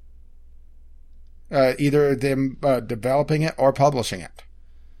few. Either them developing it or publishing it.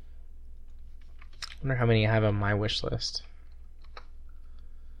 I wonder how many I have on my wish list.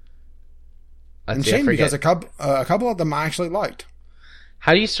 And shame because a couple of them I actually liked.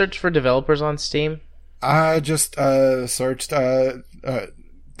 How do you search for developers on Steam? I just searched their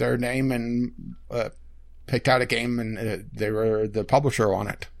name and picked out a game, and they were the publisher on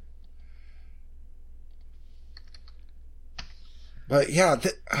it. But yeah,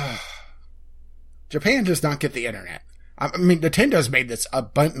 Japan does not get the internet. I mean, Nintendo's made this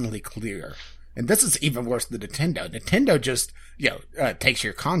abundantly clear. And this is even worse than Nintendo. Nintendo just, takes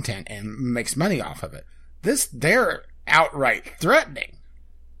your content and makes money off of it. They're outright threatening.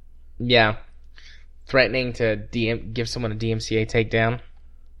 Yeah. Threatening to give someone a DMCA takedown.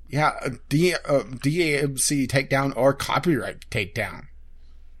 Yeah, DMCA takedown or copyright takedown.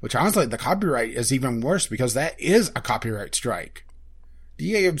 Which honestly, the copyright is even worse because that is a copyright strike.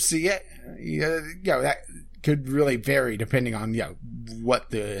 DMCA, that could really vary depending on, what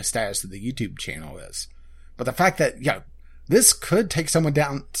the status of the YouTube channel is. But the fact that, this could take someone's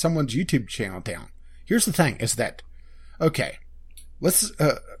YouTube channel down. Here's the thing, is that, okay, let's,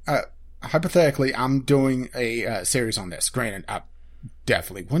 hypothetically, I'm doing a series on this. Granted, I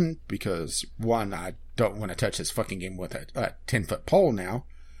definitely wouldn't, because one, I don't want to touch this fucking game with a 10-foot pole now,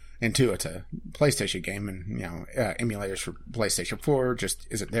 and two, it's a PlayStation game, and, emulators for PlayStation 4 just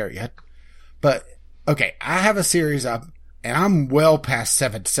isn't there yet. But, okay, I have a series up, and I'm well past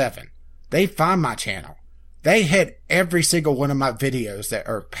 7/7. They find my channel. They hit every single one of my videos that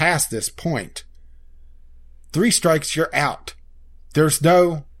are past this point. 3 strikes, you're out. There's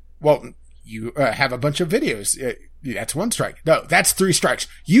no, you have a bunch of videos. That's 1 strike. No, that's 3 strikes.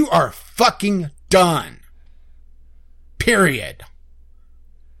 You are fucking done. Period.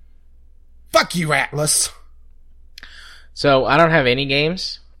 Fuck you, Atlus. So, I don't have any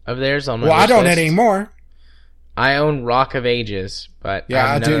games of theirs on my wish list. Well, I don't anymore. I own Rock of Ages, but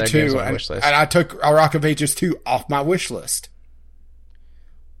I do too. And I took Rock of Ages 2 off my wish list.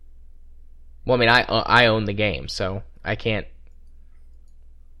 Well, I mean, I own the game, so I can't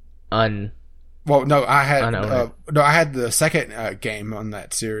Well, no, I had the second game on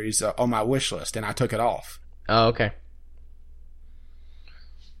that series on my wish list, and I took it off. Oh, okay.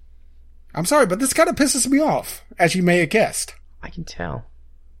 I'm sorry, but this kind of pisses me off, as you may have guessed. I can tell.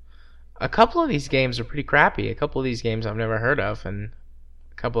 A couple of these games are pretty crappy. A couple of these games I've never heard of, and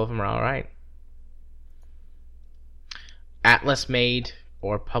a couple of them are alright. Atlas made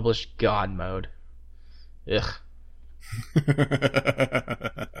or published God mode. Ugh.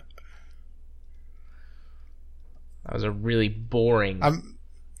 That was a really boring,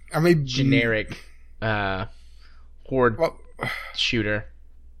 generic horde shooter.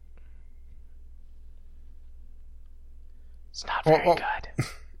 It's not very good.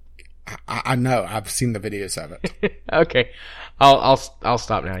 I know. I've seen the videos of it. Okay, I'll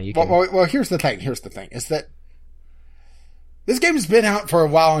stop now. You can. Well, here's the thing. Is that this game's been out for a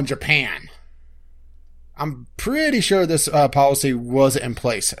while in Japan. I'm pretty sure this policy was in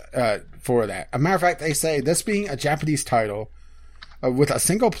place for that. A matter of fact, they say this being a Japanese title with a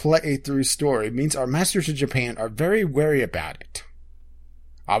single playthrough story means our masters in Japan are very wary about it.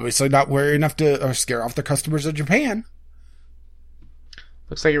 Obviously, not wary enough to scare off the customers of Japan.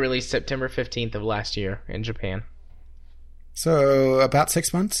 Looks like it released September 15th of last year in Japan. So, about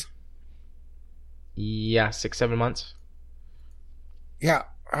 6 months? Yeah, 6-7 months. Yeah.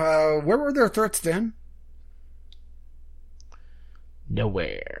 Where were their threats then?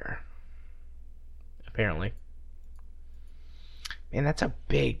 Nowhere. Apparently. Man, that's a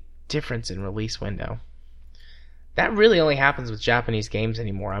big difference in release window. That really only happens with Japanese games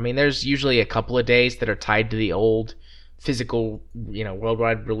anymore. I mean, there's usually a couple of days that are tied to the old physical,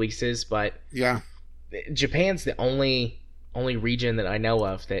 worldwide releases, but yeah, Japan's the only region that I know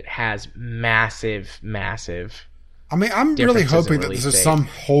of that has massive. I mean, I'm really hoping that this is some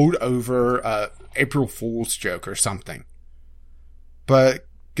holdover April Fool's joke or something. But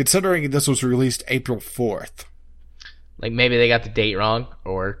considering this was released April 4th, like maybe they got the date wrong,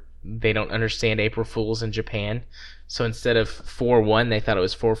 or they don't understand April Fools in Japan, so instead of 4/1, they thought it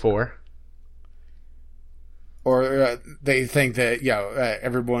was 4/4. Or they think that,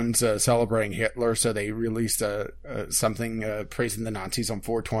 everyone's celebrating Hitler, so they released something praising the Nazis on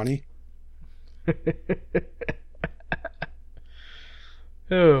 4/20.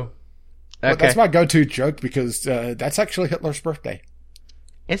 Oh. Okay. Well, that's my go-to joke because that's actually Hitler's birthday.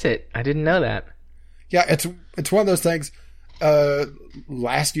 Is it? I didn't know that. Yeah, it's one of those things.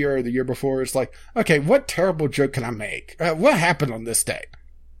 Last year or the year before, it's like, okay, what terrible joke can I make? What happened on this day?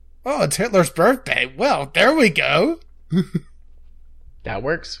 Oh, it's Hitler's birthday. Well, there we go. That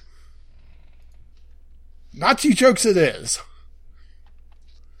works. Nazi jokes it is.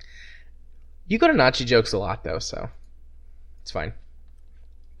 You go to Nazi jokes a lot, though, so it's fine.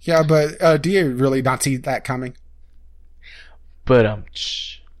 Yeah, but do you really not see that coming? But,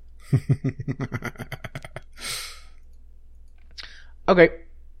 Okay.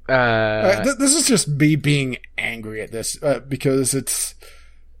 This is just me being angry at this because it's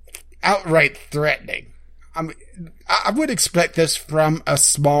outright threatening. I mean, I would expect this from a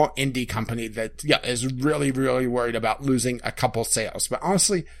small indie company that is really, really worried about losing a couple sales. But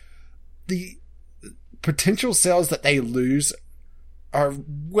honestly, the potential sales that they lose are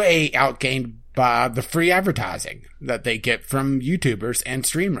way outgained by the free advertising that they get from YouTubers and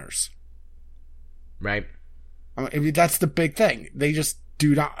streamers. Right. I mean, that's the big thing. They just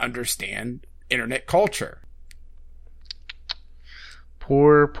do not understand internet culture.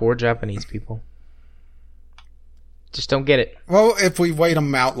 Poor Japanese people. Just don't get it. Well, if we wait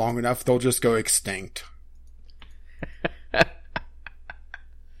them out long enough, they'll just go extinct.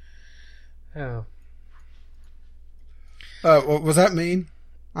 Oh. What was that mean?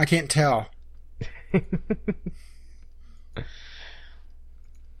 I can't tell.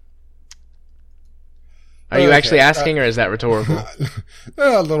 Are you actually asking, or is that rhetorical?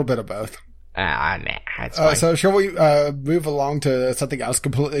 A little bit of both. Nah, that's fine. So shall we move along to something else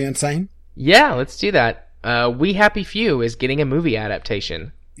completely insane? Yeah, let's do that. We Happy Few is getting a movie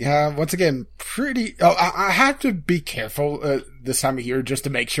adaptation. Yeah, once again, I have to be careful this time of year just to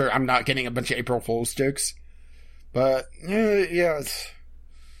make sure I'm not getting a bunch of April Fool's jokes. But, yeah, it's...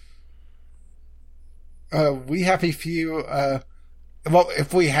 We Happy Few, well,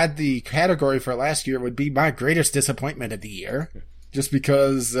 if we had the category for last year, it would be my greatest disappointment of the year. Just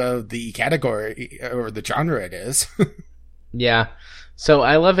because of the category, or the genre it is. Yeah. So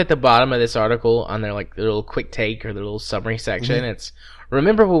I love at the bottom of this article, on their little quick take, or the little summary section, mm-hmm. It's,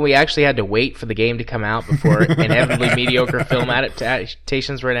 remember when we actually had to wait for the game to come out before inevitably mediocre film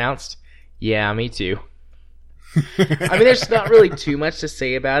adaptations were announced? Yeah, me too. I mean, there's not really too much to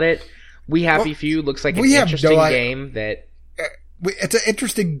say about it. We Happy Few looks like an interesting game that... It's an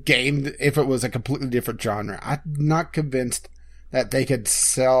interesting game if it was a completely different genre. I'm not convinced that they could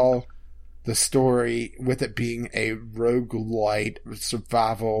sell the story with it being a roguelite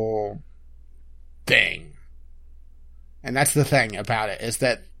survival thing. And that's the thing about it, is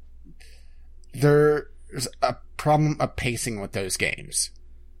that there's a problem of pacing with those games.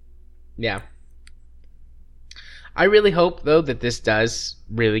 Yeah. I really hope, though, that this does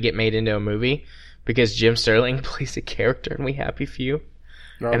really get made into a movie, because Jim Sterling plays a character in We Happy Few.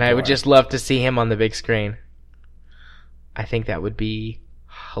 And I would just love to see him on the big screen. I think that would be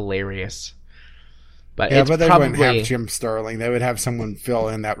hilarious. But yeah, but they wouldn't have Jim Sterling. They would have someone fill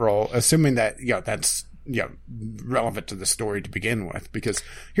in that role, assuming that that's relevant to the story to begin with. Because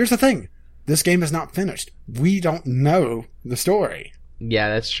here's the thing. This game is not finished. We don't know the story. Yeah,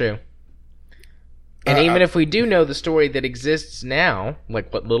 that's true. And even if we do know the story that exists now,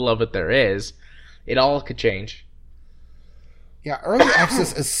 like what little of it there is, it all could change. Yeah, early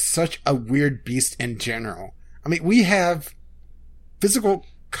access is such a weird beast in general. I mean, we have physical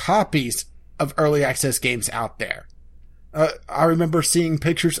copies of early access games out there. I remember seeing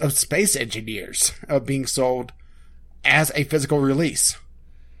pictures of Space Engineers being sold as a physical release.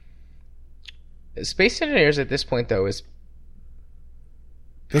 Space Engineers at this point, though, is...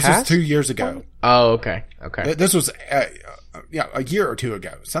 This was 2 years ago. Oh, okay. Okay. This was, a year or two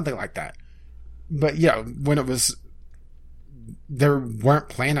ago, something like that. But, when it was... There weren't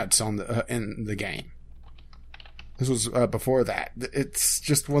planets in the game. This was before that. It's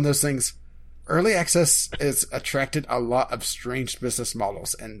just one of those things. Early access has attracted a lot of strange business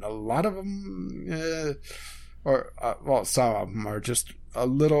models, and a lot of them, some of them are just a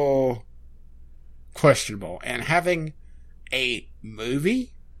little questionable. And having a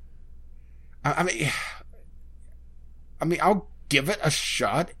movie, I mean, I'll give it a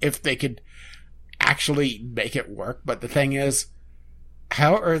shot if they could actually make it work. But the thing is,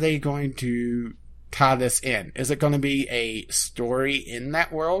 how are they going to tie this in? Is it going to be a story in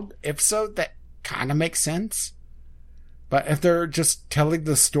that world? If so, that kind of makes sense. But if they're just telling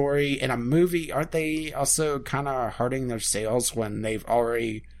the story in a movie, aren't they also kind of hurting their sales when they've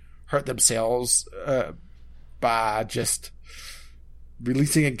already hurt themselves by just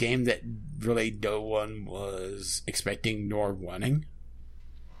releasing a game that really no one was expecting nor wanting?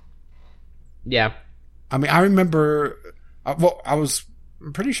 Yeah. I mean, I remember... I was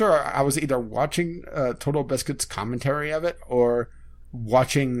pretty sure I was either watching Total Biscuit's commentary of it or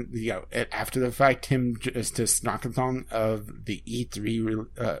watching it after the fact, him just a snarkathon of the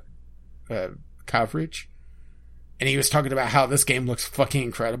E3 coverage, and he was talking about how this game looks fucking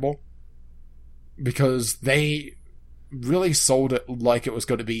incredible because they really sold it like it was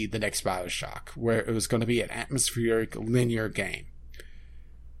going to be the next BioShock, where it was going to be an atmospheric linear game.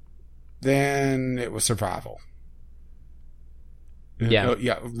 Then it was survival. Yeah.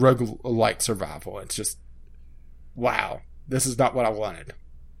 Roguelite survival. It's just, wow, this is not what I wanted.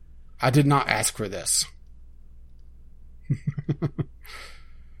 I did not ask for this.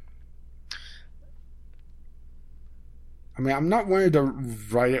 I mean, I'm not wanting to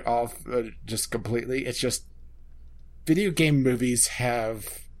write it off just completely. It's just, video game movies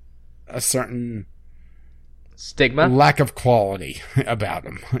have a certain stigma, lack of quality about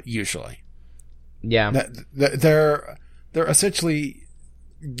them, usually. Yeah. They're essentially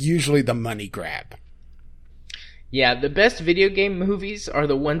usually the money grab. Yeah, the best video game movies are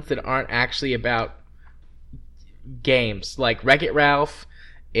the ones that aren't actually about games. Like Wreck-It Ralph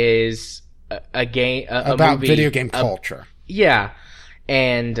is a game about movie, video game culture. Yeah,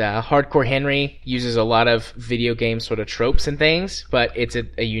 and Hardcore Henry uses a lot of video game sort of tropes and things, but it's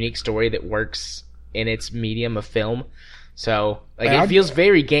a unique story that works in its medium of film. So it feels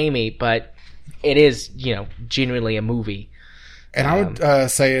very gamey, but it is, genuinely a movie. And I would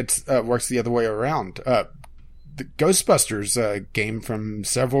say it works the other way around. The Ghostbusters game from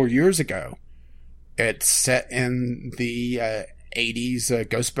several years ago. It's set in the 80s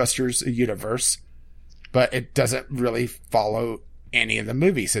Ghostbusters universe, but it doesn't really follow any of the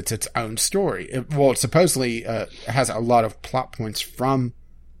movies. It's its own story. It supposedly has a lot of plot points from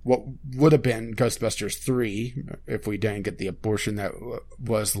what would have been Ghostbusters 3, if we didn't get the abortion that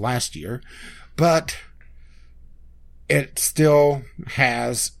was last year. But it still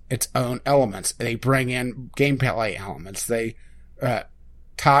has its own elements. They bring in gameplay elements. They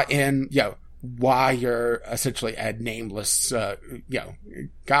tie in, why you're essentially a nameless,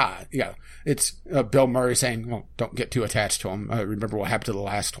 guy. It's Bill Murray saying, well, don't get too attached to him. Remember what happened to the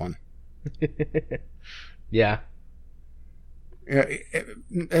last one. Yeah.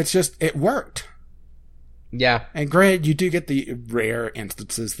 It's just, it worked. Yeah. And granted, you do get the rare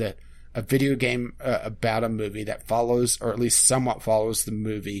instances that, a video game about a movie that follows, or at least somewhat follows the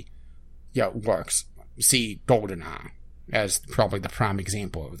movie, works. See GoldenEye as probably the prime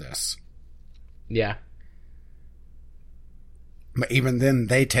example of this. Yeah. But even then,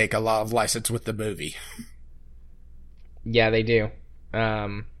 they take a lot of license with the movie. Yeah, they do.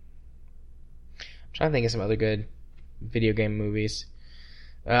 I'm trying to think of some other good video game movies.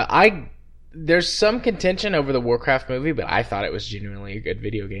 There's some contention over the Warcraft movie, but I thought it was genuinely a good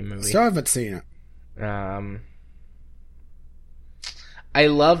video game movie. Still haven't seen it. I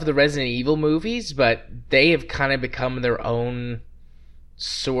love the Resident Evil movies, but they have kind of become their own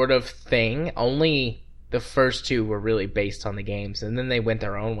sort of thing. Only the first two were really based on the games, and then they went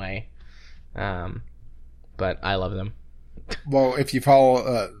their own way. But I love them. Well, if you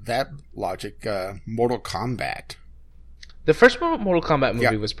follow that logic, Mortal Kombat. The first Mortal Kombat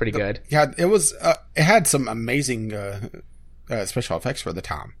movie was pretty good. Yeah, it was. It had some amazing special effects for the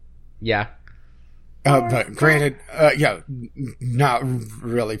time. Yeah. But granted, not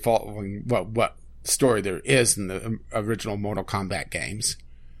really following what story there is in the original Mortal Kombat games.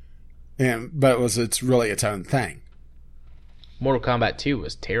 But it's really its own thing. Mortal Kombat 2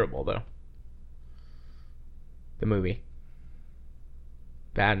 was terrible, though. The movie.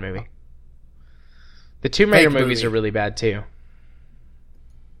 Bad movie. The Tomb Raider movies are really bad, too.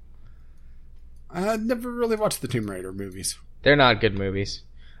 I never really watched the Tomb Raider movies. They're not good movies.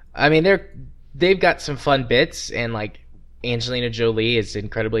 I mean, they've got some fun bits, and, like, Angelina Jolie is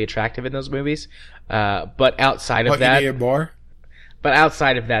incredibly attractive in those movies. But outside of that... You needed more? But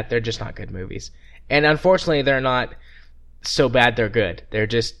outside of that, they're just not good movies. And unfortunately, they're not so bad they're good. They're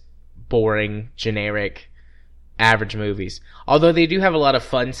just boring, generic, average movies. Although they do have a lot of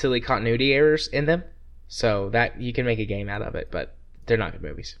fun, silly continuity errors in them. So that you can make a game out of it, but they're not good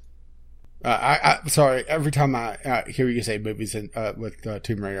movies. Sorry, every time I hear you say movies with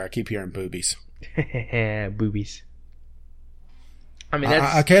Tomb Raider, I keep hearing boobies. Boobies. I mean,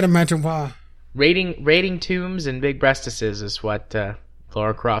 that's... I can't imagine why. Raiding tombs and big breastises is what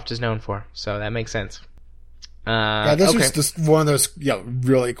Lara Croft is known for, so that makes sense. This was just one of those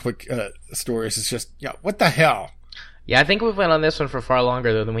really quick stories. It's just, what the hell? Yeah, I think we went on this one for far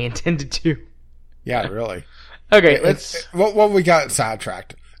longer, though, than we intended to. Yeah, really. Okay, let's... What we got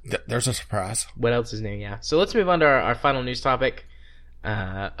sidetracked. There's a surprise. What else is new, yeah. So let's move on to our final news topic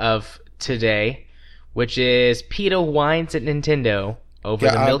of today, which is PETA whines at Nintendo over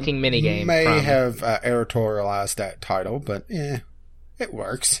the milking minigame. May have editorialized that title, but it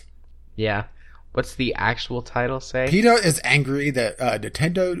works. Yeah. What's the actual title say? PETA is angry that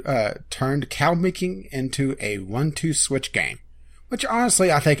Nintendo turned cow milking into a 1-2 switch game. Which,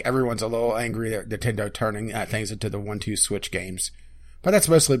 honestly, I think everyone's a little angry that Nintendo turning things into the 1-2 switch games. But that's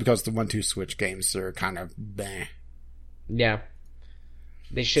mostly because the 1-2 switch games are kind of bleh. Yeah.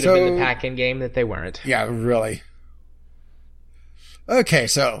 They should have been the pack-in game that they weren't. Yeah, really. Okay,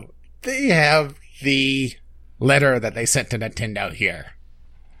 so they have the letter that they sent to Nintendo here.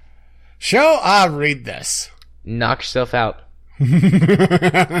 Shall I read this? Knock yourself out.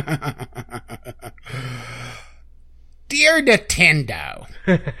 Dear Nintendo.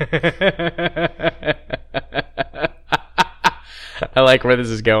 I like where this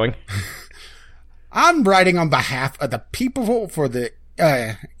is going. I'm writing on behalf of the people for the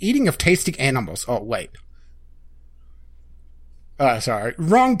eating of tasty animals. Oh, wait. Sorry.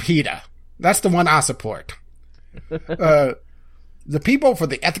 Wrong PETA. That's the one I support. The people for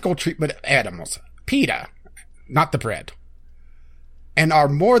the ethical treatment of animals. PETA. Not the bread. And our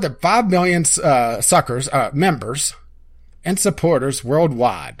more than 5 million members and supporters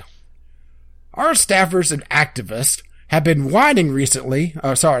worldwide. Our staffers and activists have been playing recently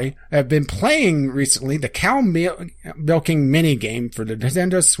the cow milking minigame for the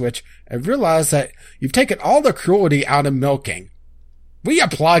Nintendo Switch and realized that you've taken all the cruelty out of milking. We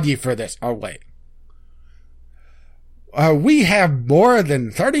applaud you for this. Oh, wait. We have more than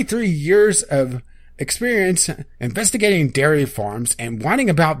 33 years of experience investigating dairy farms and whining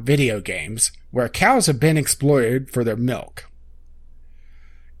about video games where cows have been exploited for their milk.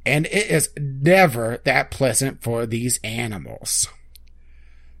 And it is never that pleasant for these animals.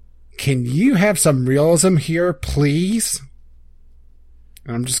 Can you have some realism here, please?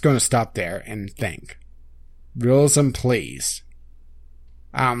 And I'm just going to stop there and think. Realism, please.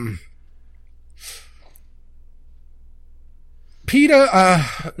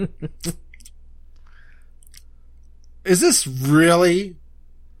 PETA, is this really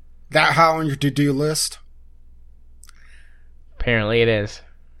that high on your to-do list? Apparently it is.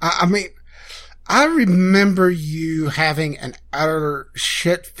 I mean, I remember you having an utter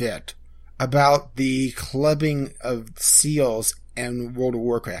shit fit about the clubbing of seals in World of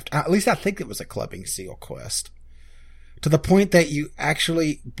Warcraft. At least I think it was a Clubbing Seal quest. To the point that you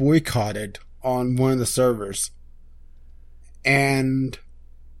actually boycotted on one of the servers. And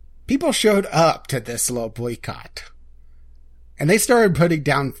people showed up to this little boycott. And they started putting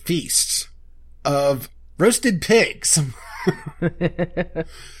down feasts of roasted pigs.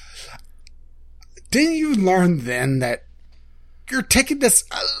 Didn't you learn then that you're taking this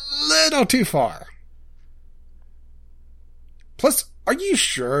a little too far? Plus, are you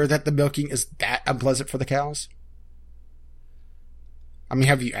sure that the milking is that unpleasant for the cows? I mean,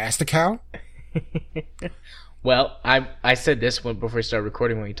 have you asked a cow? Well, I said this one before we started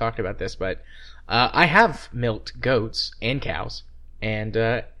recording when we talked about this, but I have milked goats and cows, and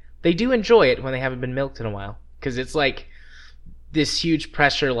they do enjoy it when they haven't been milked in a while, because it's like this huge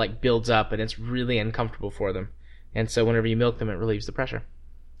pressure like builds up, and it's really uncomfortable for them. And so whenever you milk them, it relieves the pressure.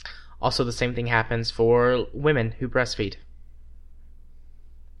 Also, the same thing happens for women who breastfeed.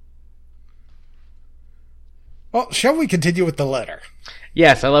 Well, shall we continue with the letter?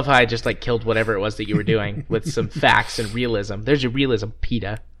 Yes, I love how I just like killed whatever it was that you were doing with some facts and realism. There's your realism,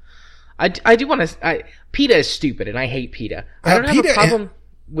 PETA. I do want to... PETA is stupid, and I hate PETA. I don't have a problem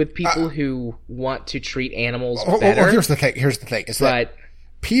with people who want to treat animals better. Here's the thing. Is that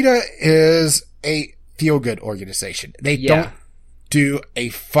PETA is a feel-good organization. They don't do a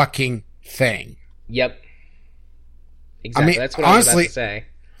fucking thing. Yep. Exactly. I mean, that's what I was about to say.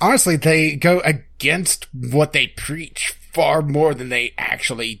 Honestly, they go against what they preach far more than they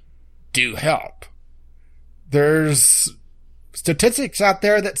actually do help. There's statistics out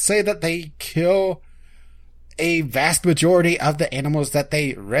there that say that they kill a vast majority of the animals that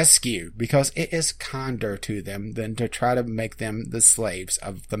they rescue because it is kinder to them than to try to make them the slaves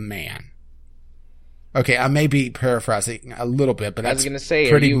of the man. Okay, I may be paraphrasing a little bit, but that's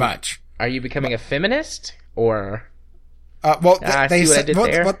pretty much. Are you becoming a feminist or... they see what I did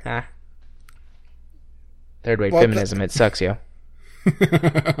there? Third wave feminism, it sucks, yo.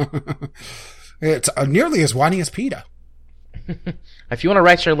 It's nearly as whiny as PETA. If you want to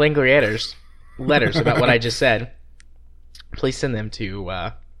write your letters about what I just said, please send them to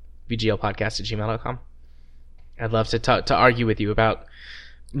vglpodcast@gmail.com. I'd love to argue with you about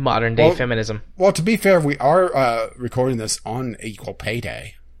modern day feminism. Well, to be fair, we are recording this on Equal Pay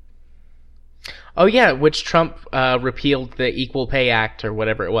Day. Oh yeah, which Trump repealed the Equal Pay Act or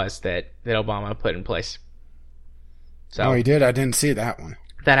whatever it was that Obama put in place. So, oh, he did? I didn't see that one.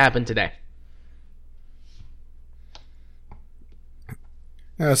 That happened today.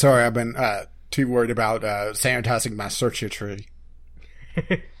 Sorry, I've been too worried about sanitizing my search history.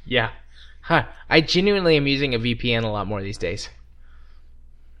 Yeah. Huh. I genuinely am using a VPN a lot more these days.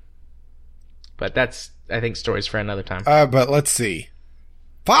 But that's, I think, stories for another time. But let's see.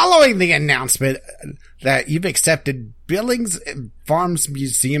 Following the announcement that you've accepted Billings Farms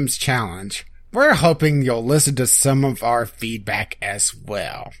Museum's challenge, we're hoping you'll listen to some of our feedback as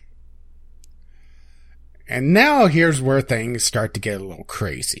well. And now here's where things start to get a little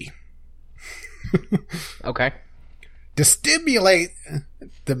crazy. Okay. To stimulate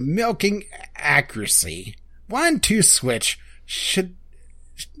the milking accuracy, 1-2 Switch should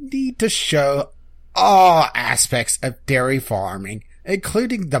need to show all aspects of dairy farming,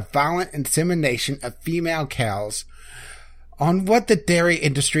 including the violent insemination of female cows, on what the dairy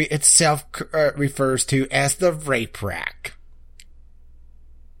industry itself refers to as the rape rack.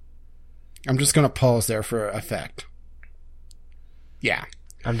 I'm just going to pause there for effect. Yeah.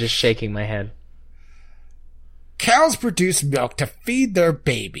 I'm just shaking my head. Cows produce milk to feed their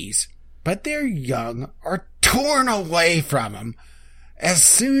babies, but their young are torn away from them as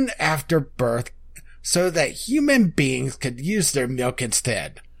soon after birth so that human beings could use their milk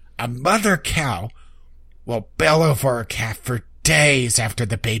instead. A mother cow will bellow for her calf for days after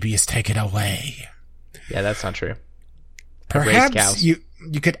the baby is taken away. Yeah, that's not true. Perhaps you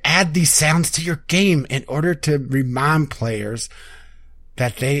could add these sounds to your game in order to remind players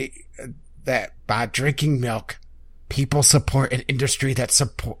that by drinking milk, people support an industry that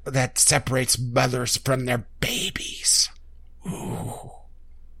separates mothers from their babies. Ooh.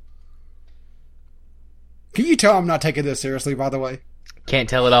 Can you tell I'm not taking this seriously, by the way? Can't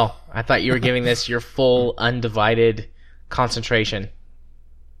tell at all. I thought you were giving this your full, undivided concentration.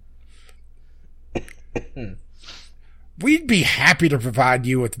 We'd be happy to provide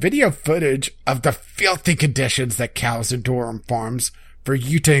you with video footage of the filthy conditions that cows endure on farms for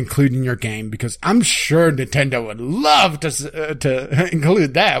you to include in your game, because I'm sure Nintendo would love to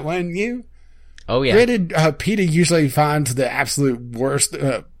include that, wouldn't you? Oh, yeah. Granted, PETA usually finds the absolute worst,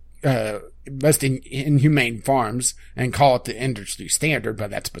 most inhumane farms and call it the industry standard,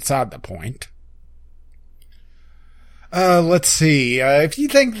 but that's beside the point. Let's see. If you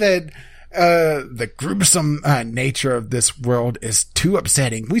think that the gruesome nature of this world is too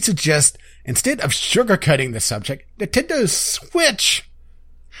upsetting, we suggest, instead of sugarcoating the subject, Nintendo Switch.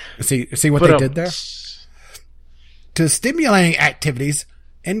 See what they did there? To stimulating activities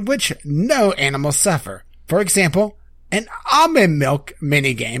in which no animals suffer. For example, an almond milk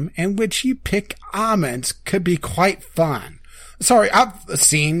minigame in which you pick almonds could be quite fun. Sorry, I've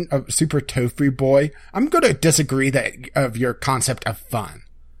seen a Super Tofu Boy. I'm going to disagree of your concept of fun.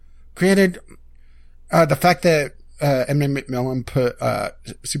 Granted, the fact that Edmund McMillan put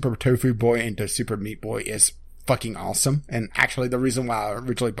Super Tofu Boy into Super Meat Boy is fucking awesome, and actually the reason why I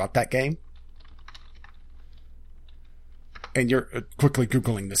originally bought that game. And you're quickly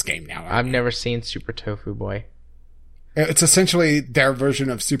Googling this game now. I've never seen Super Tofu Boy. It's essentially their version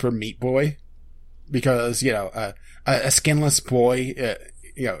of Super Meat Boy, because, a skinless boy,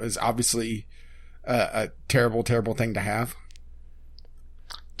 is obviously a terrible, terrible thing to have.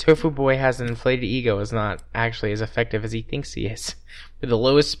 Tofu Boy has an inflated ego, is not actually as effective as he thinks he is. With the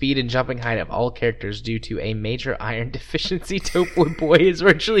lowest speed and jumping height of all characters due to a major iron deficiency, Tofu Boy is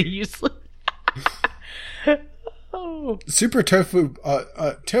virtually useless. Oh. Super Tofu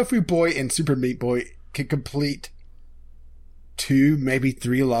Boy and Super Meat Boy can complete 2, maybe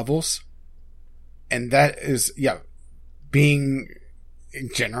 3 levels. And that is, being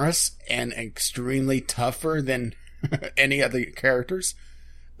generous and extremely tougher than any other characters.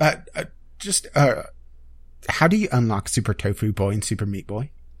 How do you unlock Super Tofu Boy and Super Meat Boy?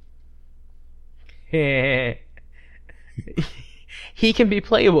 He can be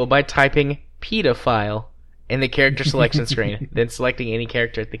playable by typing pedophile in the character selection screen, then selecting any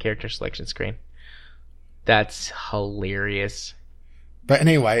character at the character selection screen. That's hilarious. But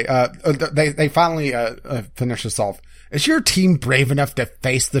anyway, they finally finish this off. Is your team brave enough to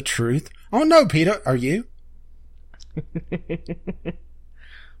face the truth? Oh no, Peter, are you?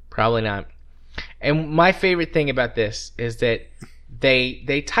 Probably not. And my favorite thing about this is that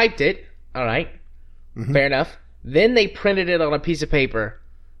they typed it, all right, fair enough. Then they printed it on a piece of paper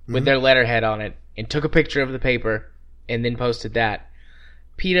with their letterhead on it and took a picture of the paper and then posted that.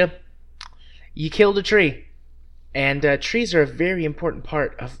 PETA, you killed a tree. And trees are a very important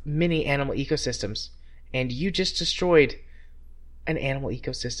part of many animal ecosystems. And you just destroyed an animal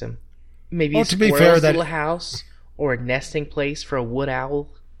ecosystem. Maybe a squirrel's little house or a nesting place for a wood owl.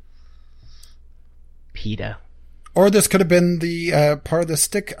 PETA. Or this could have been the part of the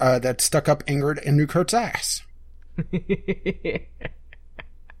stick that stuck up Ingrid and Newkirk's ass.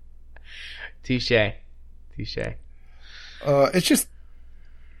 Touche. It's just...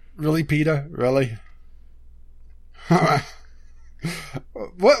 Really, PETA? Really?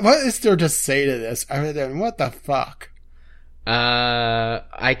 What is there to say to this other than what the fuck?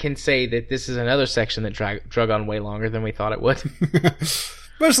 I can say that this is another section that drug on way longer than we thought it would.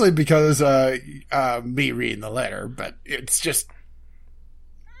 Especially because me reading the letter, but it's just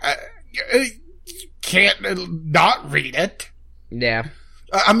you can't not read it. Yeah.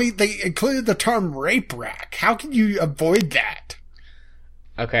 I mean, they included the term rape rack. How can you avoid that?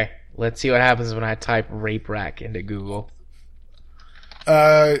 Okay. Let's see what happens when I type rape rack into Google.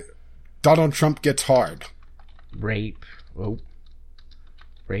 Donald Trump gets hard. Rape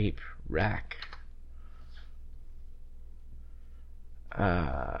rack.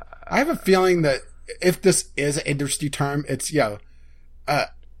 I have a feeling that if this is an industry term, it's, the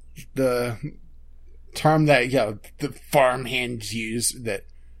term that, the farmhands use that,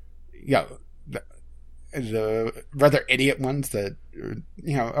 the rather idiot ones that,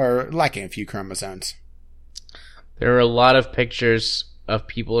 are lacking a few chromosomes. There are a lot of pictures of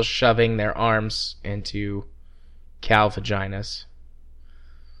people shoving their arms into cow vaginas.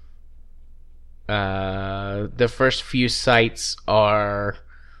 The first few sites are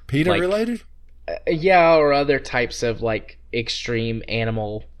PETA related? Yeah, or other types of extreme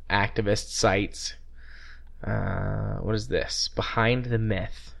animal activist sites. What is this? Behind the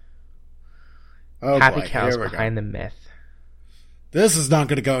Myth. Oh, Happy Cows Behind the Myth. This is not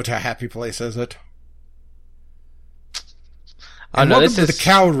going to go to a happy place, is it? Oh, no, welcome to the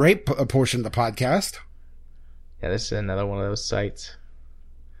cow rape portion of the podcast. Yeah, this is another one of those sites.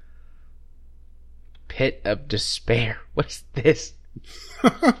 Pit of Despair. What's this?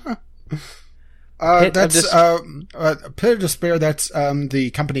 Pit of Despair. That's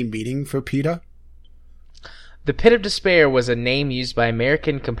the company meeting for PETA. The Pit of Despair was a name used by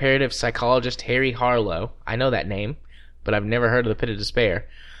American comparative psychologist Harry Harlow. I know that name, but I've never heard of the Pit of Despair.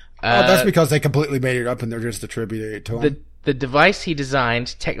 That's because they completely made it up and they're just attributing it to him. The device he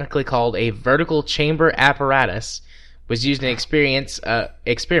designed, technically called a vertical chamber apparatus, was used in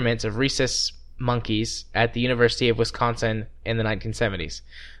experiments of rhesus monkeys at the University of Wisconsin in the 1970s.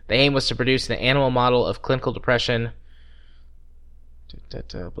 The aim was to produce an animal model of clinical depression.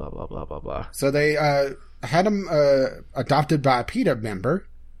 Blah, blah, blah, blah, blah. So they had him adopted by a PETA member.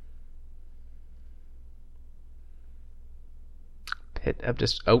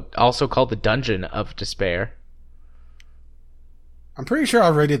 Also called the Dungeon of Despair. I'm pretty sure I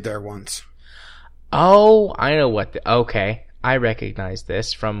read it there once. Oh, I know what okay. I recognize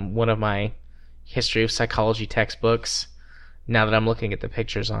this from one of my history of psychology textbooks, now that I'm looking at the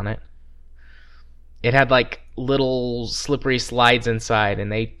pictures on it. It had like little slippery slides inside,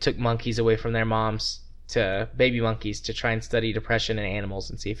 and they took monkeys away from their moms, to baby monkeys, to try and study depression in animals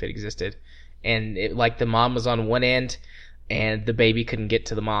and see if it existed. And it, like, the mom was on one end and the baby couldn't get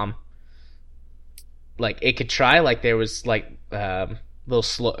to the mom. Like, it could try, like there was like little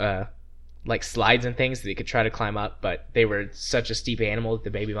like slides and things that it could try to climb up, but they were such a steep animal that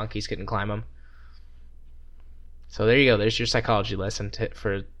the baby monkeys couldn't climb them. So there you go. There's your psychology lesson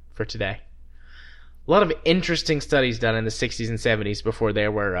for today. A lot of interesting studies done in the 60s and 70s before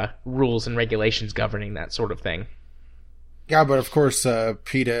there were rules and regulations governing that sort of thing. Yeah, but of course,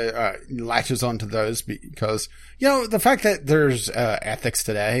 PETA latches onto those because, the fact that there's ethics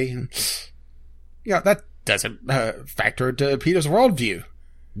today, that doesn't factor into PETA's worldview.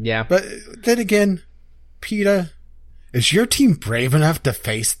 Yeah. But then again, PETA, is your team brave enough to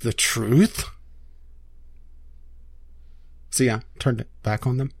face the truth? So yeah, turned it back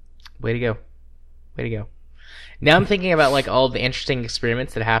on them. Way to go. Way to go. Now I'm thinking about like all the interesting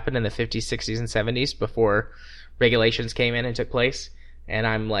experiments that happened in the 50s, 60s, and 70s before regulations came in and took place. And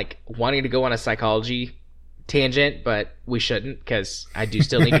I'm like wanting to go on a psychology tangent, but we shouldn't, because I do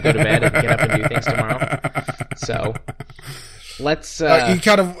still need to go to bed and get up and do things tomorrow. So let's... I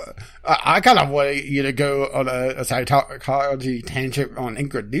kind of want you to go on a psychology tangent on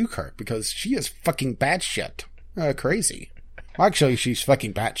Ingrid Newkirk, because she is fucking batshit crazy. Actually, she's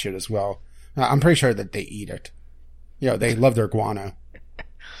fucking batshit as well. I'm pretty sure that they eat it. They love their guano.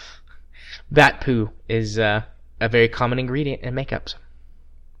 Bat poo is a very common ingredient in makeups.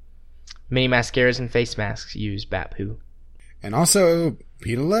 Many mascaras and face masks use bat poo. And also,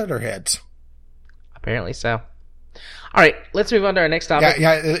 PETA letterheads. Apparently so. All right, let's move on to our next topic.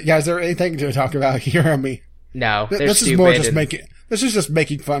 Yeah. Is there anything to talk about here? I mean, no, this is more just making. This is just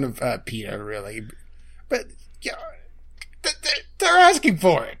making fun of PETA, really. But they're asking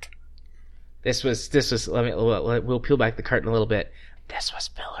for it. This was. We'll peel back the curtain a little bit. This was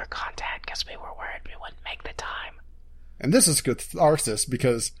filler content because we were worried we wouldn't make the time. And this is catharsis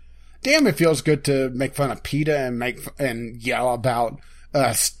because, damn, it feels good to make fun of PETA and yell about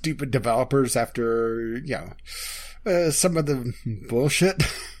stupid developers after some of the bullshit.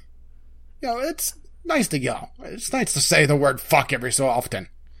 It's nice to yell. It's nice to say the word fuck every so often.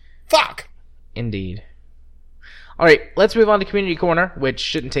 Fuck. Indeed. All right, let's move on to Community Corner, which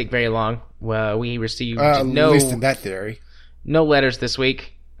shouldn't take very long. We received at least in that theory. No letters this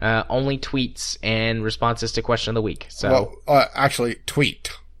week. Only tweets and responses to question of the week. So, actually,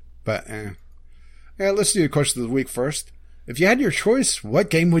 tweet. But let's do the question of the week first. If you had your choice, what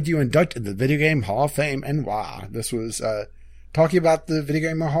game would you induct in the Video Game Hall of Fame and why? This was talking about the Video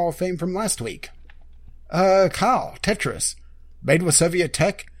Game Hall of Fame from last week. Kyle, Tetris, made with Soviet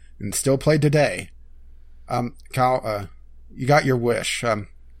tech and still played today. Kyle, you got your wish.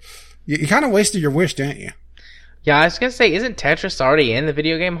 You kind of wasted your wish, didn't you? Yeah, I was going to say, isn't Tetris already in the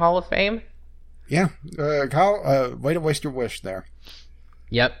Video Game Hall of Fame? Yeah. Kyle, way to waste your wish there.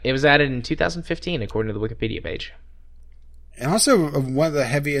 Yep, it was added in 2015, according to the Wikipedia page. And also one of the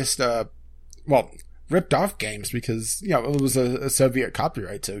heaviest, ripped off games because, it was a Soviet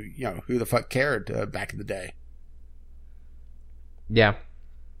copyright, so, who the fuck cared back in the day? Yeah.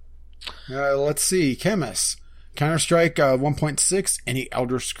 Let's see. Chemist. Counter-Strike 1.6, any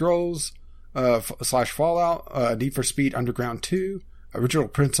Elder Scrolls / Fallout, Need for Speed Underground 2, original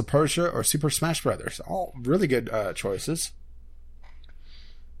Prince of Persia, or Super Smash Brothers. All really good choices.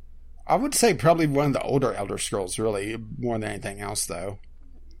 I would say probably one of the older Elder Scrolls, really, more than anything else, though.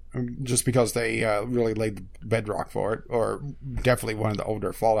 Just because they really laid the bedrock for it, or definitely one of the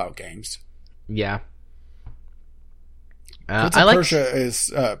older Fallout games. Yeah. Prince of Persia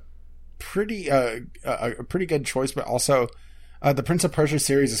is a pretty good choice, but also the Prince of Persia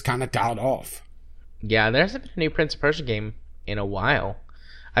series is kind of dialed off. Yeah, there hasn't been a new Prince of Persia game in a while.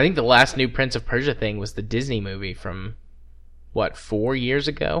 I think the last new Prince of Persia thing was the Disney movie from, 4 years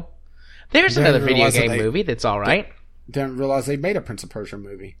ago? There's another video game movie that's alright. Didn't realize they made a Prince of Persia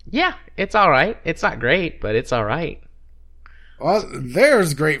movie. Yeah, it's alright. It's not great, but it's alright. Well,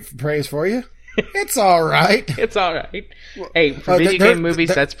 there's great praise for you. It's alright. It's alright. Hey, for video game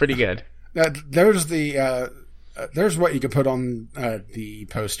movies, that's pretty good. There's there's what you could put on the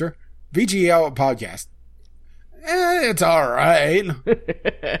poster. VGL podcast. It's all right.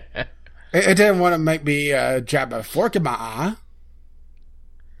 It didn't want to make me jab a fork in my eye.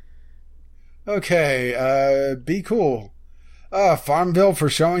 Okay, be cool. Farmville for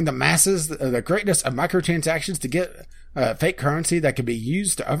showing the masses the greatness of microtransactions to get fake currency that can be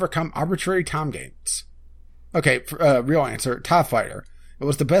used to overcome arbitrary time games. Okay, real answer. TIE Fighter. It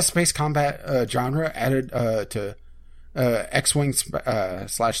was the best space combat genre added to X-Wing /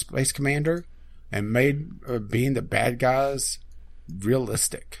 Space Commander and made being the bad guys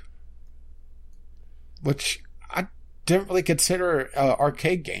realistic. Which I didn't really consider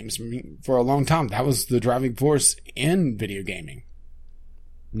arcade games for a long time. That was the driving force in video gaming.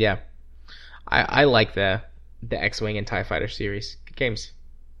 Yeah. I like the X-Wing and TIE Fighter series. Good games.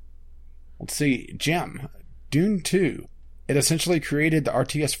 Let's see. Jim. Dune 2. It essentially created the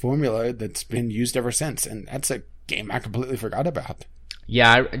RTS formula that's been used ever since, and that's a game I completely forgot about.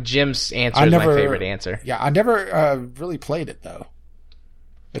 Yeah, Jim's answer is my favorite answer. Yeah, I never really played it, though.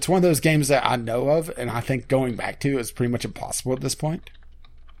 It's one of those games that I know of, and I think going back to is pretty much impossible at this point.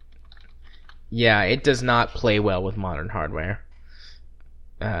 Yeah, it does not play well with modern hardware.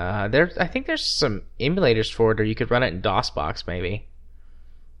 I think there's some emulators for it, or you could run it in DOSBox, maybe.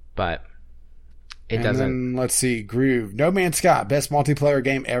 But it doesn't. Then, let's see, Groove. No Man's Sky, best multiplayer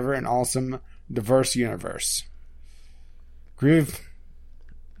game ever, an awesome, diverse universe. Groove,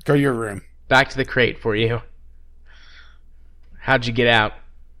 go to your room. Back to the crate for you. How'd you get out?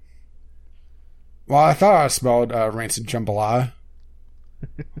 Well, I thought I smelled rancid jambalaya.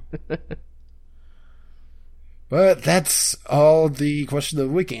 But that's all the question of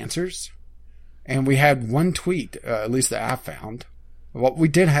the week answers. And we had one tweet, at least that I found. Well, we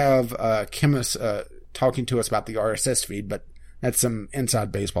did have Chemist talking to us about the RSS feed, but that's some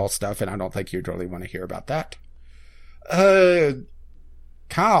inside baseball stuff, and I don't think you'd really want to hear about that.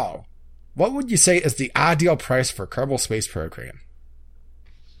 Kyle, what would you say is the ideal price for Kerbal Space Program?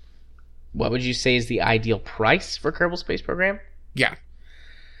 What would you say is the ideal price for Kerbal Space Program? Yeah.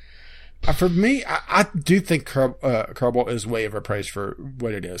 For me, I do think Kerbal is way overpriced for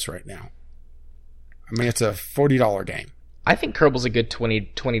what it is right now. I mean, it's a $40 game. I think Kerbal's a good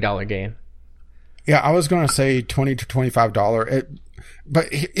 $20 game. Yeah, I was going to say $20 to $25.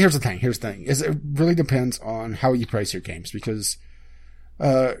 But here's the thing. Is it really depends on how you price your games, because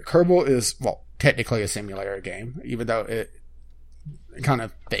Kerbal is, well, technically a simulator game, even though it kind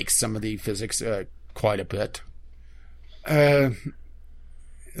of fakes some of the physics quite a bit. And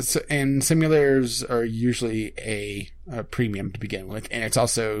simulators are usually a premium to begin with, and it's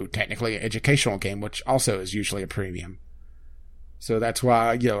also technically an educational game, which also is usually a premium. So that's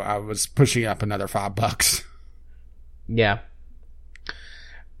why, I was pushing up another $5. Yeah.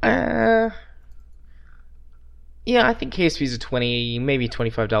 Yeah, I think KSP is a $20, maybe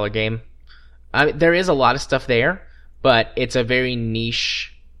 $25 game. There is a lot of stuff there, but it's a very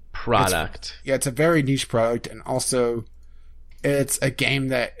niche product. It's a very niche product, and also it's a game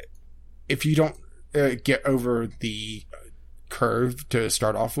that if you don't get over the curve to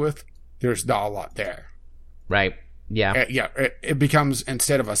start off with, there's not a lot there. Right. Yeah. It becomes,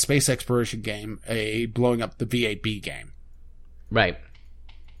 instead of a space exploration game, a blowing up the V8B game. Right.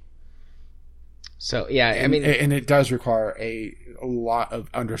 So, yeah, and it does require a lot of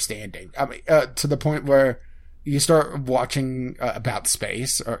understanding. I mean, to the point where you start watching about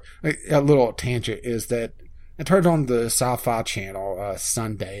space, or a little tangent is that I turned on the Sci-Fi Channel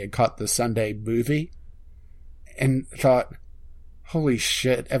Sunday and caught the Sunday movie and thought, holy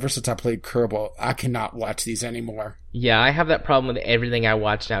shit, ever since I played Kerbal, I cannot watch these anymore. Yeah, I have that problem with everything I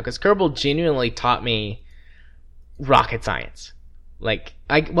watch now, because Kerbal genuinely taught me rocket science. Like,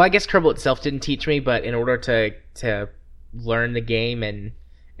 I guess Kerbal itself didn't teach me, but in order to learn the game and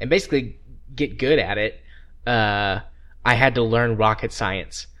basically get good at it, I had to learn rocket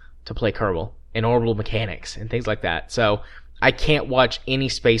science to play Kerbal and orbital mechanics and things like that. So I can't watch any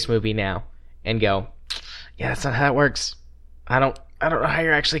space movie now and go, yeah, that's not how it works. I don't know how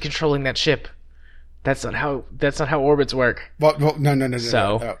you're actually controlling that ship. That's not how orbits work. Well, no.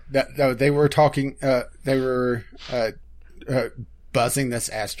 So no, they were talking. They were buzzing this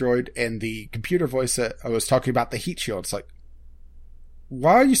asteroid, and the computer voice that I was talking about the heat shield. It's like,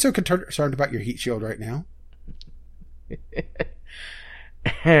 why are you so concerned about your heat shield right now?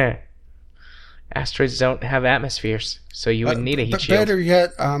 Asteroids don't have atmospheres, so you wouldn't need a heat shield. Better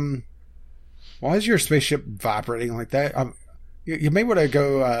yet, why is your spaceship vibrating like that? You may want to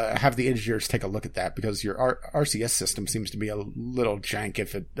go have the engineers take a look at that, because your RCS system seems to be a little jank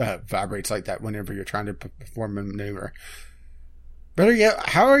if it vibrates like that whenever you're trying to perform a maneuver. Better yet,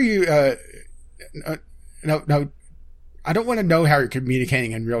 how are you? No. I don't want to know how you're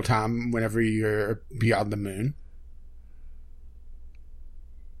communicating in real time whenever you're beyond the moon.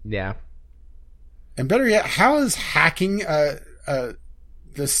 Yeah. And better yet, how is hacking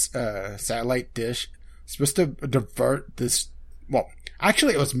this satellite dish supposed to divert this? Well,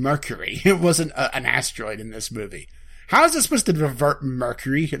 actually, it was Mercury. It wasn't an asteroid in this movie. How is it supposed to divert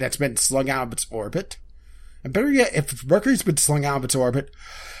Mercury that's been slung out of its orbit? And better yet, if Mercury's been slung out of its orbit,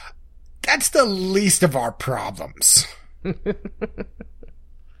 that's the least of our problems.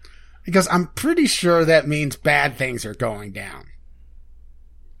 Because I'm pretty sure that means bad things are going down.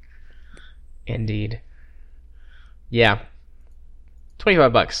 Indeed. Yeah.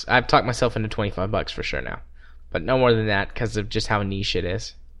 $25. I've talked myself into $25 for sure now. But no more than that because of just how niche it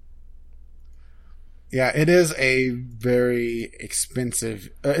is. Yeah, it is a very expensive...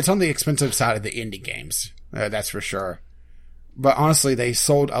 it's on the expensive side of the indie games. That's for sure. But honestly, they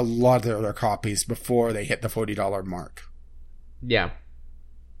sold a lot of their copies before they hit the $40 mark. Yeah.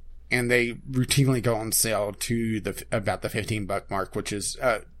 And they routinely go on sale to about the $15 mark, which is,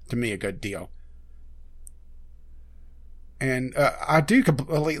 to me, a good deal. And I do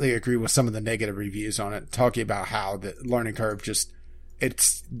completely agree with some of the negative reviews on it, talking about how the learning curve just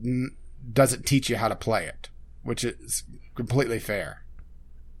doesn't teach you how to play it, which is completely fair.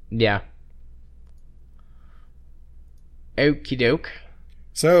 Yeah. Okie doke.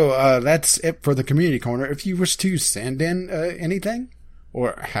 So that's it for the community corner. If you wish to send in anything,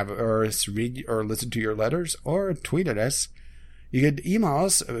 or have us read or listen to your letters, or tweet at us, you could email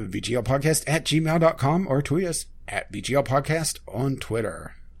us vglpodcast@gmail.com or tweet us at vglpodcast on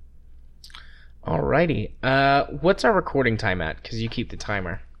Twitter. Alrighty. What's our recording time at? Because you keep the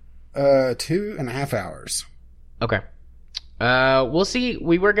timer. 2.5 hours. Okay. We'll see.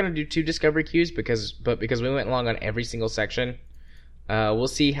 We were going to do 2 discovery queues because we went along on every single section, we'll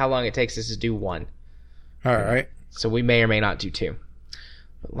see how long it takes us to do 1. All right. So we may or may not do 2.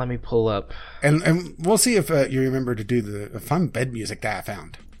 But let me pull up. And we'll see if you remember to do the fun bed music that I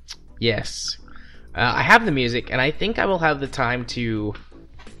found. Yes. I have the music, and I think I will have the time to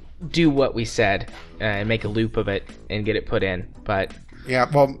do what we said and make a loop of it and get it put in. But yeah,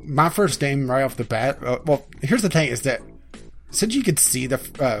 well, my first game right off the bat. Well, here's the thing: is that since you could see the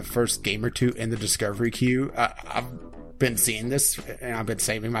first game or two in the discovery queue, I've been seeing this and I've been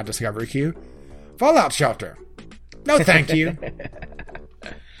saving my discovery queue. Fallout Shelter. No, thank you.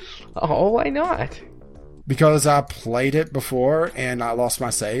 Oh, why not? Because I played it before and I lost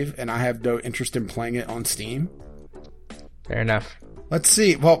my save, and I have no interest in playing it on Steam. Fair enough. Let's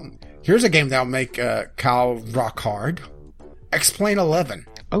see. Well, here's a game that'll make Kyle rock hard. Explain 11.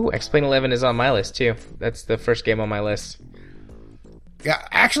 Oh, Explain 11 is on my list too. That's the first game on my list. Yeah,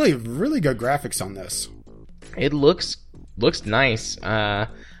 actually, really good graphics on this. It looks nice.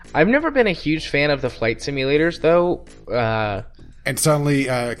 I've never been a huge fan of the flight simulators, though. And suddenly,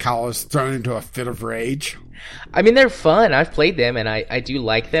 Kyle is thrown into a fit of rage. I mean, they're fun. I've played them, and I do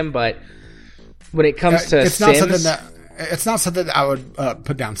like them, but when it comes to it's Sims... It's not something that I would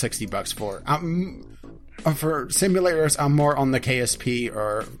put down $60 for. For simulators, I'm more on the KSP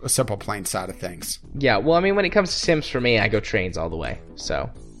or a Simple Plane side of things. Yeah, well, I mean, when it comes to Sims, for me, I go trains all the way, so...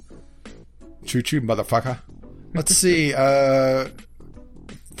 Choo-choo, motherfucker. Let's see,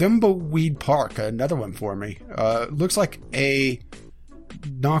 Thimbleweed Park, another one for me. Looks like a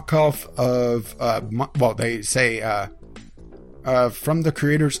knockoff of, well, they say, from the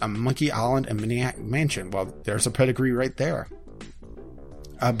creators of Monkey Island and Maniac Mansion. Well, there's a pedigree right there.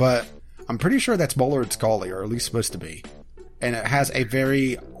 But I'm pretty sure that's Bullard Scully, or at least supposed to be. And it has a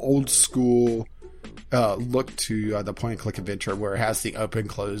very old school look to the point-and-click adventure, where it has the open,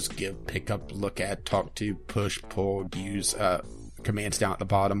 close, give, pick up, look at, talk to, push, pull, use commands down at the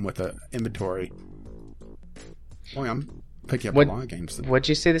bottom with an inventory. Boy, I'm picking up a lot of games today. What'd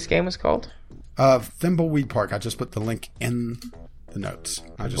you say this game was called? Thimbleweed Park. I just put the link in the notes.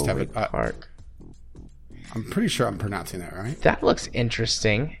 I just have it. Park. I'm pretty sure I'm pronouncing that right. That looks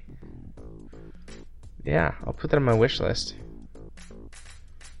interesting. Yeah, I'll put that on my wish list.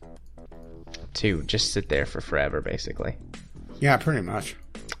 To just sit there for forever, basically. Yeah, pretty much.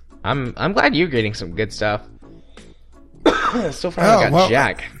 I'm glad you're getting some good stuff. So far, I got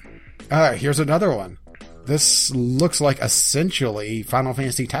Jack. Here's another one. This looks like essentially Final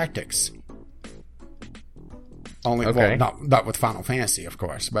Fantasy Tactics. Only, okay. Well, not with Final Fantasy, of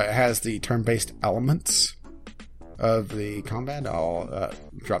course, but it has the turn-based elements of the combat. I'll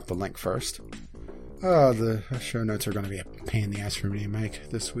drop the link first. The show notes are going to be a pain in the ass for me to make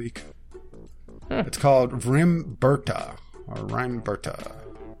this week. It's called Rimberta, or Rimberta.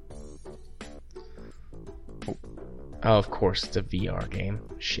 Oh. Oh, of course, it's a VR game.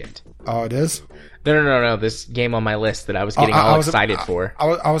 Shit. Oh, it is? No. This game on my list that I was getting excited for.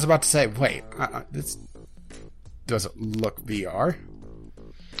 I was about to say, wait, this doesn't look VR.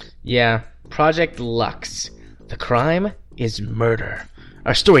 Yeah, Project Lux. The crime is murder.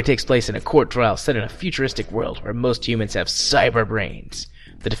 Our story takes place in a court trial set in a futuristic world where most humans have cyber brains.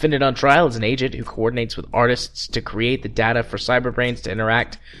 The defendant on trial is an agent who coordinates with artists to create the data for cyber brains to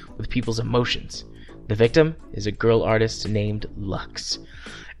interact with people's emotions. The victim is a girl artist named Lux.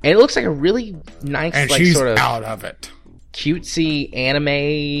 And it looks like a really nice, and like, she's sort of out of it. Cutesy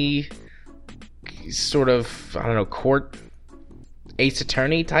anime sort of, I don't know, court Ace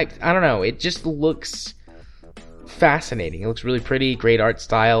Attorney type. I don't know. It just looks fascinating. It looks really pretty, great art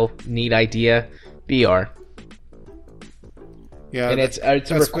style, neat idea. VR. Yeah, and it's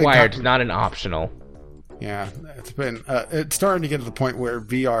required, not an optional. Yeah, it's starting to get to the point where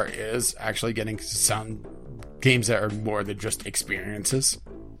VR is actually getting some games that are more than just experiences.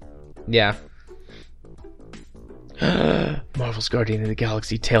 Yeah. Marvel's Guardian of the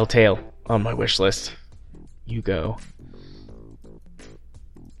Galaxy Telltale on my wish list. You go.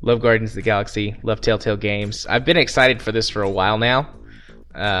 Love Guardians of the Galaxy. Love Telltale games. I've been excited for this for a while now.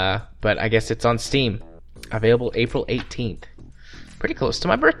 But I guess it's on Steam. Available April 18th. Pretty close to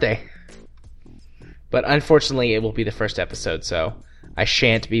my birthday. But unfortunately, it will be the first episode, so I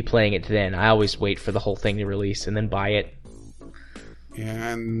shan't be playing it then. I always wait for the whole thing to release and then buy it. Yeah,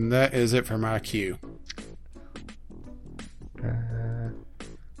 and that is it for my queue.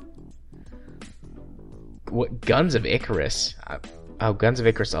 What Guns of Icarus? Guns of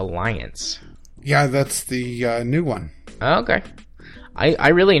Icarus Alliance. Yeah, that's the new one. Oh, okay. I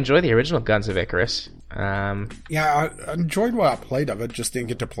really enjoy the original Guns of Icarus. Yeah, I enjoyed what I played of it. Just didn't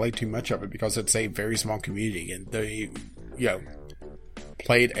get to play too much of it because it's a very small community, and they,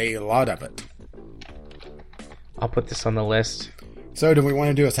 played a lot of it. I'll put this on the list. So, do we want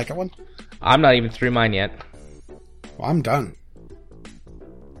to do a second one? I'm not even through mine yet. Well, I'm done.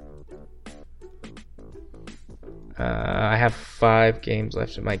 I have 5 games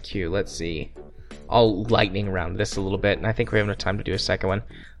left in my queue. Let's see. I'll lightning round this a little bit, and I think we have enough time to do a second one.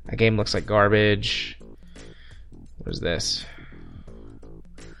 A game looks like garbage. What is this?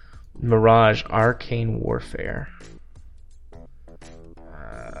 Mirage Arcane Warfare.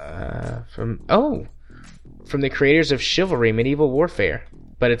 From the creators of Chivalry Medieval Warfare.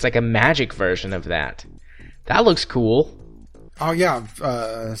 But it's like a magic version of that. That looks cool. Oh yeah,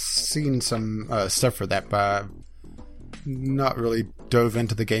 I've seen some stuff for that, but not really dove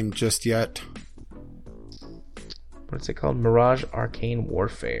into the game just yet. What's it called? Mirage Arcane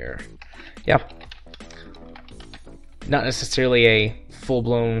Warfare. Yeah. Not necessarily a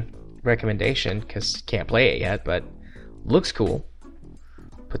full-blown recommendation, because can't play it yet, but looks cool.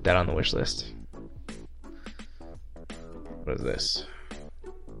 Put that on the wish list. What is this?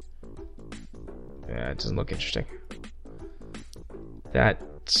 Yeah, it doesn't look interesting.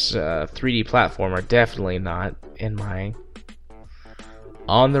 That's 3D platformer. Definitely not in my...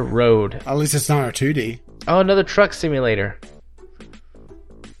 On the Road. At least it's not a 2D. Oh, another truck simulator.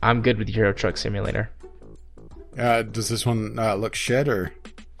 I'm good with Euro Truck Simulator. Does this one look shit, or?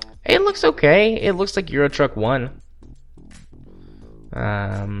 It looks okay. It looks like Euro Truck 1.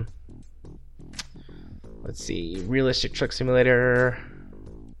 Let's see. Realistic Truck Simulator.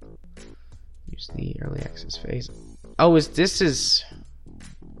 Use the early access phase. Oh, I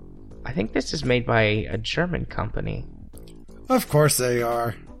think this is made by a German company. Of course they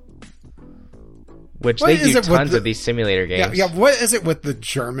are. Which they do tons of these simulator games. Yeah, what is it with the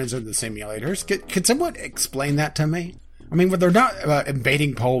Germans and the simulators? Can someone explain that to me? I mean, they're not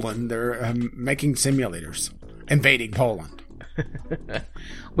invading Poland. They're making simulators. Invading Poland.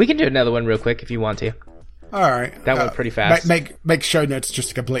 We can do another one real quick if you want to. All right. That went pretty fast. Make show notes just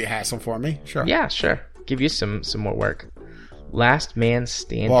a complete hassle for me. Sure. Yeah, sure. Give you some more work. Last Man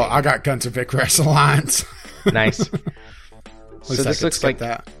Standing. Well, I got Guns of Icarus Alliance. Nice. So this looks like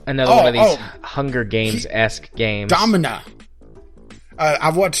another one of these Hunger Games-esque games. Domina.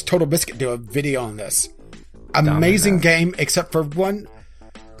 I've watched Total Biscuit do a video on this. Amazing game, except for one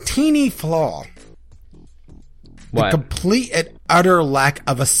teeny flaw. What? The complete and utter lack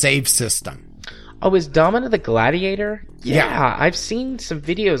of a save system. Oh, is Domina the Gladiator? Yeah. I've seen some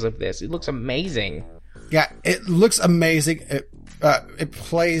videos of this. It looks amazing. Yeah, it looks amazing. It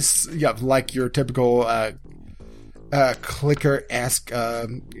plays like your typical clicker-esque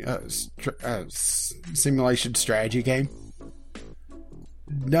simulation strategy game.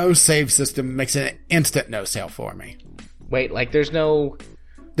 No save system makes it an instant no sale for me. Wait, like there's no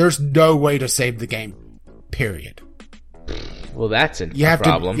way to save the game. Period. Well, that's a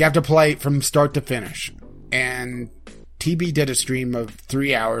problem. You have to play from start to finish, and TB did a stream of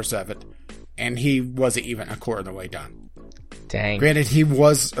 3 hours of it, and he wasn't even a quarter of the way done. Dang. Granted, he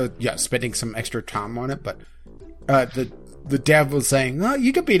was spending some extra time on it, but the dev was saying, "Oh,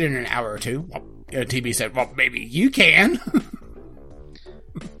 you could beat it in an hour or two." Well, TB said, "Well, maybe you can."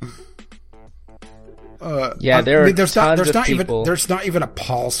 There's not even a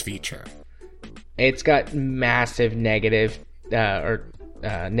pause feature. It's got massive negative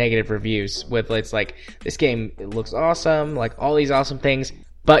reviews with it's like this game looks awesome, like all these awesome things,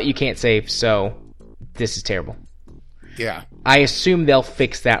 but you can't save, so this is terrible. Yeah. I assume they'll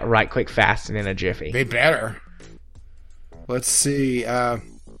fix that right quick, fast, and in a jiffy. They better. Let's see.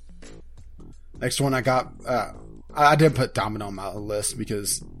 Next one I got. I did put Domino on my list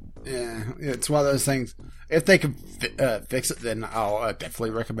because it's one of those things. If they can fix it, then I'll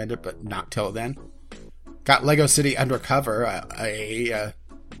definitely recommend it, but not till then. Got Lego City Undercover, a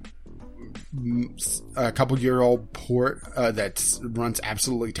couple-year-old port that runs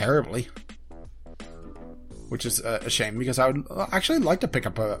absolutely terribly. Which is a shame, because I would actually like to pick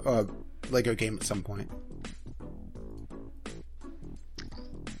up a Lego game at some point.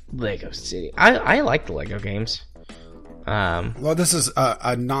 Lego City. I like the Lego games. Well, this is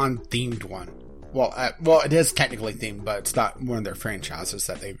a non-themed one. Well, it is technically themed, but it's not one of their franchises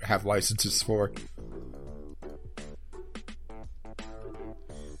that they have licenses for.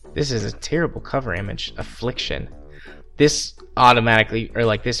 This is a terrible cover image. Affliction. This automatically, or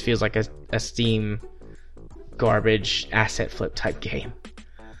like this feels like a Steam garbage asset flip type game.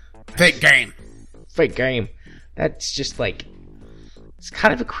 Fake game. That's just like, it's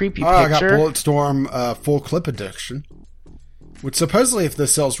kind of a creepy picture. I got Bulletstorm Full Clip Edition, which supposedly, if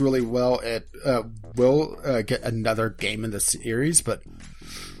this sells really well, it will get another game in the series. But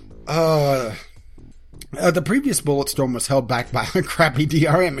the previous Bulletstorm was held back by a crappy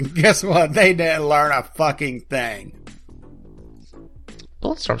DRM, and guess what? They didn't learn a fucking thing.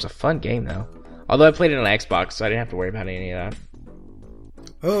 Bulletstorm's a fun game, though. Although I played it on Xbox, so I didn't have to worry about any of that.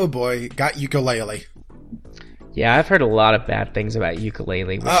 Oh boy, got Yooka-Laylee. Yeah, I've heard a lot of bad things about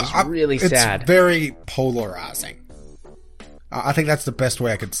Yooka-Laylee, which is really sad. It's very polarizing. I think that's the best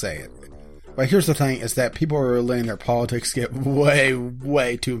way I could say it. But here's the thing, is that people are letting their politics get way,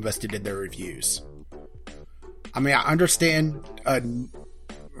 way too invested in their reviews. I mean, I understand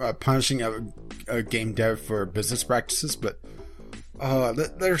punishing a game dev for business practices, but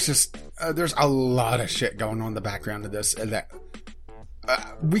there's a lot of shit going on in the background of this that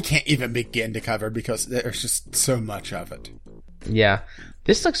we can't even begin to cover because there's just so much of it. Yeah.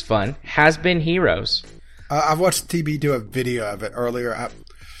 This looks fun. Has Been Heroes. I watched TB do a video of it earlier.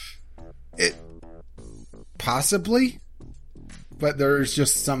 It possibly, but there's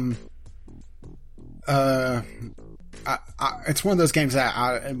just some. It's one of those games that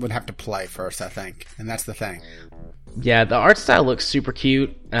I would have to play first, I think, and that's the thing. Yeah, the art style looks super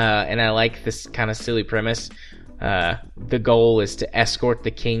cute, and I like this kind of silly premise. The goal is to escort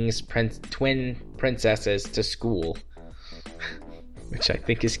the king's twin princesses to school, which I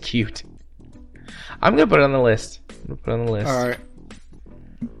think is cute. I'm gonna put it on the list. All right.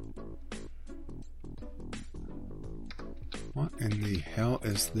 What in the hell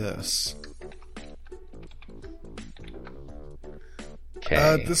is this?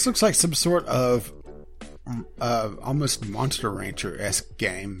 Okay. This looks like some sort of almost Monster Rancher-esque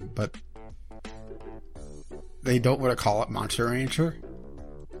game, but they don't want to call it Monster Rancher.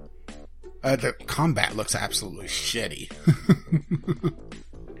 The combat looks absolutely shitty.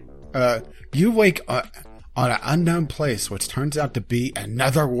 You wake on an unknown place, which turns out to be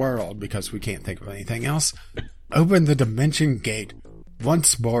another world, because we can't think of anything else. Open the dimension gate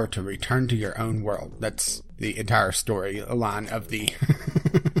once more to return to your own world. That's the entire storyline of the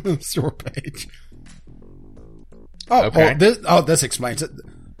store page. Okay. This explains it.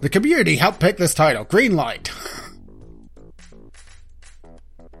 The community helped pick this title. Green light.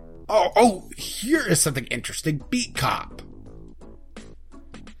 Here is something interesting. Beat Cop.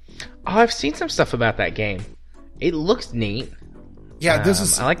 Oh, I've seen some stuff about that game. It looks neat. Yeah, this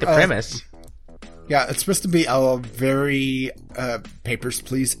is. I like the premise. Yeah, it's supposed to be a very Papers,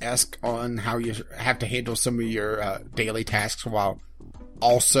 Please-esque on how you have to handle some of your daily tasks while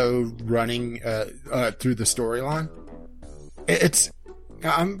also running through the storyline.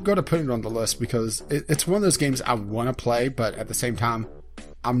 I'm going to put it on the list because it's one of those games I want to play, but at the same time,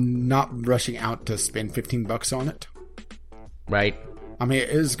 I'm not rushing out to spend $15 on it. Right. I mean, it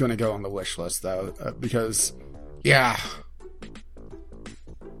is going to go on the wish list, though, because, yeah.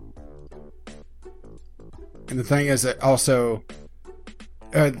 And the thing is that also,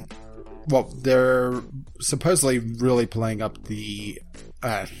 they're supposedly really playing up the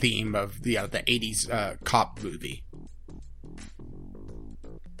theme of the 80s cop movie.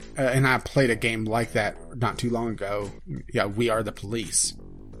 and I played a game like that not too long ago. Yeah, We Are the Police.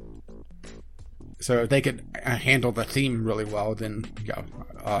 So if they could handle the theme really well, then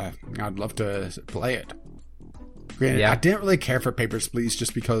I'd love to play it. Granted, I didn't really care for Papers, Please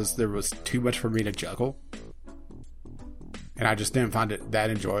just because there was too much for me to juggle. And I just didn't find it that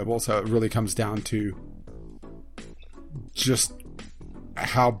enjoyable. So it really comes down to just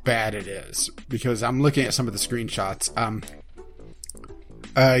how bad it is. Because I'm looking at some of the screenshots.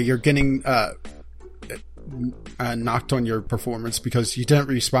 You're getting knocked on your performance because you didn't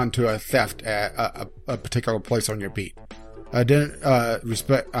respond to a theft at a particular place on your beat. Didn't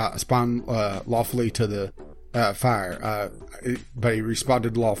respond lawfully to the fire, but he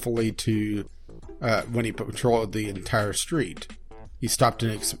responded lawfully to when he patrolled the entire street. He stopped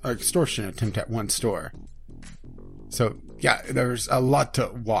an extortion attempt at one store. So yeah, there's a lot to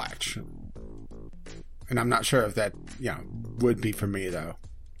watch, and I'm not sure if that would be for me though.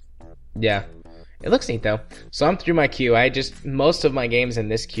 Yeah, it looks neat though. So I'm through my queue. Most of my games in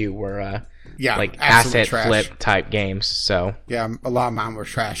this queue were like asset trash. Flip type games. So yeah, a lot of mine were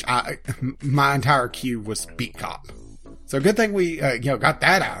trash. My entire queue was Beat Cop. So good thing we got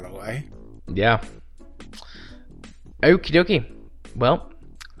that out of the way. Yeah. Okie dokie. Well,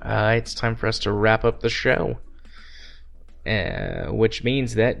 it's time for us to wrap up the show. Which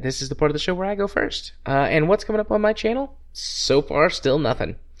means that this is the part of the show where I go first. And what's coming up on my channel? So far, still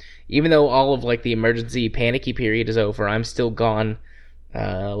nothing. Even though all of the emergency panicky period is over, I'm still gone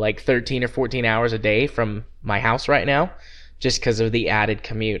 13 or 14 hours a day from my house right now, just because of the added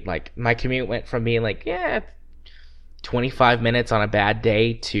commute. My commute went from being 25 minutes on a bad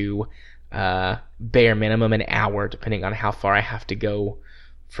day to bare minimum an hour, depending on how far I have to go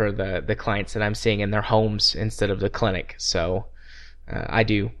for the clients that I'm seeing in their homes instead of the clinic. So I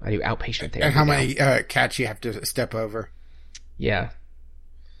do outpatient therapy. And how many cats you have to step over? Yeah.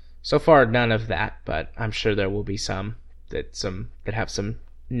 So far, none of that, but I'm sure there will be some that have some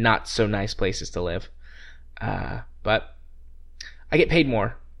not so nice places to live. But I get paid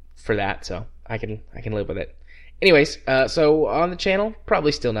more for that, so I can live with it. Anyways, so on the channel,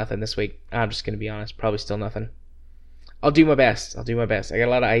 probably still nothing this week. I'm just gonna be honest, probably still nothing. I'll do my best. I got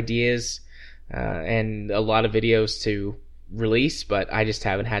a lot of ideas and a lot of videos to release, but I just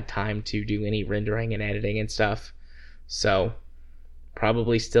haven't had time to do any rendering and editing and stuff. So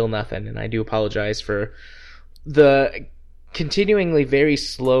probably still nothing, and I do apologize for the continuingly very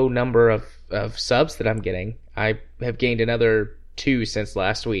slow number of subs that I'm getting. I have gained another 2 since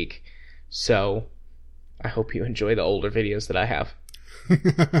last week, so I hope you enjoy the older videos that I have.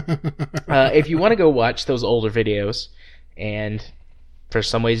 If you want to go watch those older videos, and for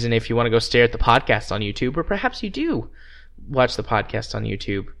some reason if you want to go stare at the podcast on YouTube, or perhaps you do watch the podcast on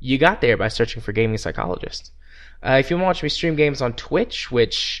YouTube, you got there by searching for Gaming Psychologist. If you want to watch me stream games on Twitch,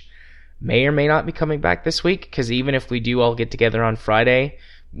 which may or may not be coming back this week, because even if we do all get together on Friday,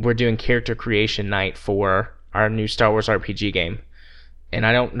 we're doing character creation night for our new Star Wars RPG game. And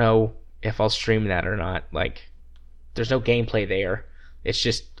I don't know if I'll stream that or not. There's no gameplay there. It's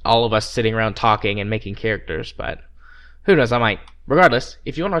just all of us sitting around talking and making characters, but who knows, I might. Regardless,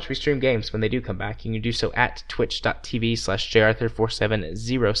 if you want to watch me stream games when they do come back, you can do so at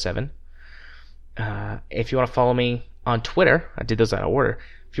twitch.tv/jarthur4707. If you want to follow me on Twitter, I did those out of order.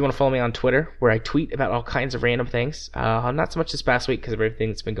 If you want to follow me on Twitter, where I tweet about all kinds of random things, not so much this past week because of everything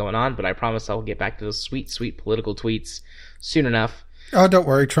that's been going on, but I promise I'll get back to those sweet, sweet political tweets soon enough. Oh, don't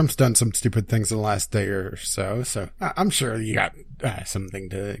worry. Trump's done some stupid things in the last day or so, so I'm sure you got something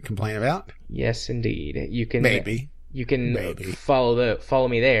to complain about. Yes, indeed. You can Maybe. follow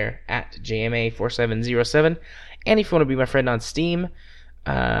me there at JMA4707, and if you want to be my friend on Steam,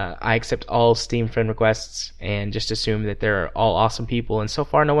 I accept all Steam friend requests and just assume that they're all awesome people, and so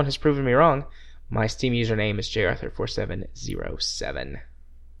far no one has proven me wrong. My Steam username is jarthur4707.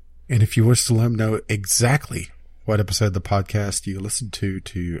 And if you wish to let him know exactly what episode of the podcast you listened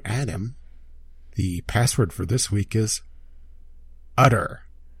to add him, the password for this week is utter.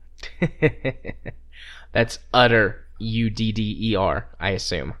 That's utter, UDDER, I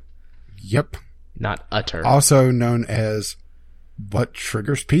assume. Yep. Not utter. Also known as what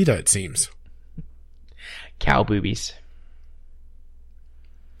triggers PETA, it seems. Cow boobies.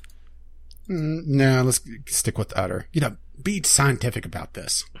 No, let's stick with utter. Be scientific about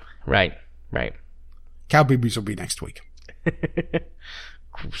this. Right. Cow boobies will be next week.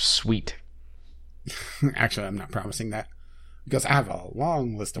 Sweet. Actually, I'm not promising that, because I have a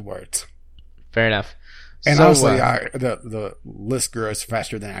long list of words. Fair enough. And so, honestly, the list grows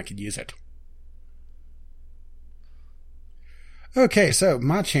faster than I could use it. Okay, so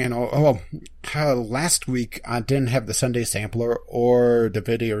my channel, last week I didn't have the Sunday Sampler or the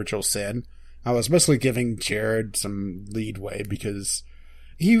Video Original Sin. I was mostly giving Jared some leadway because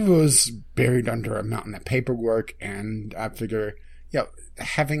he was buried under a mountain of paperwork, and I figure,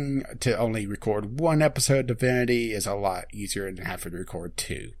 having to only record one episode of Divinity is a lot easier than having to record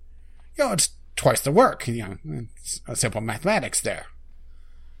two. It's twice the work, it's a simple mathematics there.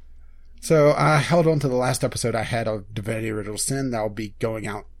 So I held on to the last episode I had of Divinity Original Sin. That'll be going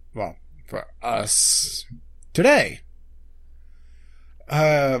out, for us today.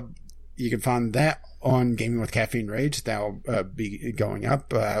 You can find that on Gaming with Caffeine Rage. That'll be going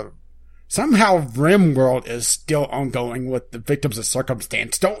up. Somehow RimWorld is still ongoing with the Victims of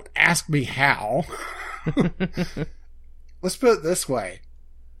Circumstance. Don't ask me how. Let's put it this way.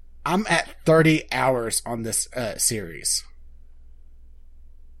 I'm at 30 hours on this series.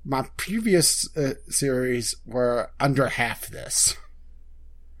 My previous series were under half this.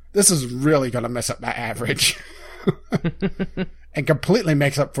 This is really going to mess up my average. And completely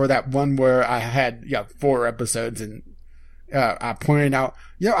makes up for that one where I had 4 episodes and I pointed out,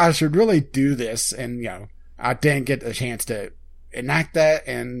 I should really do this, and I didn't get a chance to enact that,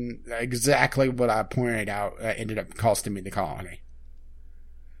 and exactly what I pointed out ended up costing me the colony.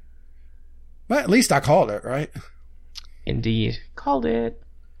 But at least I called it, right? Indeed. Called it.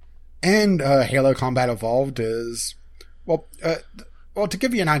 And Halo Combat Evolved is, to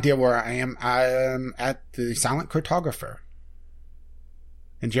give you an idea where I am at the Silent Cartographer.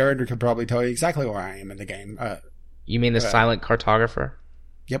 And Jared could probably tell you exactly where I am in the game. You mean the Silent Cartographer?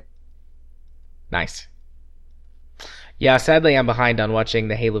 Yep. Nice. Yeah, sadly I'm behind on watching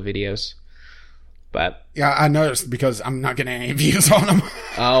the Halo videos. But yeah, I noticed because I'm not getting any views on them.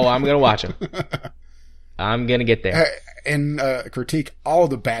 Oh, I'm going to watch them. I'm going to get there. And critique all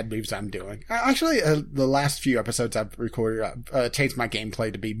the bad moves I'm doing. Actually, the last few episodes I've recorded, I've changed my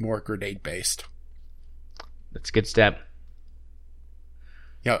gameplay to be more grenade-based. That's a good step.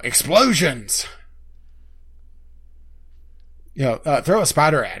 Explosions! Throw a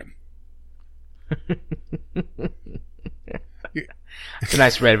spider at him. It's a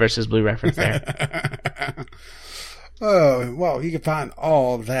nice red versus blue reference there. Oh, well, you can find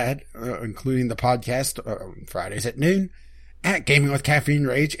all of that, including the podcast, Fridays at noon, at Gaming with Caffeine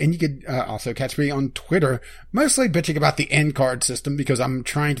Rage, and you could also catch me on Twitter, mostly bitching about the end card system because I'm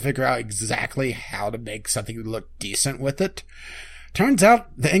trying to figure out exactly how to make something look decent with it. Turns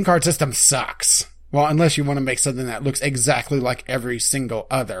out the end card system sucks. Well, unless you want to make something that looks exactly like every single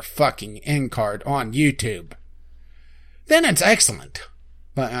other fucking end card on YouTube. Then it's excellent.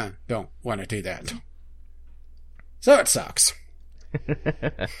 But I don't want to do that. So it sucks.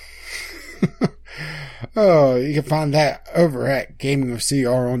 Oh, you can find that over at Gaming with CR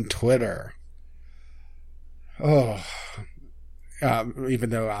on Twitter. Oh,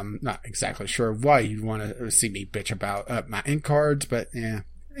 even though I'm not exactly sure why you'd want to see me bitch about my end cards, but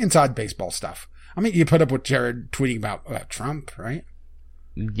inside baseball stuff. I mean, you put up with Jared tweeting about Trump, right?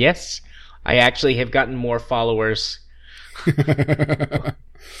 Yes. I actually have gotten more followers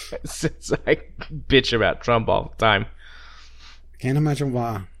since I bitch about Trump all the time. Can't imagine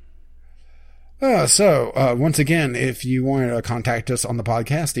why. Once again, if you want to contact us on the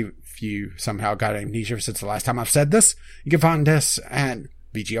podcast, if you somehow got amnesia since the last time I've said this, you can find us at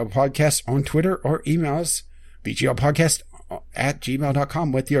BGL Podcast on Twitter or email us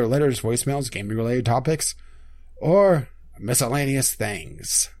bglpodcast@gmail.com with your letters, voicemails, gaming-related topics, or miscellaneous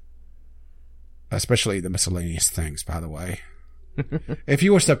things. Especially the miscellaneous things, by the way. If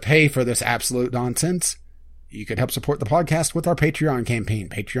you wish to pay for this absolute nonsense, you could help support the podcast with our Patreon campaign,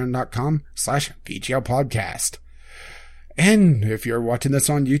 patreon.com/VGLpodcast. And if you're watching this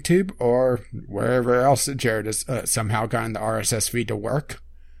on YouTube or wherever else Jared has somehow gotten the RSS feed to work,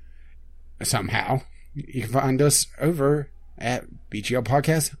 somehow, you can find us over at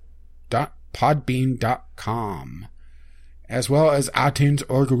VGLpodcast.podbean.com, as well as iTunes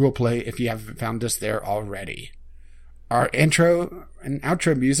or Google Play if you haven't found us there already. Our intro and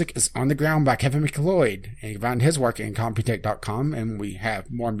outro music is On the Ground by Kevin McLeod, and you can find his work in Computech.com, and we have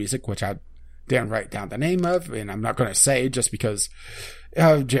more music, which I didn't write down the name of, and I'm not going to say just because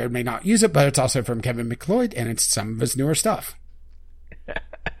Jared may not use it, but it's also from Kevin McLeod, and it's some of his newer stuff.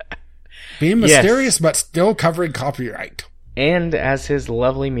 Being mysterious, but still covering copyright. And as his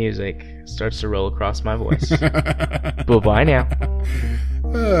lovely music starts to roll across my voice. Bye-bye now.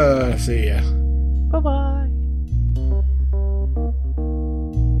 See ya. Bye-bye.